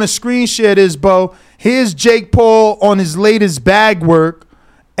callers, and I want to screen share this, Bo. Here's Jake Paul on his latest bag work.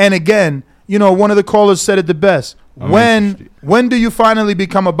 And again, one of the callers said it the best. When do you finally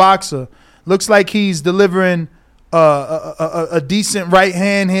become a boxer? Looks like he's delivering a decent right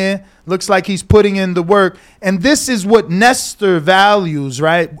hand here. Looks like he's putting in the work. And this is what Nestor values,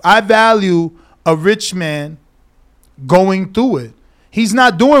 right? I value a rich man going through it. He's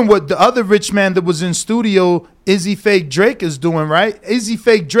not doing what the other rich man that was in studio, Izzy Fake Drake, is doing, right? Izzy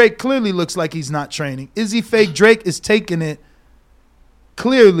Fake Drake clearly looks like he's not training. Izzy Fake Drake is taking it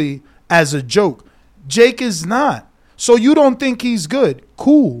clearly as a joke. Jake is not. So you don't think he's good.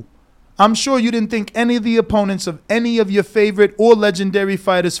 Cool. I'm sure you didn't think any of the opponents of any of your favorite or legendary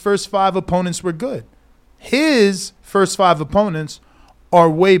fighters' first 5 opponents were good. His first 5 opponents are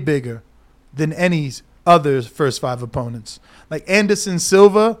way bigger than any other first 5 opponents. Like Anderson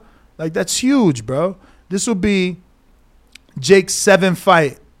Silva, like that's huge, bro. This will be Jake's 7th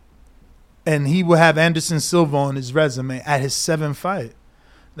fight, and he will have Anderson Silva on his resume at his 7th fight.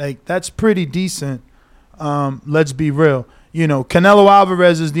 Like, that's pretty decent. Let's be real. You know, Canelo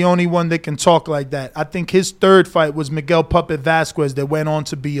Alvarez is the only one that can talk like that. I think his 3rd fight was Miguel Puppet Vasquez that went on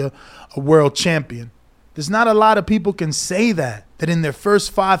to be a world champion. There's not a lot of people can say that in their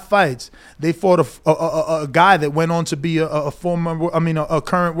first 5 fights, they fought a guy that went on to be a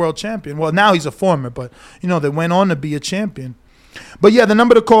current world champion. Well, now he's a former, but, you know, that went on to be a champion. But, yeah, the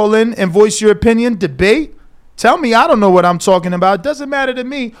number to call in and voice your opinion, debate. Tell me I don't know what I'm talking about. Doesn't matter to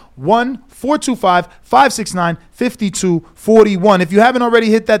me. 1-425-569-5241. If you haven't already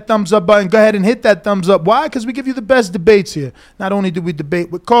hit that thumbs up button, go ahead and hit that thumbs up. Why? Because we give you the best debates here. Not only do we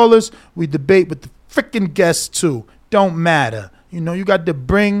debate with callers, we debate with the freaking guests too. Don't matter. You know, you got to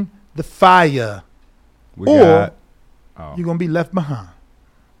bring the fire. You're going to be left behind.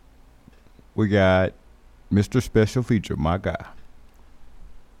 We got Mr. Special Feature, my guy.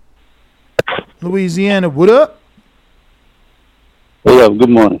 Louisiana, what up? Hey,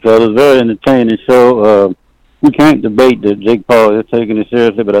 good morning, fellas. Very entertaining show. We can't debate that Jake Paul is taking it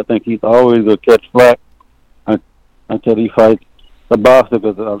seriously, but I think he's always going to catch flack until he fights a boxer,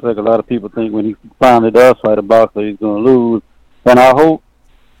 because I think a lot of people think when he finally does fight a boxer, he's going to lose. And I hope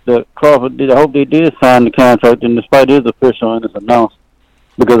that Crawford did. I hope they did sign the contract, and despite it is official and it's announced,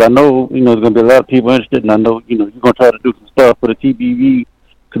 because I know, you know, there's going to be a lot of people interested, and I know, you know, you're going to try to do some stuff for the TBV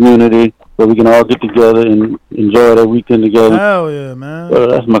community so we can all get together and enjoy that weekend together. Hell yeah, man.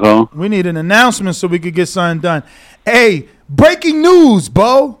 That's my call. We need an announcement so we could get something done. Hey, breaking news,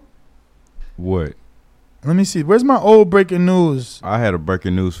 Bo. What? Let me see. Where's my old breaking news? I had a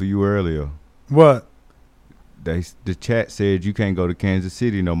breaking news for you earlier. What? The chat said you can't go to Kansas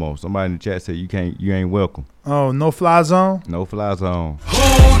City no more. Somebody in the chat said you ain't welcome. Oh, no fly zone? No fly zone.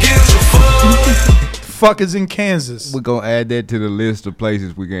 Fuck is in Kansas. We're going to add that to the list of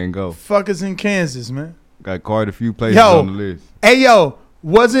places we can go. Fuck is in Kansas, man. Got quite a few places on the list. Hey, yo,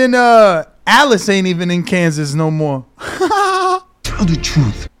 wasn't Alice ain't even in Kansas no more. Tell the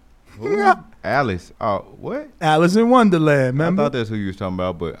truth. Alice. Oh, what? Alice in Wonderland, remember? I thought that's who you was talking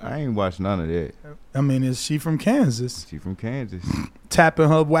about, but I ain't watched none of that. I mean, is she from Kansas? She from Kansas. Tapping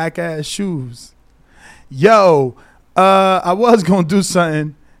her whack-ass shoes. Yo, I was going to do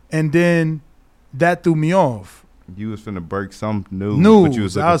something, and then that threw me off. You was finna break some news. But you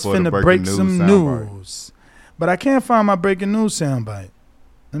was I was finna break some news. But I can't find my breaking news soundbite.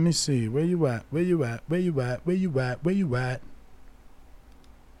 Let me see. Where you at? Where you at? Where you at? Where you at? Where you at?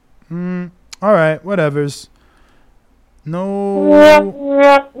 All right, whatevers. No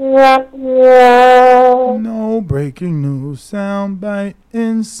breaking news soundbite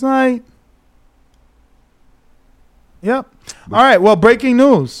in sight. Yep. All right, well, breaking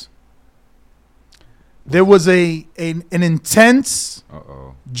news. There was an intense,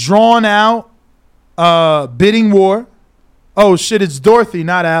 drawn out bidding war. Oh shit! It's Dorothy,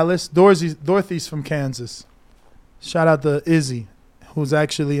 not Alice. Dorothy's from Kansas. Shout out to Izzy, who's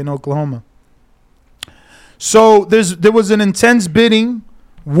actually in Oklahoma. So there was an intense bidding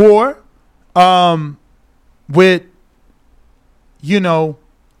war, with, you know,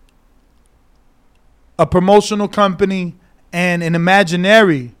 a promotional company and an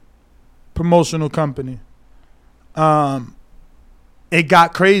imaginary promotional company. It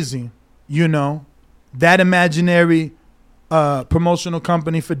got crazy, you know. That imaginary promotional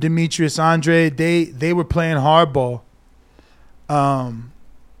company for Demetrius Andre, they were playing hardball.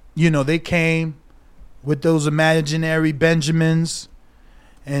 You know, they came with those imaginary Benjamins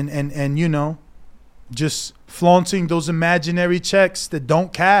and you know, just flaunting those imaginary checks that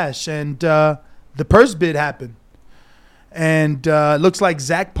don't cash. And the purse bid happened. And it looks like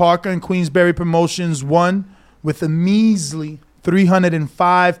Zach Parker and Queensberry Promotions won with a measly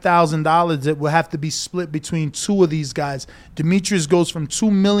 $305,000 that will have to be split between two of these guys. Demetrius goes from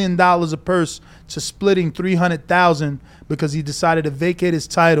 $2 million a purse to splitting $300,000 because he decided to vacate his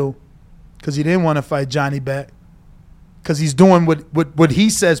title because he didn't want to fight Johnny back. because he's doing what he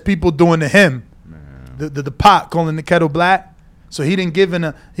says people doing to him. The pot calling the kettle black. So he didn't give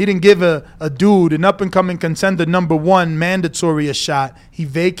a dude, an up and coming contender number 1 mandatory a shot. He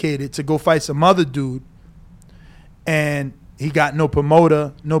vacated to go fight some other dude, and he got no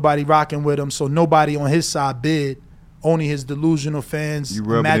promoter, nobody rocking with him. So nobody on his side bid. Only his delusional fans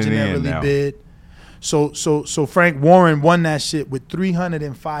imaginarily bid. So Frank Warren won that shit with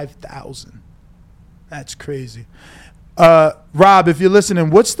 305,000. That's crazy. Rob, if you're listening,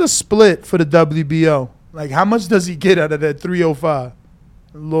 what's the split for the WBO? Like, how much does he get out of that 305?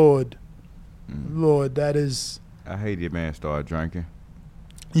 Lord, that is. I hate it, man. Start drinking.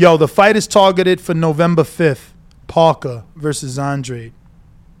 Yo, the fight is targeted for November 5th. Parker versus Andrade.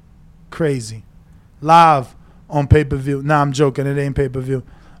 Crazy. Live on pay-per-view. Nah, I'm joking. It ain't pay-per-view.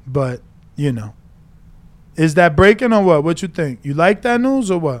 But, you know. Is that breaking or what? What you think? You like that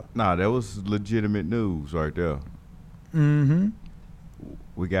news or what? Nah, that was legitimate news right there. Mm-hmm.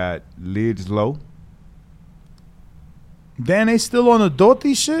 We got lids low. Dan, they still on the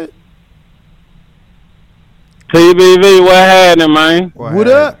Doughty shit? TBV, what happening, man? What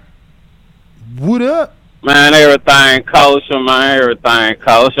up? What up? Man, everything kosher, man. Everything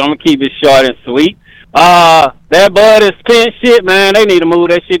kosher. I'm going to keep it short and sweet. That Bud is Spence shit, man. They need to move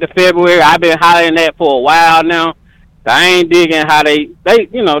that shit to February. I've been hollering that for a while now. I ain't digging how they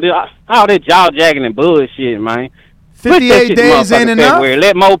you know, all that jaw jacking and bullshit, man. 58 days ain't enough?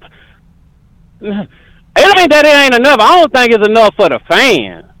 Let more. It ain't that it ain't enough. I don't think it's enough for the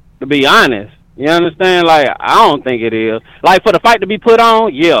fan, to be honest. You understand? Like, I don't think it is. Like, for the fight to be put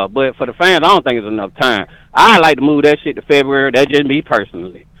on, yeah. But for the fans, I don't think it's enough time. I like to move that shit to February. That's just me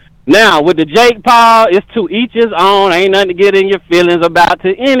personally. Now, with the Jake Paul, it's to each his own. Ain't nothing to get in your feelings about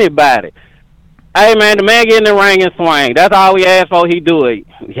to anybody. Hey, man, the man get in the ring and swing. That's all we ask for. He do it.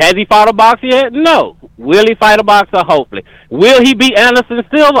 Has he fought a boxer yet? No. Will he fight a boxer? Hopefully. Will he beat Anderson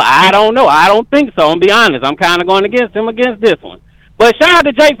Silva? I don't know. I don't think so. I'm be honest. I'm kind of going against him against this one. But shout out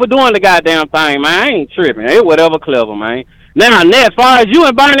to Jake for doing the goddamn thing, man. I ain't tripping. It whatever clever, man. Now, as far as you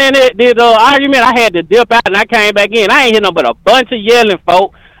and Bernie did the argument, I had to dip out and I came back in. I ain't hear no but a bunch of yelling,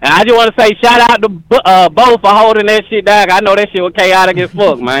 folk. And I just want to say shout out to Bo for holding that shit down. I know that shit was chaotic as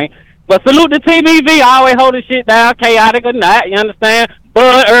fuck, man. But salute to TBV, always holding shit down, chaotic or not, you understand?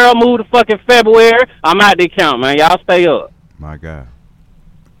 Bud Earl moved to fucking February. I'm out there count, man. Y'all stay up. My God.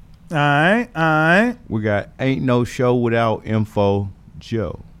 All right. We got Ain't No Show Without Info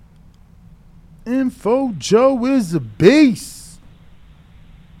Joe. Info Joe is a beast.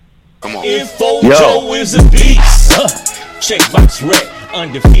 Come on. Info Joe is a beast. Checkbox red.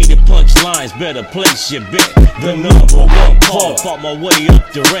 Undefeated punchlines, better place your bet. The #1 call, fought my way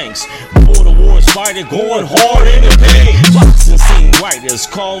up the ranks. Border wars fighter, going hard in the paint. Boxing scene writers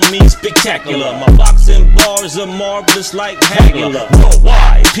call me spectacular. My boxing bars are marvelous like Hagler.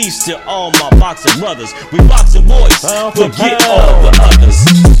 Worldwide, peace to all my boxing brothers. We boxing boys, forget all the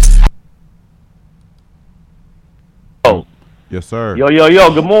others. Oh, yes, sir. Yo,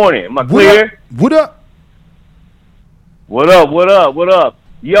 good morning. Am I clear? What up? What up?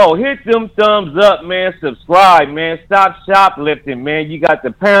 Yo, hit them thumbs up, man. Subscribe, man. Stop shoplifting, man. You got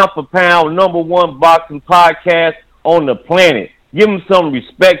the pound for pound #1 boxing podcast on the planet. Give them some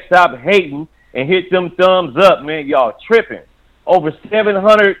respect. Stop hating and hit them thumbs up, man. Y'all tripping. Over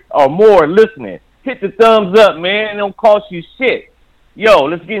 700 or more listening. Hit the thumbs up, man. It don't cost you shit. Yo,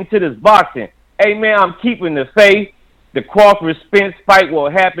 let's get into this boxing. Hey, man, I'm keeping the faith. The Crawford-Spence fight will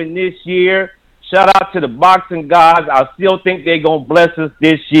happen this year. Shout out to the boxing gods. I still think they're going to bless us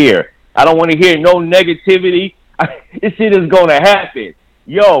this year. I don't want to hear no negativity. This shit is going to happen.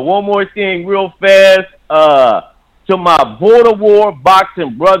 Yo, one more thing real fast. To my Border War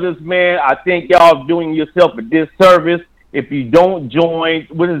boxing brothers, man, I think y'all doing yourself a disservice if you don't join,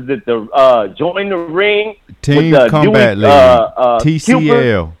 join the ring. Team with the Combat League.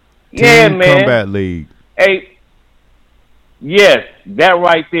 TCL. Yeah, Team man. Combat League. Hey, yes, that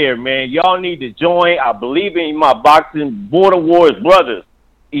right there, man. Y'all need to join. I believe in my boxing Border Wars brothers.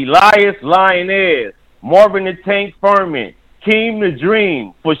 Elias Lioness, Marvin the Tank Furman, Keem the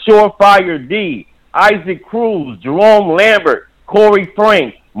Dream, For Sure Fire D, Isaac Cruz, Jerome Lambert, Corey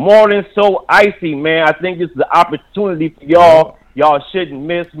Frank, Martin So Icy, man. I think this is an opportunity for y'all. Y'all shouldn't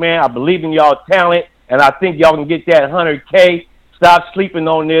miss, man. I believe in y'all talent, and I think y'all can get that 100K. Stop sleeping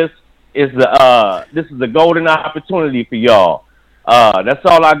on this. This is a golden opportunity for y'all. That's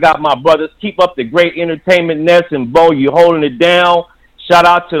all I got, my brothers. Keep up the great entertainment, Ness and Bo. You holding it down. Shout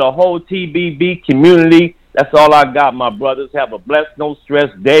out to the whole TBB community. That's all I got, my brothers. Have a blessed, no stress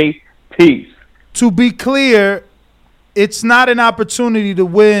day. Peace. To be clear, it's not an opportunity to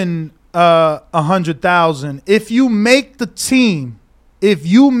win $100,000. If you make the team, if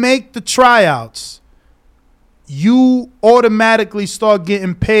you make the tryouts, you automatically start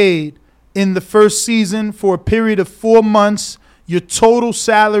getting paid in the first season for a period of 4 months. Your total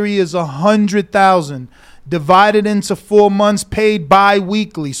salary is $100,000 divided into 4 months, paid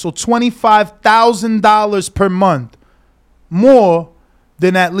bi-weekly. So $25,000 per month, more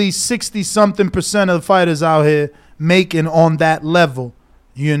than at least 60-something% of the fighters out here making on that level.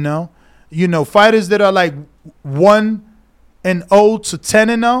 You know, fighters that are like 1-0 to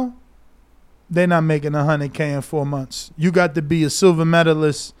 10-0, they're not making $100K in 4 months. You got to be a silver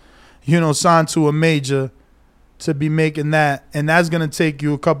medalist, signed to a major to be making that, and that's gonna take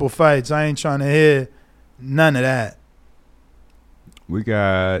you a couple fights. I ain't trying to hear none of that. We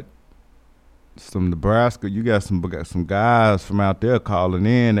got some Nebraska. You got some guys from out there calling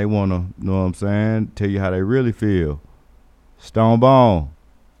in. They wanna, know what I'm saying, tell you how they really feel. Stone Bone.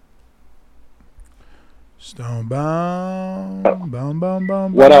 Stone Bone.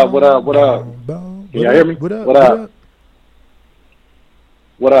 Bone. What up? Can y'all hear me? What up?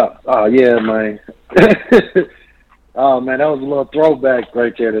 What up? Oh yeah, man. Oh man, that was a little throwback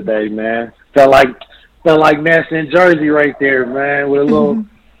right there today, man. Felt like Ness in Jersey right there, man, with a little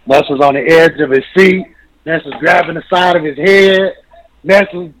Ness was on the edge of his seat. Ness was grabbing the side of his head. Ness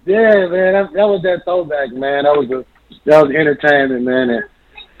was, yeah, man, that was that throwback, man. That was entertainment, man. And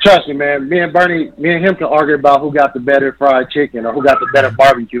trust me, man, me and him can argue about who got the better fried chicken or who got the better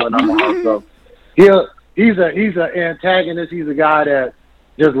barbecue, and I'm also he's an antagonist. He's a guy that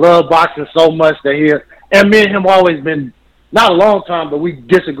just loves boxing so much that and me and him always been, not a long time, but we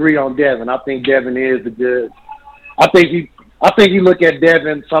disagree on Devin. I think Devin is the good. I think he look at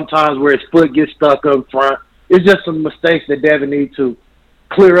Devin sometimes where his foot gets stuck up front. It's just some mistakes that Devin needs to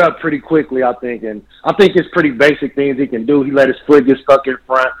clear up pretty quickly, I think. And I think it's pretty basic things he can do. He let his foot get stuck in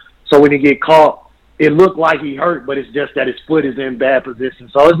front. So when he get caught, it looked like he hurt, but it's just that his foot is in bad position.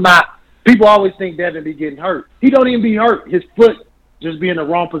 So it's not, people always think Devin be getting hurt. He don't even be hurt. His foot just be in the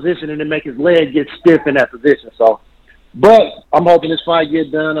wrong position and then make his leg get stiff in that position. So, but I'm hoping this fight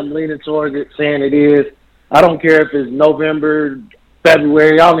get done. I'm leaning towards it, saying it is. I don't care if it's November,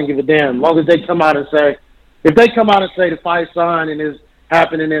 February. I don't give a damn. As long as they come out and say, if they come out and say the fight signed and is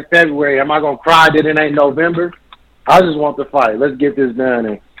happening in February, am I going to cry that it ain't November? I just want the fight. Let's get this done.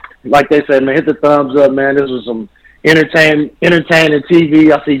 And like they said, man, hit the thumbs up, man. This was some entertaining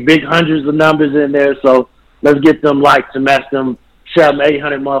TV. I see big hundreds of numbers in there. So let's get them likes and match them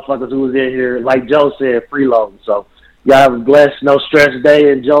 700-800 motherfuckers who was in here. Like Joe said, freeloading. So y'all have a blessed, no stress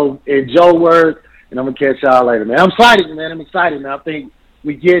day in Joe word. And I'm going to catch y'all later, man. I'm excited, man. Man. I think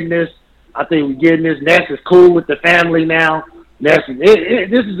we getting this. Ness is cool with the family now. Ness,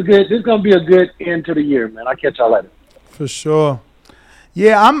 this is going to be a good end to the year, man. I'll catch y'all later. For sure.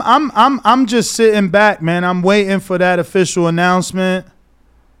 Yeah, I'm just sitting back, man. I'm waiting for that official announcement.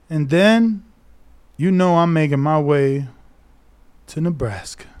 And then, I'm making my way to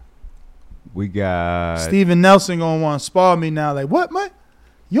Nebraska. We got Steven Nelson going to want to spar me now. Like, what, man?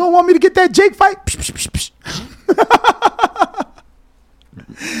 You don't want me to get that Jake fight?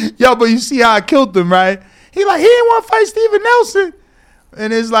 Yo, but you see how I killed him, right? He didn't want to fight Steven Nelson.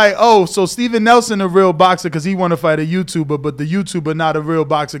 And it's like, oh, so Steven Nelson a real boxer because he want to fight a YouTuber, but the YouTuber not a real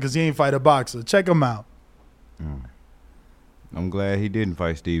boxer because he ain't fight a boxer. Check him out. I'm glad he didn't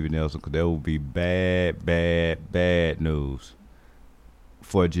fight Steven Nelson because that would be bad news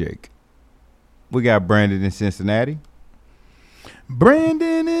for Jake. We got Brandon in Cincinnati.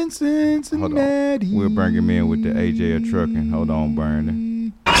 Brandon in Cincinnati. Hold on. We'll bring him in with the AJ of trucking. Hold on,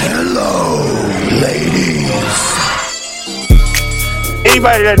 Brandon. Hello, ladies.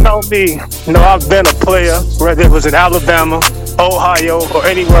 Anybody that know me know I've been a player, whether it was in Alabama, Ohio, or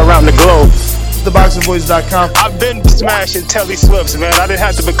anywhere around the globe. TheBoxingVoice.com. I've been smashing Telly Swifts, man. I didn't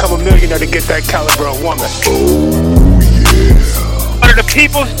have to become a millionaire to get that caliber of woman. One of the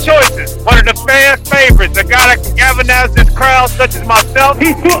people's choices, one of the fans' favorites, a guy that can galvanize this crowd, such as myself.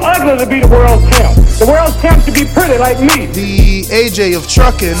 He's too ugly to be the world champ. The world champ should be pretty like me. The AJ of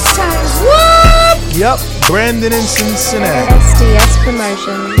trucking. Yep, Brandon in Cincinnati. SDS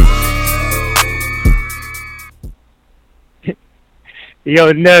Promotions.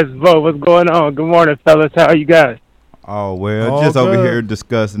 Yo, Nesbo, what's going on? Good morning, fellas. How are you guys? Oh, well, just over here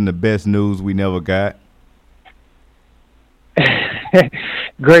discussing the best news we never got.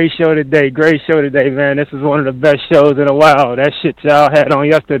 Great show today, man. This is one of the best shows in a while. That shit y'all had on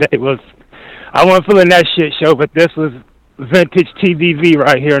yesterday was, I wasn't feeling that shit show, but this was vintage TVV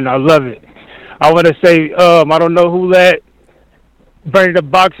right here, and I love it. I want to say, I don't know who let Bernie the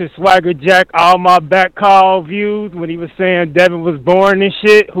Boxer, Swagger Jack, all my back call views when he was saying Devin was born and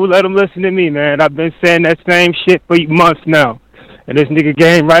shit. Who let him listen to me, man? I've been saying that same shit for months now. And this nigga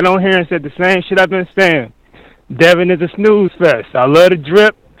came right on here and said the same shit I've been saying. Devin is a snooze fest. I love the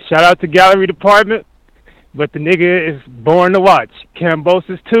drip. Shout out to Gallery Department. But the nigga is born to watch.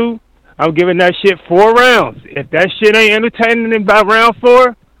 Kambosos 2, I'm giving that shit 4 rounds. If that shit ain't entertaining by round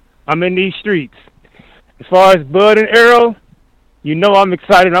 4, I'm in these streets. As far as Bud and Arrow, you know I'm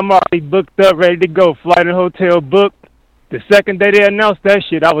excited. I'm already booked up, ready to go. Flight and hotel booked. The second day they announced that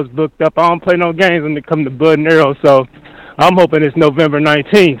shit, I was booked up. I don't play no games when it comes to Bud and Arrow, so I'm hoping it's November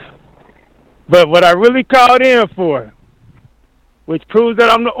 19th. But what I really called in for, which proves that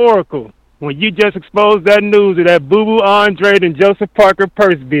I'm the Oracle, when you just exposed that news of that Boo Boo Andre and Joseph Parker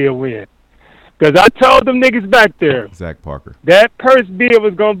purse bid win. Because I told them niggas back there, Zach Parker, that purse bid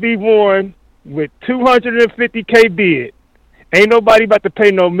was going to be won with $250K bid. Ain't nobody about to pay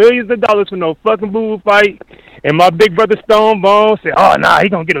no millions of dollars for no fucking Boo Boo fight. And my big brother Stone Bone said, oh, nah, he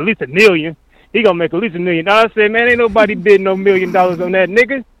going to get at least $1 million. He going to make at least $1 million. I said, man, ain't nobody bidding no $1 million on that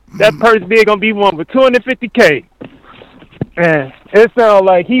nigga. That purse bid going to be won with $250K. And it sounds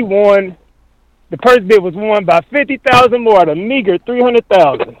like he won. The purse bid was won by $50,000 more at a meager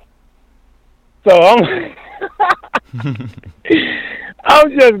 $300,000. So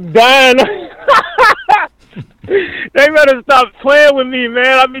I'm just dying. They better stop playing with me,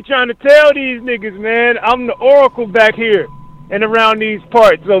 man. I be trying to tell these niggas, man, I'm the Oracle back here and around these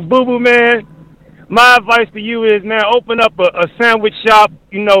parts. So, Boo Boo, man, my advice to you is, man, open up a sandwich shop,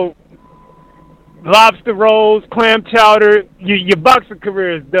 you know, lobster rolls, clam chowder. Your boxing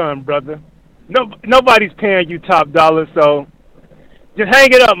career is done, brother. Nobody's paying you top dollar, so just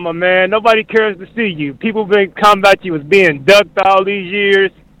hang it up, my man. Nobody cares to see you. People been coming at you as being ducked all these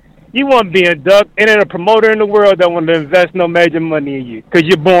years. You weren't being ducked. Ain't a promoter in the world that want to invest no major money in you because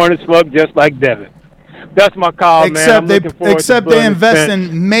you're born as fuck just like Devin. That's my call, man. Except they invest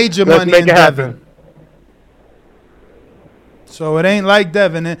in major money in Devin. So it ain't like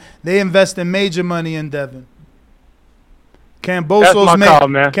Devin. They invest in major money in Devin. Kambosos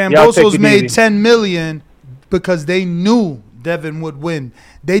made $10 million because they knew Devin would win.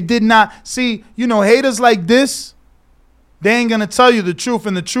 They did not see, you know, haters like this. They ain't gonna tell you the truth,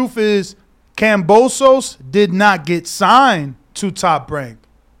 and the truth is, Kambosos did not get signed to Top Rank.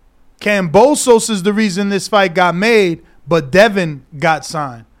 Kambosos is the reason this fight got made, but Devin got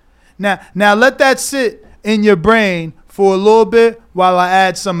signed. Now let that sit in your brain for a little bit while I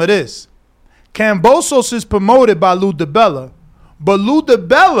add some of this. Kambosos is promoted by Lou DiBella, but Lou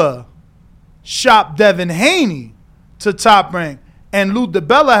DiBella shopped Devin Haney to Top Rank, and Lou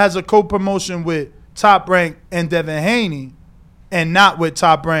DiBella has a co-promotion with Top Rank and Devin Haney, and not with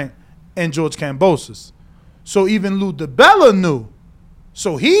Top Rank and George Kambosos. So even Lou DiBella knew.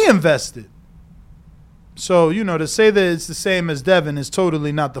 So he invested. So, you know, to say that it's the same as Devin is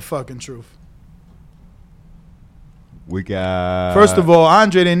totally not the fucking truth. We got... First of all,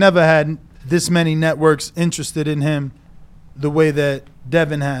 Andre, they never had this many networks interested in him the way that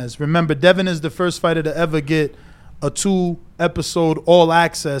Devin has. Remember, Devin is the first fighter to ever get a 2-episode all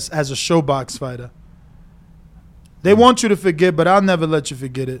access as a ShoBox fighter. They want you to forget, but I'll never let you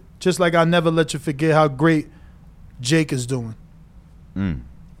forget it. Just like I'll never let you forget how great Jake is doing.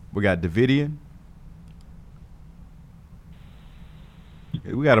 We got Davidian.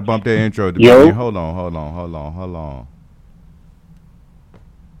 We got to bump that intro. Yo. Hold on.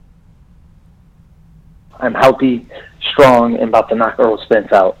 I'm healthy, strong, and about to knock Earl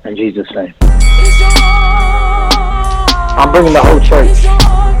Spence out in Jesus' name. I'm bringing the whole church.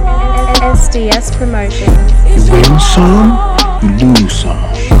 SDS Promotions. You win some, you lose some.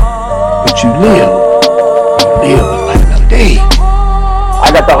 But you live like another day. I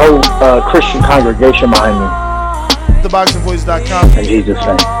got the whole Christian congregation behind me. TheBoxingVoice.com. In Jesus'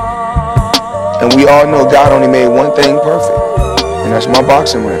 name. And we all know God only made one thing perfect, and that's my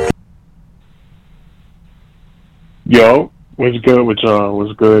boxing ring. Yo, what's good with y'all?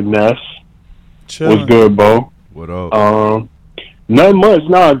 What's good, Ness? Chilling. What's good, Bo? What up? Not much.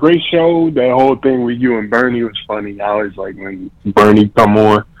 Nah, great show. That whole thing with you and Bernie was funny. I always like when Bernie come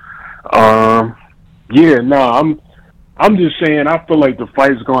on. I'm just saying. I feel like the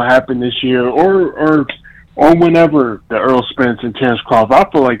fight's gonna happen this year, or whenever the Earl Spence and Terence Crawford. I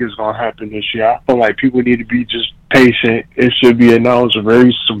feel like it's gonna happen this year. I feel like people need to be just patient. It should be announced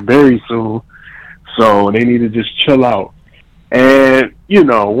very soon. So they need to just chill out. And you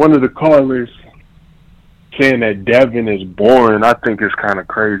know, one of the callers saying that Devin is boring, I think is kind of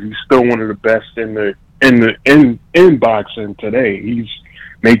crazy. He's still one of the best in boxing today. He's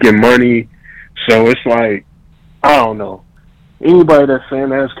making money, so it's like, I don't know. anybody that's saying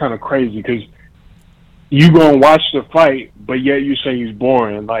that is kind of crazy because you gonna watch the fight, but yet you say he's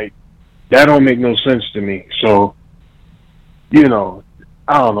boring. Like that don't make no sense to me. So, you know,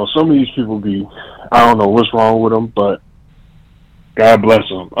 I don't know. Some of these people be, I don't know what's wrong with them, but God bless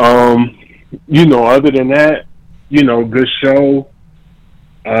them. You know, other than that, you know, good show.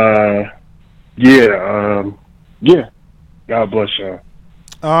 Yeah. God bless y'all.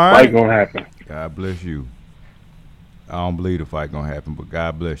 All right. Fight gonna happen. God bless you. I don't believe the fight gonna happen, but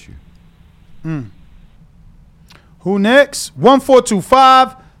God bless you. Who next?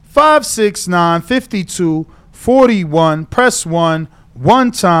 1425-569-5241. Press 1.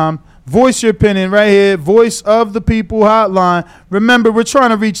 One time. Voice your opinion right here. Voice of the People hotline. Remember, we're trying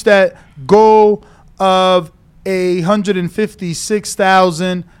to reach that goal of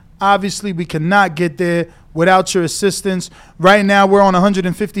 156,000. Obviously, we cannot get there without your assistance. Right now, we're on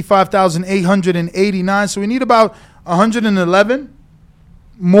 155,889. So we need about 111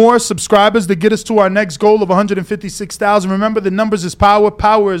 more subscribers to get us to our next goal of 156,000. Remember, the numbers is power.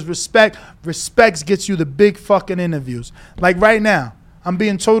 Power is respect. Respect gets you the big fucking interviews. Like right now, I'm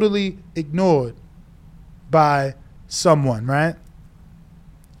being totally ignored by someone, right?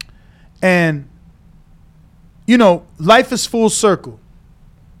 And, you know, life is full circle,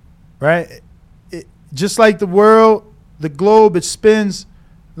 right? Just like the world, the globe, it spins,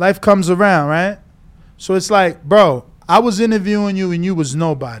 life comes around, right? So it's like, bro, I was interviewing you and you was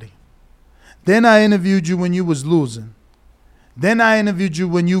nobody. Then I interviewed you when you was losing. Then I interviewed you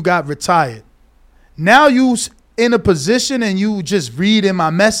when you got retired. Now you in a position and you just reading my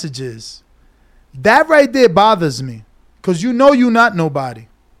messages. That right there bothers me because you know you're not nobody.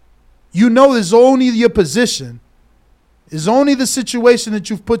 You know it's only your position. It's only the situation that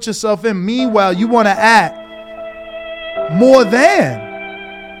you've put yourself in. Meanwhile, you want to act more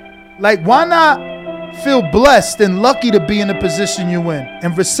than. Like, why not feel blessed and lucky to be in the position you in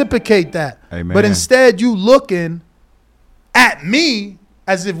and reciprocate that? Amen. But instead, you looking at me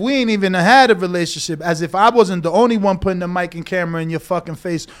as if we ain't even had a relationship, as if I wasn't the only one putting the mic and camera in your fucking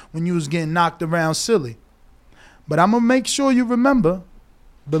face when you was getting knocked around silly. But I'm going to make sure you remember,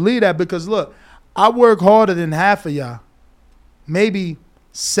 believe that, because look, I work harder than half of y'all. Maybe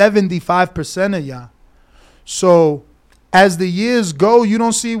 75% of y'all. So as the years go, you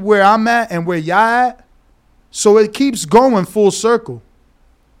don't see where I'm at and where y'all at. So it keeps going full circle.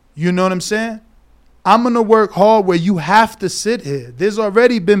 You know what I'm saying? I'm going to work hard where you have to sit here. There's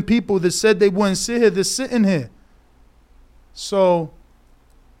already been people that said they wouldn't sit here. They're sitting here. So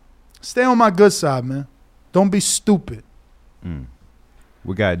stay on my good side, man. Don't be stupid.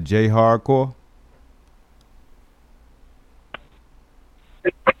 We got Jay Hardcore.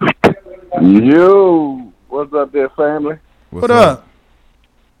 Yo, what's up there, family? What up?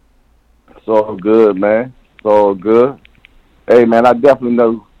 It's all good, man. It's all good. Hey, man, I definitely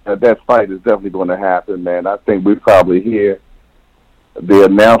know that fight is definitely going to happen, man. I think we probably hear the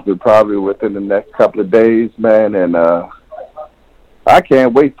announcement probably within the next couple of days, man, and I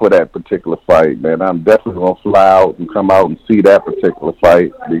can't wait for that particular fight, man. I'm definitely going to fly out and come out and see that particular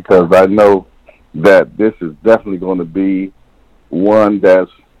fight because I know that this is definitely going to be one that's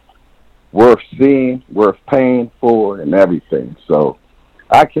worth seeing, worth paying for, and everything. So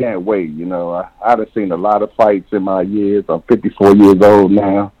I can't wait. You know, I've seen a lot of fights in my years. I'm 54 years old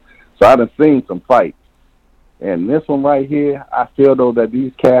now, so I've seen some fights. And this one right here, I feel though that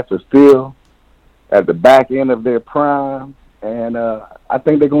these cats are still at the back end of their prime, and I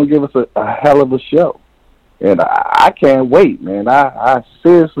think they're gonna give us a hell of a show. And I can't wait, man. I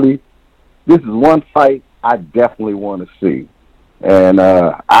seriously, this is one fight I definitely want to see. And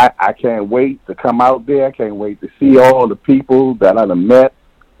I can't wait to come out there. I can't wait to see all the people that I've met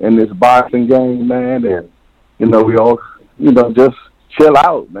in this boxing game, man. And, you know, we all, you know, just chill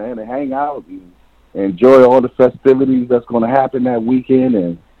out, man, and hang out and enjoy all the festivities that's going to happen that weekend.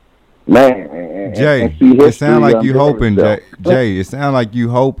 And, man, Jay, and see history. It sounds like you hoping, Jay, it sounds like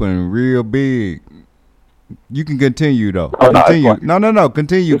you hoping real big. You can continue, though. Continue. No,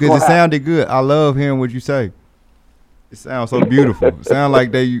 continue, because it sounded good. I love hearing what you say. It sounds so beautiful. It sounds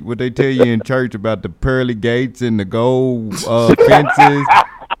like what they tell you in church about the pearly gates and the gold fences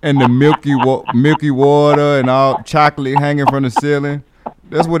and the milky water and all chocolate hanging from the ceiling.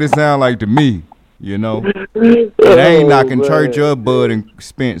 That's what it sounds like to me, you know. It ain't knocking church up, Bud and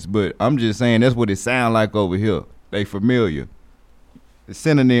Spence, but I'm just saying that's what it sounds like over here. They familiar. The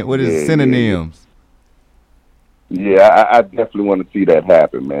synonym. What is synonyms? Yeah, I definitely want to see that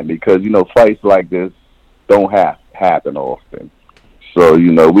happen, man, because, you know, fights like this don't happen often. So,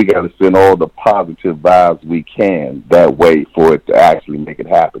 you know, we got to send all the positive vibes we can that way for it to actually make it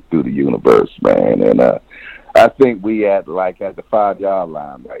happen through the universe, man. And I think we at the 5-yard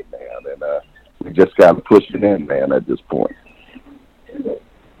line right now, and we just got to push it in, man. At this point,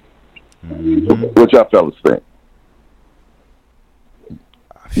 what y'all fellas think?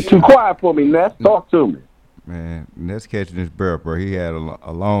 You too quiet for me, Ness. Talk to me. Man, Ness catching his breath, bro. He had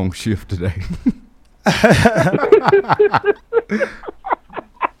a long shift today.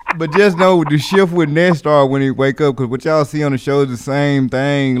 But just know the shift with Ness start when he wake up, because what y'all see on the show is the same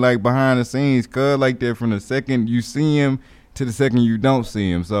thing, like behind the scenes, cuz like that from the second you see him to the second you don't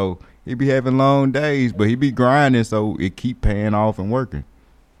see him. So he be having long days, but he be grinding, so it keep paying off and working.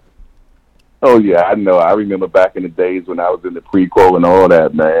 Oh, yeah, I know. I remember back in the days when I was in the pre-quo and all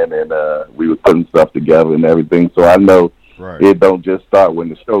that, man, and we were putting stuff together and everything. So I know it don't just start when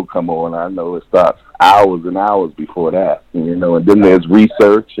the show come on. I know it starts hours and hours before that, you know, and then there's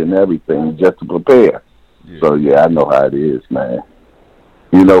research and everything just to prepare. Yeah. So, yeah, I know how it is, man.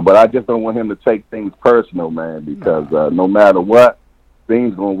 You know, but I just don't want him to take things personal, man, because no matter what,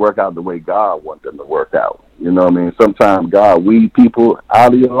 things going to work out the way God wants them to work out. You know what I mean? Sometimes God weed people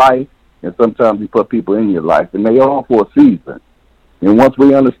out of your life, and sometimes he put people in your life, and they all for a season. And once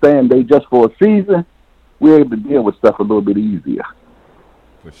we understand they just for a season, we're able to deal with stuff a little bit easier.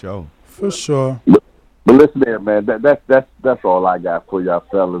 For sure. For sure. But listen there, man. That's all I got for y'all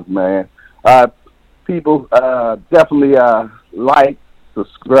fellas, man. People, definitely like,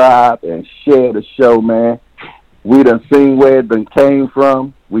 subscribe, and share the show, man. We done seen where it done came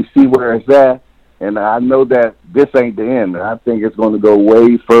from. We see where it's at. And I know that this ain't the end. I think it's going to go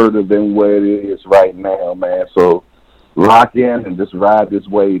way further than where it is right now, man. So lock in and just ride this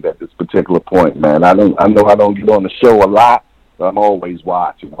wave at this particular point, man. I know I don't get on the show a lot, but I'm always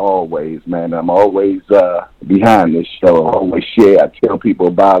watching, always, man. I'm always behind this show. I always share. I tell people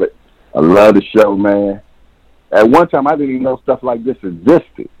about it. I love the show, man. At one time, I didn't even know stuff like this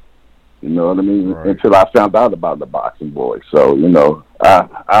existed. You know what I mean? Right. Until I found out about the Boxing Boys. So, you know,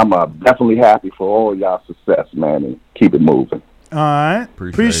 I'm definitely happy for all y'all success, man, and keep it moving. All right.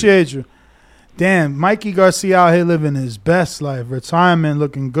 Appreciate you. Damn, Mikey Garcia out here living his best life. Retirement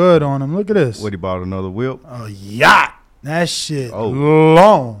looking good on him. Look at this. What, he bought another whip? A yacht. That shit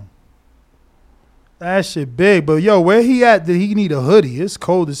long. That shit big. But, yo, where he at? Did he need a hoodie? It's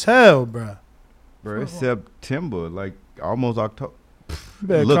cold as hell, bro. Bro, it's September, like almost October. You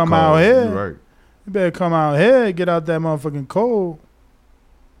better come out here. Right. You better come out here and get out that motherfucking cold.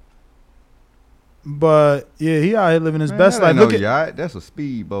 But, yeah, he out here living his best life. Look yacht. That's a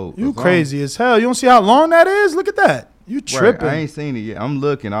speedboat. You crazy as hell. You don't see how long that is? Look at that. You tripping. Right. I ain't seen it yet. I'm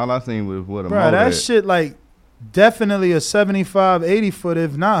looking. All I seen was what a bro, that shit like definitely a 75, 80 foot,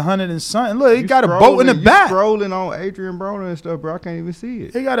 if not 100 and something. Look, he got a boat in the back. You scrolling on Adrian Broner and stuff, bro. I can't even see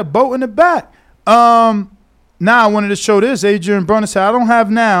it. He got a boat in the back. Now I wanted to show this. Adrian Broner said, I don't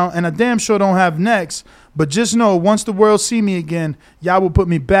have now, and I damn sure don't have next. But just know, once the world see me again, y'all will put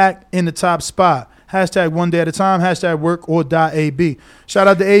me back in the top spot. Hashtag one day at a time. Hashtag work or die AB. Shout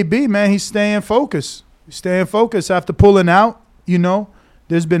out to AB, man. He's staying focused. He's staying focused after pulling out. You know,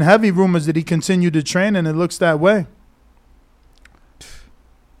 there's been heavy rumors that he continued to train, and it looks that way.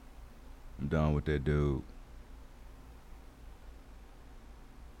 I'm done with that dude.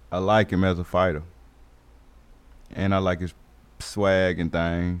 I like him as a fighter. And I like his swag and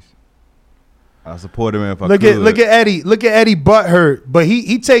things. I support him if I could. Look at Eddie. Look at Eddie butthurt. But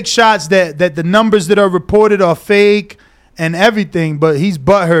he takes shots that the numbers that are reported are fake and everything, but he's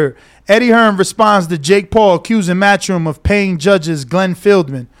butthurt. Eddie Hearn responds to Jake Paul accusing Matchroom of paying judges Glenn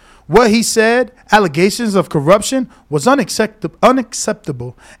Fieldman. What he said, allegations of corruption, was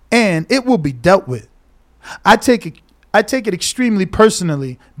unacceptable, and it will be dealt with. I take it extremely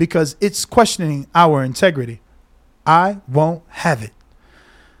personally because it's questioning our integrity. I won't have it.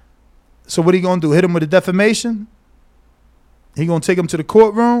 So what he gonna do? Hit him with a defamation? He gonna take him to the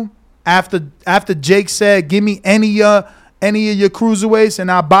courtroom after Jake said, "Give me any of your cruiserweights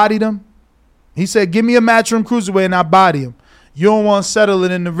and I bodied him." He said, "Give me a Matchroom cruiserweight and I body him." You don't want to settle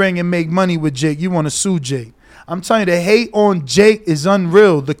it in the ring and make money with Jake. You want to sue Jake. I'm telling you, the hate on Jake is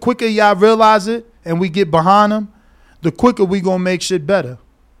unreal. The quicker y'all realize it and we get behind him, the quicker we gonna make shit better.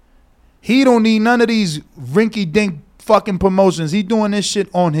 He don't need none of these rinky-dink fucking promotions. He doing this shit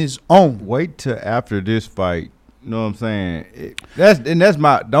on his own. Wait till after this fight. You know what I'm saying? That's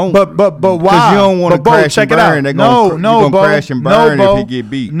my don't. But why? Because you don't want to crash and burn. They're gonna crash and burn if he get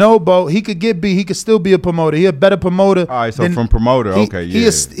beat. No, Bo. He could get beat. He could still be a promoter. He a better promoter. All right, so from promoter, okay,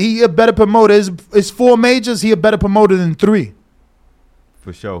 yeah. He a better promoter. It's 4 majors. He a better promoter than 3.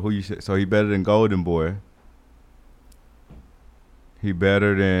 For sure. Who you said? So he better than Golden Boy. He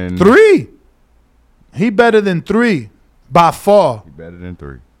better than 3. He better than 3 by far. He better than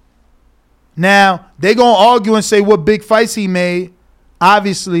 3. Now, they going to argue and say what big fights he made.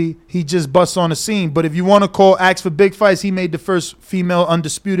 Obviously, he just busts on the scene. But if you want to ask for big fights, he made the first female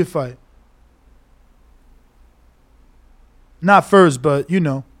undisputed fight. Not first, but,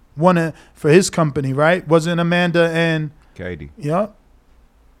 one for his company, right? Wasn't Amanda and Katie? Yeah.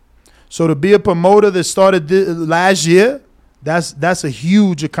 So to be a promoter that started last year, that's a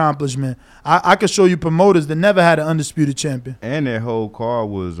huge accomplishment. I could show you promoters that never had an undisputed champion. And that whole card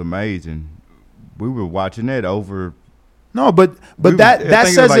was amazing. We were watching that over. No, but that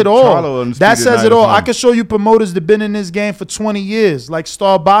says it all. That says it all. I could show you promoters that been in this game for 20 years, like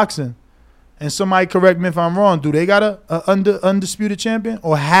Star Boxing. And somebody correct me if I'm wrong. Do they got a undisputed champion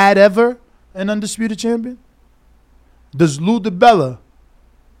or had ever an undisputed champion? Does Lou DiBella,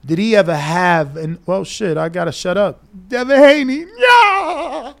 did he ever have? And well, shit, I gotta shut up. Devin Haney,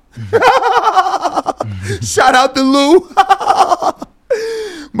 yeah. Shout out to Lou.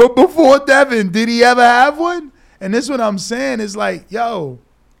 But before Devin, did he ever have one? And this is what I'm saying is like, yo,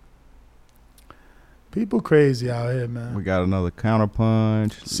 people crazy out here, man. We got another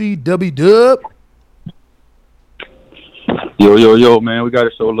counterpunch. CW Dub. Yo, man. We got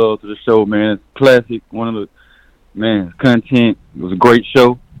to show love to the show, man. It's classic. One of the, man, content. It was a great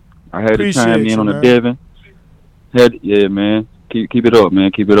show. I had to chime in on the Devin. Yeah, man. Keep it up,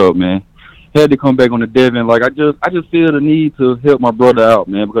 man. Keep it up, man. Had to come back on the Devin. Like, I just feel the need to help my brother out,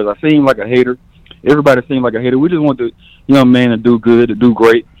 man, because I seem like a hater. Everybody seems like a hater. We just want the young man to do good, to do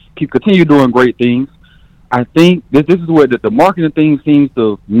great, continue doing great things. I think this is where the marketing thing seems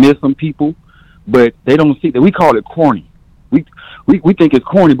to miss some people, but they don't see that. We call it corny. We think it's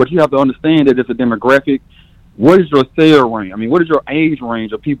corny, but you have to understand that it's a demographic. What is your sale range? I mean, what is your age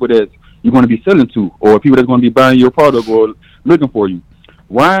range of people that you're going to be selling to, or people that's going to be buying your product or looking for you?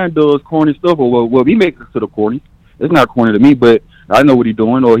 Ryan does corny stuff, or well, he makes it to the corny. It's not corny to me, but I know what he's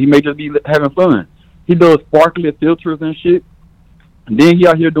doing, or he may just be having fun. He does sparkly filters and shit, and then he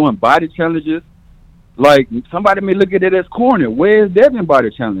out here doing body challenges. Like, somebody may look at it as corny. Where's Devin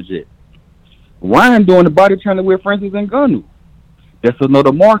body challenge at? Ryan doing the body challenge with Francis Ngannou. That's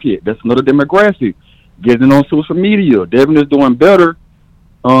another market. That's another demographic. Getting on social media. Devin is doing better.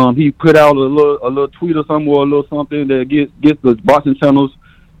 He put out a little tweet or something, or a little something that gets the boxing channels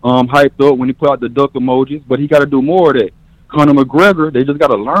hyped up when he put out the duck emojis. But he got to do more of that. Conor McGregor, they just got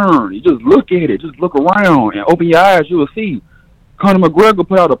to learn. You just look at it. Just look around and open your eyes. You will see. Conor McGregor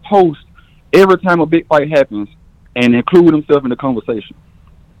put out a post every time a big fight happens and include himself in the conversation.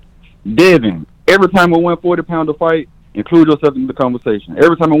 Devin, every time a 140-pounder fight, include yourself in the conversation.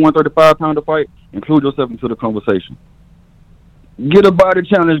 Every time a 135-pounder fight, include yourself into the conversation. Get a body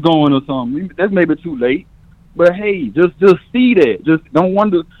challenge going or something. That's maybe too late. But hey, just see that. Just don't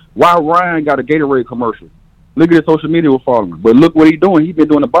wonder why Ryan got a Gatorade commercial. Look at his social media following. But look what he's doing. He's been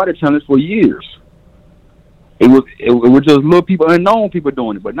doing a body challenge for years. It was just little people, unknown people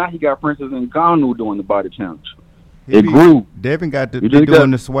doing it. But now he got Francis Ngannou doing the body challenge. It grew. Devin got to be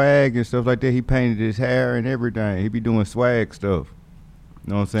doing the swag and stuff like that. He painted his hair and everything. He be doing swag stuff.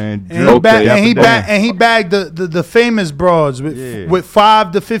 You know what I'm saying? And he bagged the famous broads with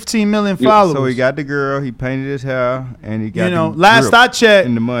 5 to 15 million followers. So he got the girl. He painted his hair, and he got last I checked,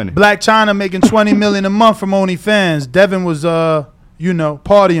 in the money. Black China making $20 million a month from OnlyFans. Devin was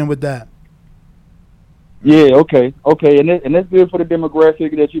partying with that. Yeah, okay, and that's good for the demographic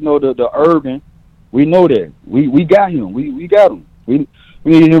that the urban. We know that we got him. We got him. We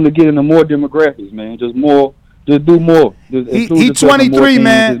need him to get into more demographics, man. Just do more. He 23,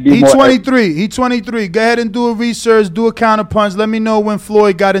 man. He 23. He 23. Go ahead and do a research. Do a counterpunch. Let me know when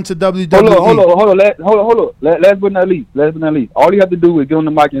Floyd got into WWE. Hold on. Last but not least. All you have to do is get on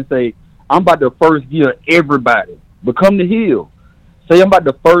the mic and say, "I'm about to first gear everybody. Become the heel. Say I'm about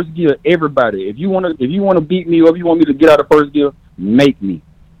to first gear everybody. If you wanna beat me, or if you want me to get out of first gear, make me."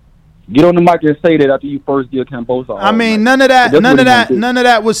 Get on the mic and say that after you first gear Cambosa. I mean, none of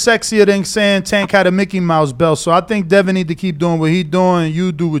that was sexier than saying Tank had a Mickey Mouse belt. So I think Devin need to keep doing what he doing.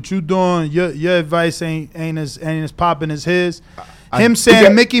 You do what you doing. Your advice ain't as popping as his. Him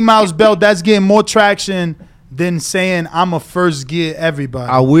saying Mickey Mouse belt, that's getting more traction than saying I'm a first gear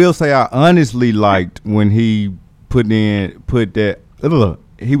everybody. I will say I honestly liked when he put that. Look,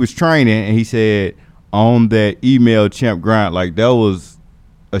 he was training and he said on that email champ grind, like that was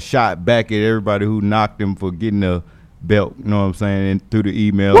a shot back at everybody who knocked him for getting a belt, you know what I'm saying, and through the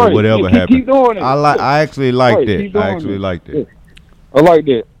email or whatever happened. Keep doing it. I actually liked it. I actually liked it. I like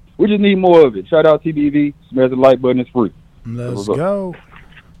that. We just need more of it. Shout out TBV. Smash the like button. It's free. Let's go.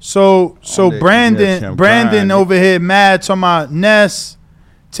 So Brandon over here mad talking about Ness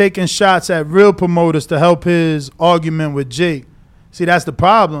taking shots at real promoters to help his argument with Jake. See, that's the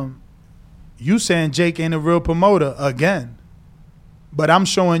problem. You saying Jake ain't a real promoter again. But I'm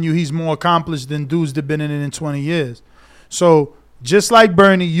showing you he's more accomplished than dudes that been in it in 20 years. So just like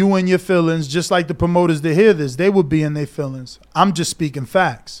Bernie, you and your feelings, just like the promoters that hear this, they would be in their feelings. I'm just speaking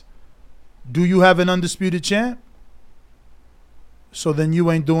facts. Do you have an undisputed champ? So then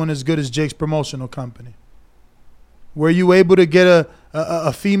you ain't doing as good as Jake's promotional company. Were you able to get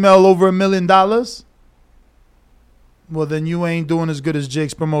a female over $1 million? Well, then you ain't doing as good as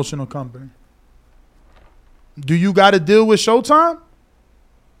Jake's promotional company. Do you got to deal with Showtime?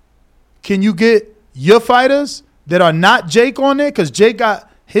 Can you get your fighters that are not Jake on there? Because Jake got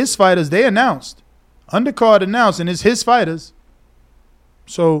his fighters, they announced. Undercard announced, and it's his fighters.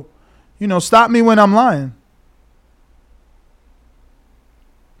 So, stop me when I'm lying.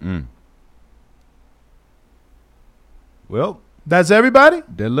 Well, that's everybody?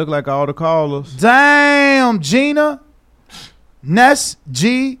 That look like all the callers. Damn, Gina. Ness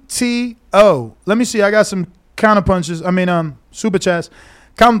GTO. Let me see. I got some counter punches. Super chats.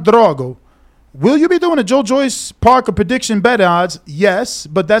 Count Drogo. Will you be doing a Joe Joyce Parker prediction bet odds? Yes,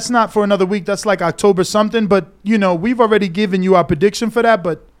 but that's not for another week. That's like October something. But, we've already given you our prediction for that.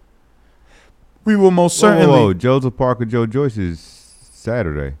 But we will most certainly. Whoa. Joseph Parker, Joe Joyce is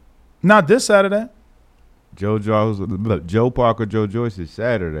Saturday. Not this Saturday. Joe Parker, Joe Joyce is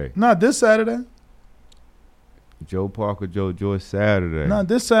Saturday. Not this Saturday. Joe Parker, Joe Joyce Saturday. Not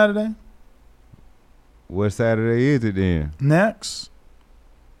this Saturday. What Saturday is it then? Next.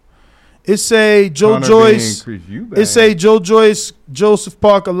 It say Joe Conor Joyce. Bean, It say Joe Joyce, Joseph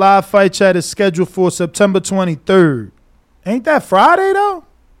Parker live fight chat is scheduled for September 23rd. Ain't that Friday though?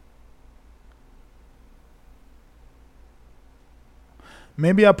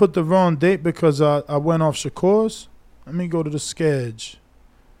 Maybe I put the wrong date because I went off Shakur's. Let me go to the schedule.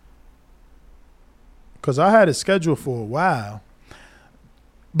 Because I had it scheduled for a while.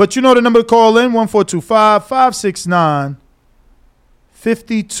 But you know the number to call in,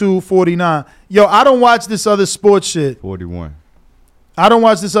 1-425-569-5249. Yo, I don't watch this other sports shit. 41. I don't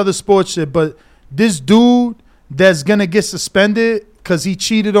watch this other sports shit, but this dude that's going to get suspended because he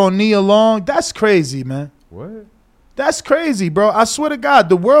cheated on Nia Long, that's crazy, man. What? That's crazy, bro. I swear to God,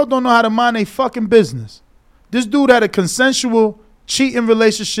 the world don't know how to mind their fucking business. This dude had a consensual cheating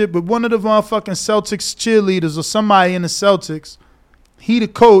relationship with one of the motherfucking Celtics cheerleaders or somebody in the Celtics. He the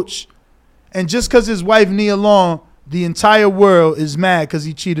coach. And just because his wife Nia Long, the entire world is mad because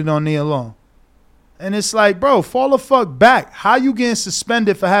he cheated on Nia Long. And it's like, bro, fall the fuck back. How you getting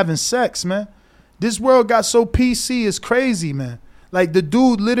suspended for having sex, man? This world got so PC, it's crazy, man. Like, the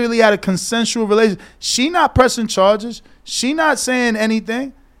dude literally had a consensual relationship. She not pressing charges. She not saying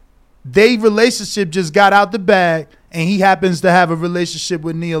anything. They relationship just got out the bag, and he happens to have a relationship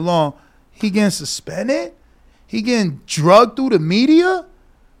with Nia Long. He getting suspended? He getting drugged through the media?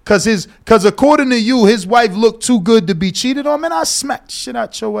 Cause according to you, his wife looked too good to be cheated on. Man, I smacked shit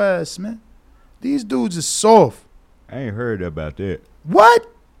out your ass, man. These dudes is soft. I ain't heard about that.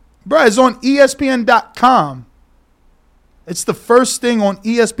 What? Bro, it's on ESPN.com. It's the first thing on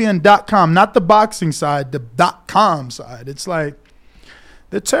ESPN.com, not the boxing side, the .com side. It's like,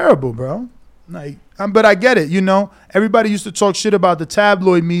 they're terrible, bro. Like, but I get it, Everybody used to talk shit about the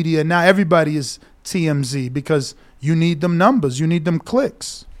tabloid media. Now everybody is TMZ because you need them numbers. You need them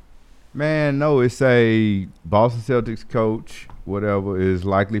clicks. Man, no, it's a Boston Celtics coach, whatever, is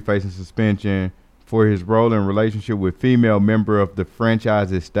likely facing suspension for his role in relationship with female member of the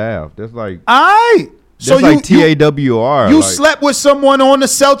franchise's staff. That's like... So that's like TAWR. You slept with someone on the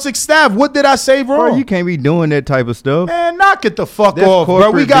Celtics staff. What did I say wrong? Bro, you can't be doing that type of stuff. Man, knock it the fuck that's off,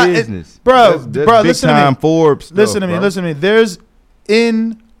 bro. We got business. That's listen to me. Forbes stuff, listen to me. There's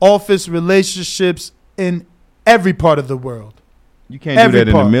in-office relationships in every part of the world. You can't do that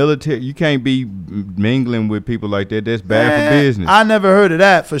in the military. You can't be mingling with people like that. That's bad for business. I never heard of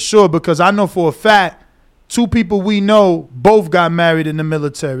that for sure because I know for a fact 2 people we know both got married in the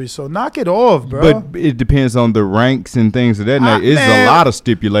military. So knock it off, bro. But it depends on the ranks and things of that nature. It's a lot of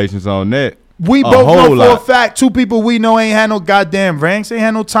stipulations on that. We both know for a fact 2 people we know ain't had no goddamn ranks, ain't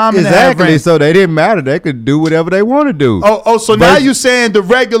had no time in the have ranks. So they didn't matter. They could do whatever they want to do. So now you saying the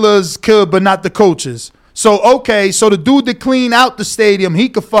regulars could, but not the coaches. So, okay, so the dude that clean out the stadium, he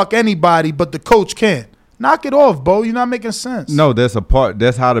could fuck anybody, but the coach can't. Knock it off, Bo. You're not making sense. No, that's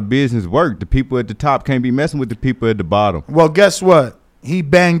how the business works. The people at the top can't be messing with the people at the bottom. Well, guess what? He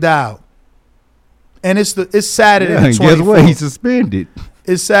banged out. And it's Saturday the 24th. Guess what? He's suspended.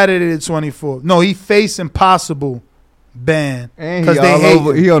 It's Saturday the 24th. No, he facing possible ban And because he they all hate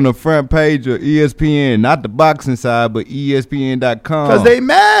over. He on the front page of ESPN, not the boxing side, but ESPN.com. because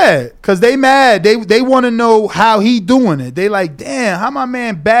they mad. They want to know how he doing it. They like, damn, how my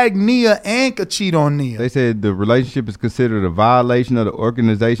man bag Nia and could cheat on Nia. They said the relationship is considered a violation of the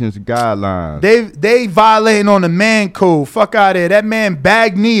organization's guidelines. They violating on the man code. Fuck out of here. That man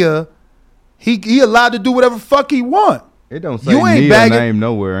bag Nia. He allowed to do whatever fuck he want. It don't say You ain't Nia bagging- name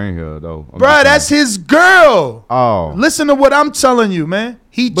nowhere in here though. Bruh, that's his girl. Oh, Listen to what I'm telling you, man.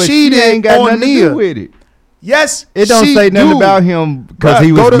 He but cheated she ain't got on nothing to Nia. do with it. Yes, It don't she say nothing do. about him because Bruh,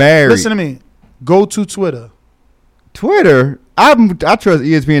 he go was to- married. Listen to me. Go to Twitter. Twitter. I trust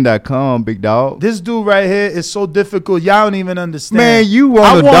ESPN.com, big dog. This dude right here is so difficult. Y'all don't even understand. Man, you want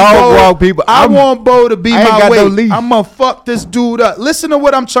I to dog Bo- walk people. I want Bo to be I ain't my got no weight. leash. I'm gonna fuck this dude up. Listen to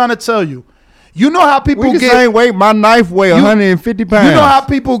what I'm trying to tell you. You know how people We the get same weight. My knife weigh 150 pounds. You know how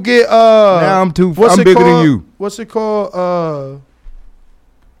people get Now I'm what's it bigger called? than you. What's it called?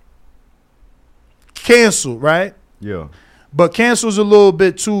 Canceled, right? Yeah. But cancel's a little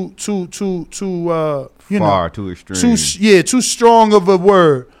bit too you Far know, too extreme. too strong of a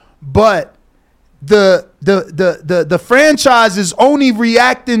word. But the franchise is only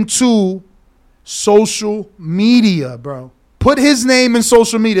reacting to social media, bro. Put his name in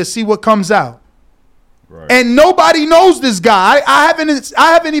social media, see what comes out. Right. And nobody knows this guy. I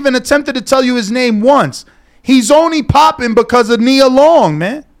haven't even attempted to tell you his name once. He's only popping because of Nia Long,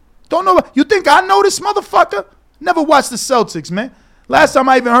 man. Don't know. You think I know this motherfucker? Never watched the Celtics, man. Last time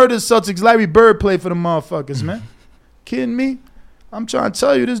I even heard of the Celtics, Larry Bird played for the motherfuckers, man. Kidding me? I'm trying to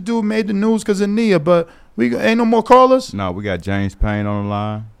tell you, this dude made the news because of Nia, but we ain't no more callers. No, we got James Payne on the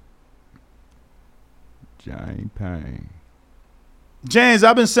line. James Payne. James,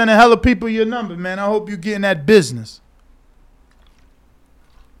 I've been sending hella people your number, man. I hope you getting that business.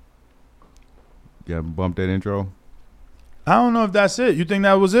 You haven't bumped that intro? I don't know if that's it. You think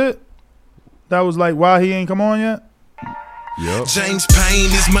that was it? That was like why he ain't come on yet? Yep. James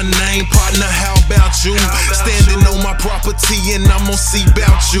Payne is my name, partner. How about you? Standing on my property and I'm gonna see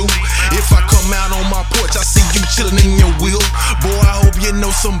about you. If I come out on my porch, I see you chilling in your wheel. Boy, I hope you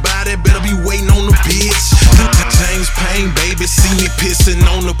know somebody better be waiting on the bitch. James Payne, baby, see me pissing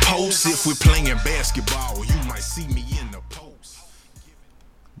on the post. If we're playing basketball, you might see me in the post.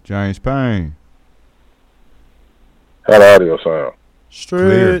 James Payne. How the audio sound?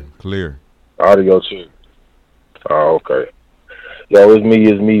 Straight. Clear. Audio check. Oh, okay. Yo, it's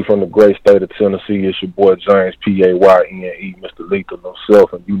me from the great state of Tennessee. It's your boy James Payne, Mr. Lethal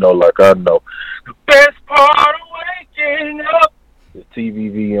himself, and you know, like I know, the best part of waking up is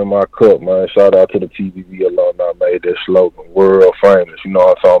TVV in my cup, man. Shout out to the TVV alumni, made that slogan world famous. You know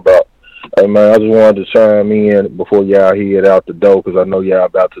what I'm talking about? Hey, man, I just wanted to chime in before y'all head out the door because I know y'all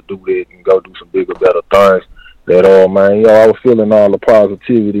about to do that and go do some bigger, better things. That man, I was feeling all the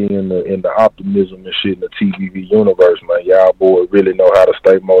positivity and the optimism and shit in the TVV universe, man. Y'all boys really know how to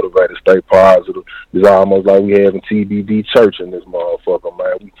stay motivated, stay positive. It's almost like we having TVV church in this motherfucker,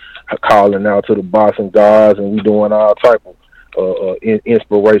 man. We calling out to the boxing guys and we doing all type of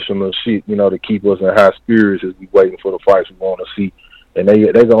inspirational shit, you know, to keep us in high spirits as we waiting for the fights we want to see. And they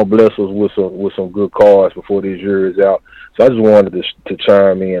gonna bless us with some good cards before this year is out. So I just wanted to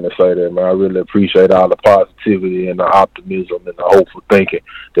chime in and say that, man, I really appreciate all the positivity and the optimism and the hopeful thinking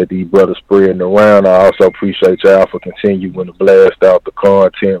that these brothers spreading around. I also appreciate y'all for continuing to blast out the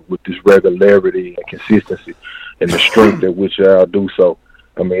content with this regularity and consistency and the strength at which y'all do so.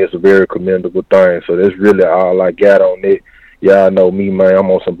 I mean, it's a very commendable thing. So that's really all I got on it. Y'all know me, man. I'm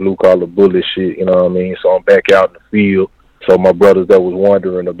on some blue-collar bullet shit, you know what I mean? So I'm back out in the field. So my brothers that was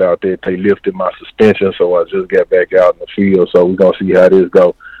wondering about that, they lifted my suspension, so I just got back out in the field. So we're going to see how this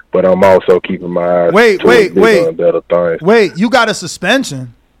go. But I'm also keeping my eyes Wait. and better things. Wait, you got a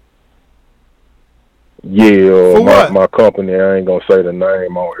suspension? Yeah, For what? my company, I ain't going to say the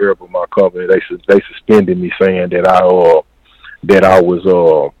name on air, but my company, they suspended me saying that I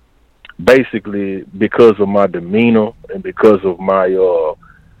was basically because of my demeanor and because of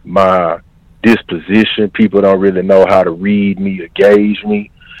my disposition, people don't really know how to read me or gauge me.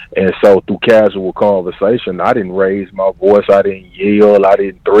 And so through casual conversation, I didn't raise my voice, I didn't yell, I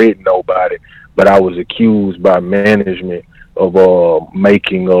didn't threaten nobody, but I was accused by management of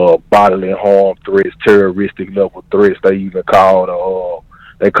making bodily harm threats, terroristic level threats. They even called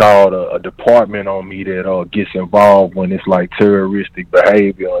a department on me that gets involved when it's like terroristic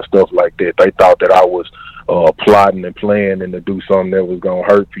behavior and stuff like that. They thought that I was plotting and planning to do something that was gonna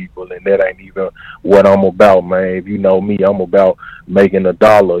hurt people, and that ain't even what I'm about, man. If you know me, I'm about making a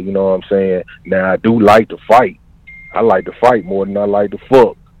dollar, you know what I'm saying? Now I do like to fight. I like to fight more than I like to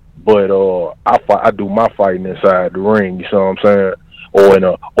fuck. But I do my fighting inside the ring. You see what I'm saying?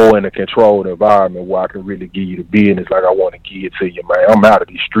 Or in a controlled environment where I can really give you the business like I want to give it to you, man. I'm out of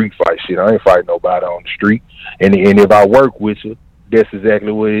these street fight shit. I ain't fighting nobody on the street. And if I work with you, that's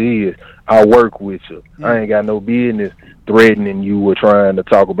exactly what it is. I work with you. I ain't got no business threatening you or trying to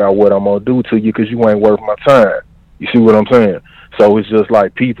talk about what I'm gonna do to you because you ain't worth my time. You see what I'm saying? So it's just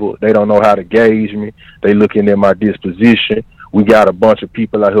like people, they don't know how to gauge me. They looking at my disposition. We got a bunch of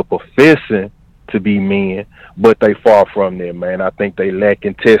people out here professing to be men, but they far from there, man. I think they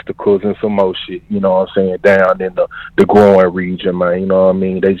lacking testicles and some more shit, you know what I'm saying, down in the growing region, man. You know what I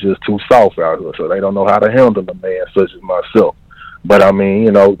mean? They just too soft out here, so they don't know how to handle a man such as myself. But I mean,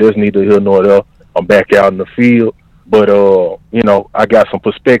 you know, there's neither here nor there. I'm back out in the field, but you know, I got some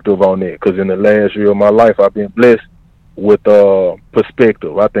perspective on that because in the last year of my life, I've been blessed with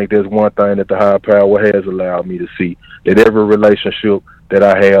perspective. I think there's one thing that the higher power has allowed me to see, that every relationship that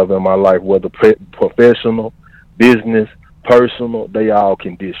I have in my life, whether professional, business, personal, they all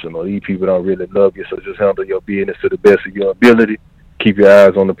conditional. These people don't really love you, so just handle your business to the best of your ability. Keep your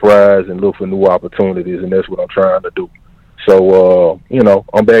eyes on the prize and look for new opportunities, and that's what I'm trying to do. So, you know,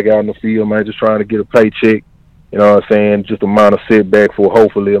 I'm back out in the field, man, just trying to get a paycheck. You know what I'm saying? Just a minor setback for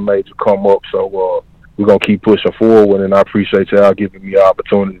hopefully a major come up. So we're going to keep pushing forward, and I appreciate y'all giving me an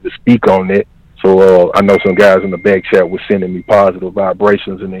opportunity to speak on that. So I know some guys in the back chat were sending me positive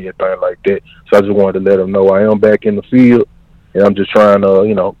vibrations and everything like that. So I just wanted to let them know I am back in the field, and I'm just trying to,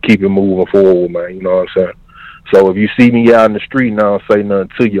 you know, keep it moving forward, man. You know what I'm saying? So if you see me out in the street and I don't say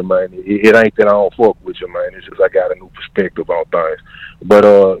nothing to you, man, it ain't that I don't fuck with you, man. It's just I got a new perspective on things. But,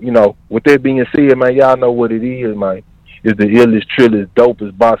 you know, with that being said, man, y'all know what it is, man. It's the illest, trillest,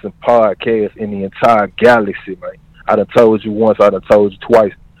 dopest boxing podcast in the entire galaxy, man. I done told you once, I done told you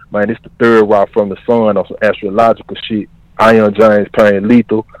twice. Man, it's the third rock from the sun on some astrological shit. I am James Payne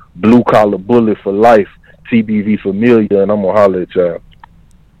Lethal, blue collar bullet for life, TBV familiar, and I'm gonna holler at y'all.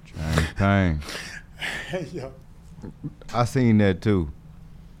 James Payne. Hey, yo. I seen that too.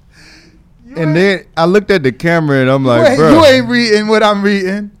 And then I looked at the camera and I'm like, bro. You ain't reading what I'm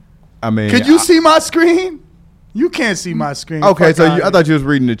reading. I mean, could you see my screen? You can't see my screen. Okay, so I thought you was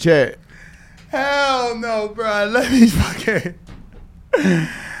reading the chat. Hell no, bro. Let me fucking.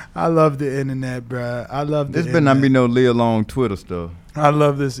 I love the internet, bro. I love this. Better not be no Lil Long Twitter stuff. I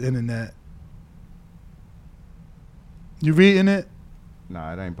love this internet. You reading it?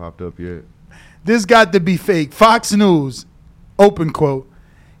 Nah, it ain't popped up yet. This got to be fake. Fox News, open quote.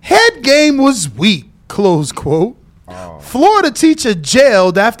 Head game was weak, close quote. Oh. Florida teacher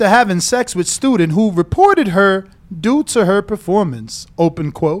jailed after having sex with student who reported her due to her performance,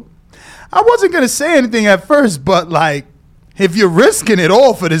 open quote. I wasn't going to say anything at first, but like, if you're risking it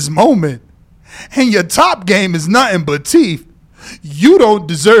all for this moment and your top game is nothing but teeth, you don't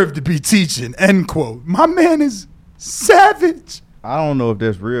deserve to be teaching, end quote. My man is savage. I don't know if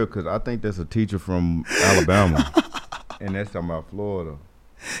that's real because I think that's a teacher from Alabama. And that's talking about Florida.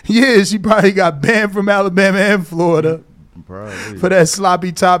 Yeah, she probably got banned from Alabama and Florida. Probably. For that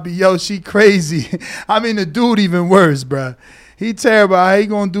sloppy toppy. Yo, she crazy. I mean, the dude even worse, bruh. He terrible. How he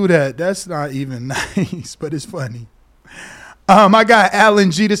gonna do that? That's not even nice, but it's funny. I got Alan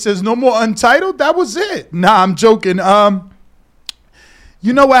G that says, no more Untitled? That was it. Nah, I'm joking.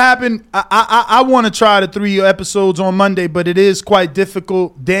 You know what happened? I want to try the 3 episodes on Monday, but it is quite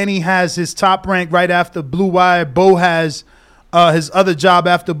difficult. Danny has his top rank right after Blue Wire. Bo has his other job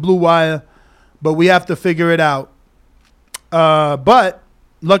after Blue Wire, but we have to figure it out. But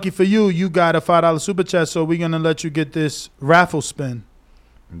lucky for you, you got a $5 super chat, so we're going to let you get this raffle spin.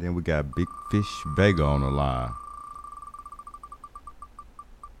 And then we got Big Fish Vega on the line.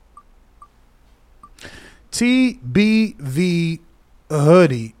 TBV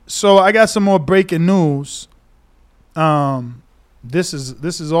hoodie. So I got some more breaking news. This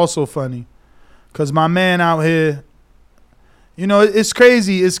is also funny because my man out here, you know, it's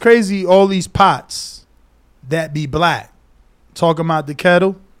crazy. It's crazy. All these pots that be black talking about the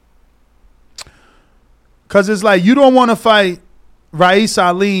kettle. Because it's like you don't want to fight Rais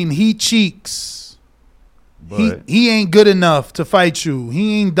Aline. He cheeks. He ain't good enough to fight you.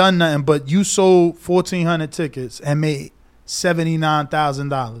 He ain't done nothing, but you sold 1,400 tickets and made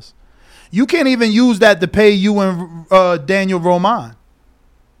 $79,000. You can't even use that to pay you and Daniel Roman.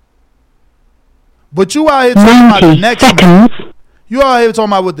 But you out here talking about the next man. You out here talking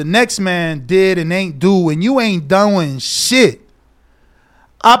about what the next man did and ain't do, and you ain't doing shit.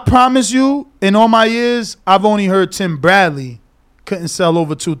 I promise you, in all my years, I've only heard Tim Bradley couldn't sell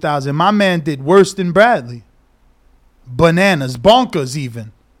over 2,000. My man did worse than Bradley. Bananas, bonkers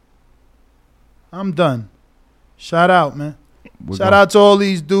even. I'm done. Shout out, man. Shout out to all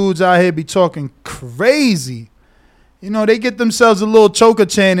these dudes out here be talking crazy. You know, they get themselves a little choker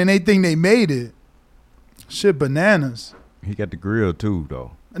chain and they think they made it. Shit, bananas. He got the grill too,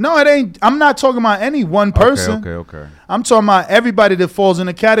 though. No, it ain't. I'm not talking about any one person. Okay. I'm talking about everybody that falls in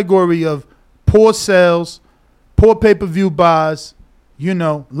the category of poor sales, poor pay-per-view buys, you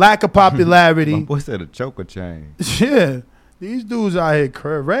know, lack of popularity. My boy said a choker chain. Yeah. These dudes out here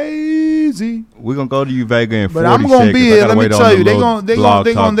crazy. We're going to go to you, Vega, in 40 But I'm going to be here. Let me tell you, they're going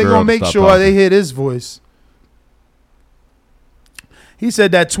to make sure they hear this voice. He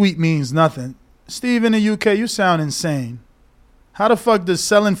said that tweet means nothing. Steve, in the UK, you sound insane. How the fuck does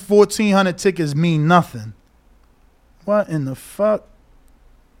selling 1,400 tickets mean nothing? What in the fuck?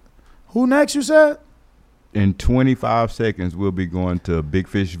 Who next, you said? In 25 seconds, we'll be going to Big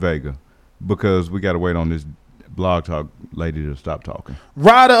Fish Vega because we got to wait on this blog talk lady to stop talking.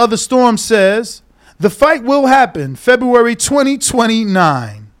 Rider of the Storm says, the fight will happen February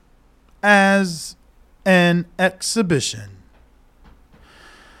 2029 as an exhibition.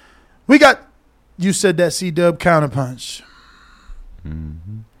 We got, you said that C-Dub counterpunch.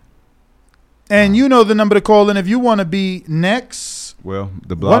 Mm-hmm. And you know the number to call in if you want to be next. Well,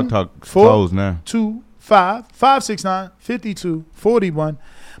 the blog talk closed now. 2-5-569-5241.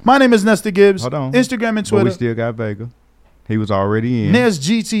 My name is Nestor Gibbs. Hold on. Instagram and Twitter. But we still got Vega. He was already in. There's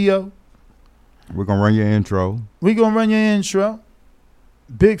GTO. We're going to run your intro. We're going to run your intro.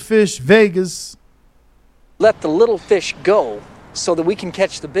 Big Fish Vegas. Let the little fish go so that we can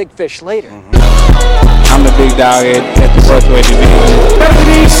catch the big fish later. I'm the big dog at the welterweight division.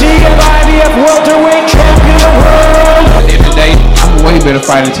 WBC and IBF welterweight champion of the world. At the end of the day, I'm a way better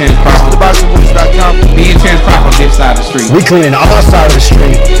fighter than Terrence Crawford. TheBoxingVoice.com. Me and Terrence Crawford on this side of the street. We cleaning our side of the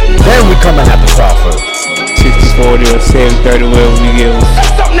street, then we coming at the Crawford. 60-40 or 70-30, whatever we give. Say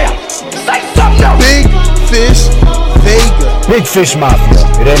something else. Say something else. Big Fish Vega. Big Fish Mafia.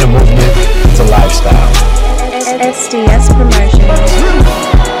 It ain't a movement, it's a lifestyle. SDS Promotion.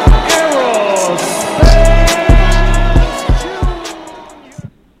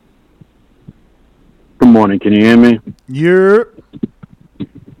 Good morning. Can you hear me? Yeah.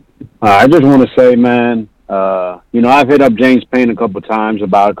 I just want to say, man, I've hit up James Payne a couple times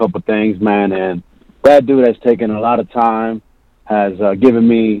about a couple things, man, and that dude has taken a lot of time, has given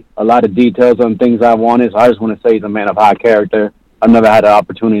me a lot of details on things I wanted. So I just want to say he's a man of high character. I've never had an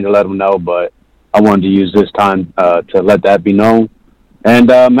opportunity to let him know, but I wanted to use this time to let that be known. And,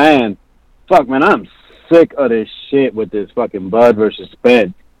 man, I'm sick of this shit with this fucking Bud versus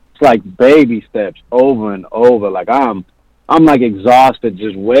Spence. It's like baby steps over and over. Like, I'm like exhausted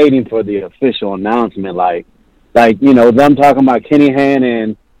just waiting for the official announcement. Like, them talking about Kenny Han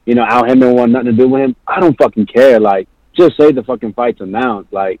and, Al Heyman want nothing to do with him. I don't fucking care. Like, just say the fucking fight's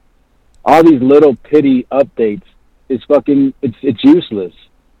announced. Like, all these little pity updates is fucking, it's useless.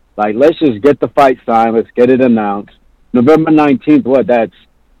 Like, let's just get the fight signed. Let's get it announced. November 19th, that's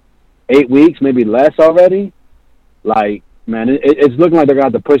 8 weeks, maybe less already? Like, man, it's looking like they're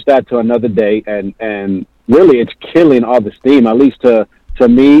going to have to push that to another date. And really, it's killing all the steam, at least to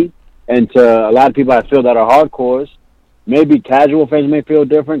me and to a lot of people I feel that are hardcores. Maybe casual fans may feel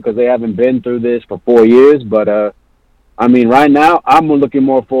different because they haven't been through this for 4 years. But, right now, I'm looking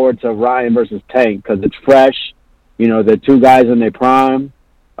more forward to Ryan versus Tank because it's fresh. The two guys in their prime.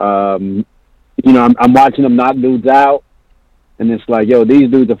 I'm watching them knock dudes out, and it's like, yo,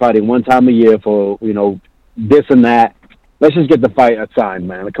 these dudes are fighting one time a year for, this and that. Let's just get the fight signed,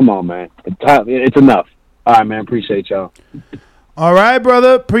 man. Like, come on, man. It's enough. All right, man. Appreciate y'all. All right,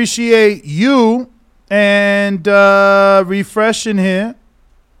 brother. Appreciate you. And refreshing here.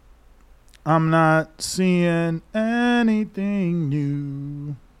 I'm not seeing anything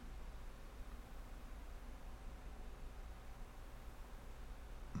new.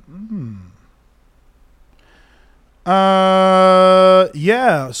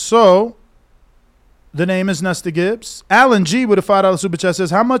 So the name is Nestor Gibbs. Alan G with a $5 super chat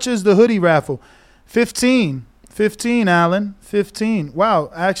says, how much is the hoodie raffle? 15, Alan. 15.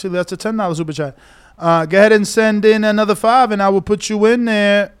 Wow, actually that's a $10 super chat. Go ahead and send in another 5 and I will put you in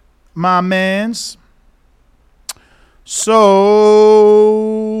there, my mans. So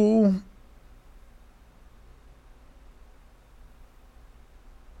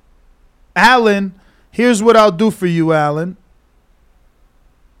Alan, here's what I'll do for you, Alan.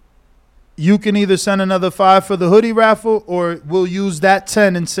 You can either send another 5 for the hoodie raffle, or we'll use that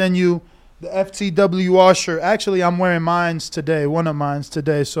 10 and send you the FTWR shirt. Actually, I'm wearing one of mine's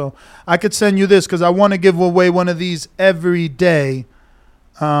today, so I could send you this because I want to give away one of these every day.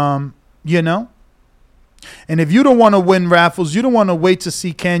 And if you don't want to win raffles, you don't want to wait to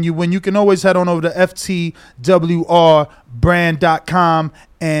see can you win, you can always head on over to ftwrbrand.com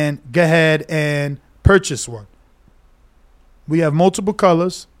and go ahead and purchase one. We have multiple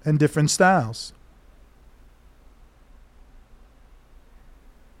colors and different styles.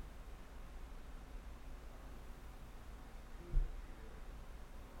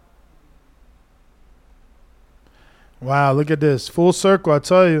 Wow, look at this. Full circle, I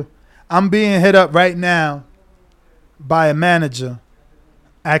tell you. I'm being hit up right now by a manager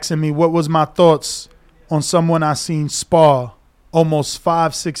asking me what was my thoughts on someone I seen spar almost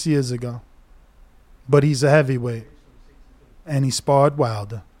 5-6 years ago. But he's a heavyweight. And he sparred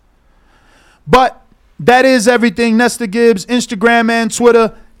Wilder. But that is everything. Nestor Gibbs, Instagram and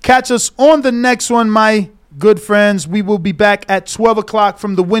Twitter. Catch us on the next one, my good friends. We will be back at 12 o'clock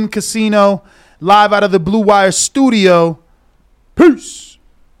from the Wynn Casino, live out of the Blue Wire studio. Peace.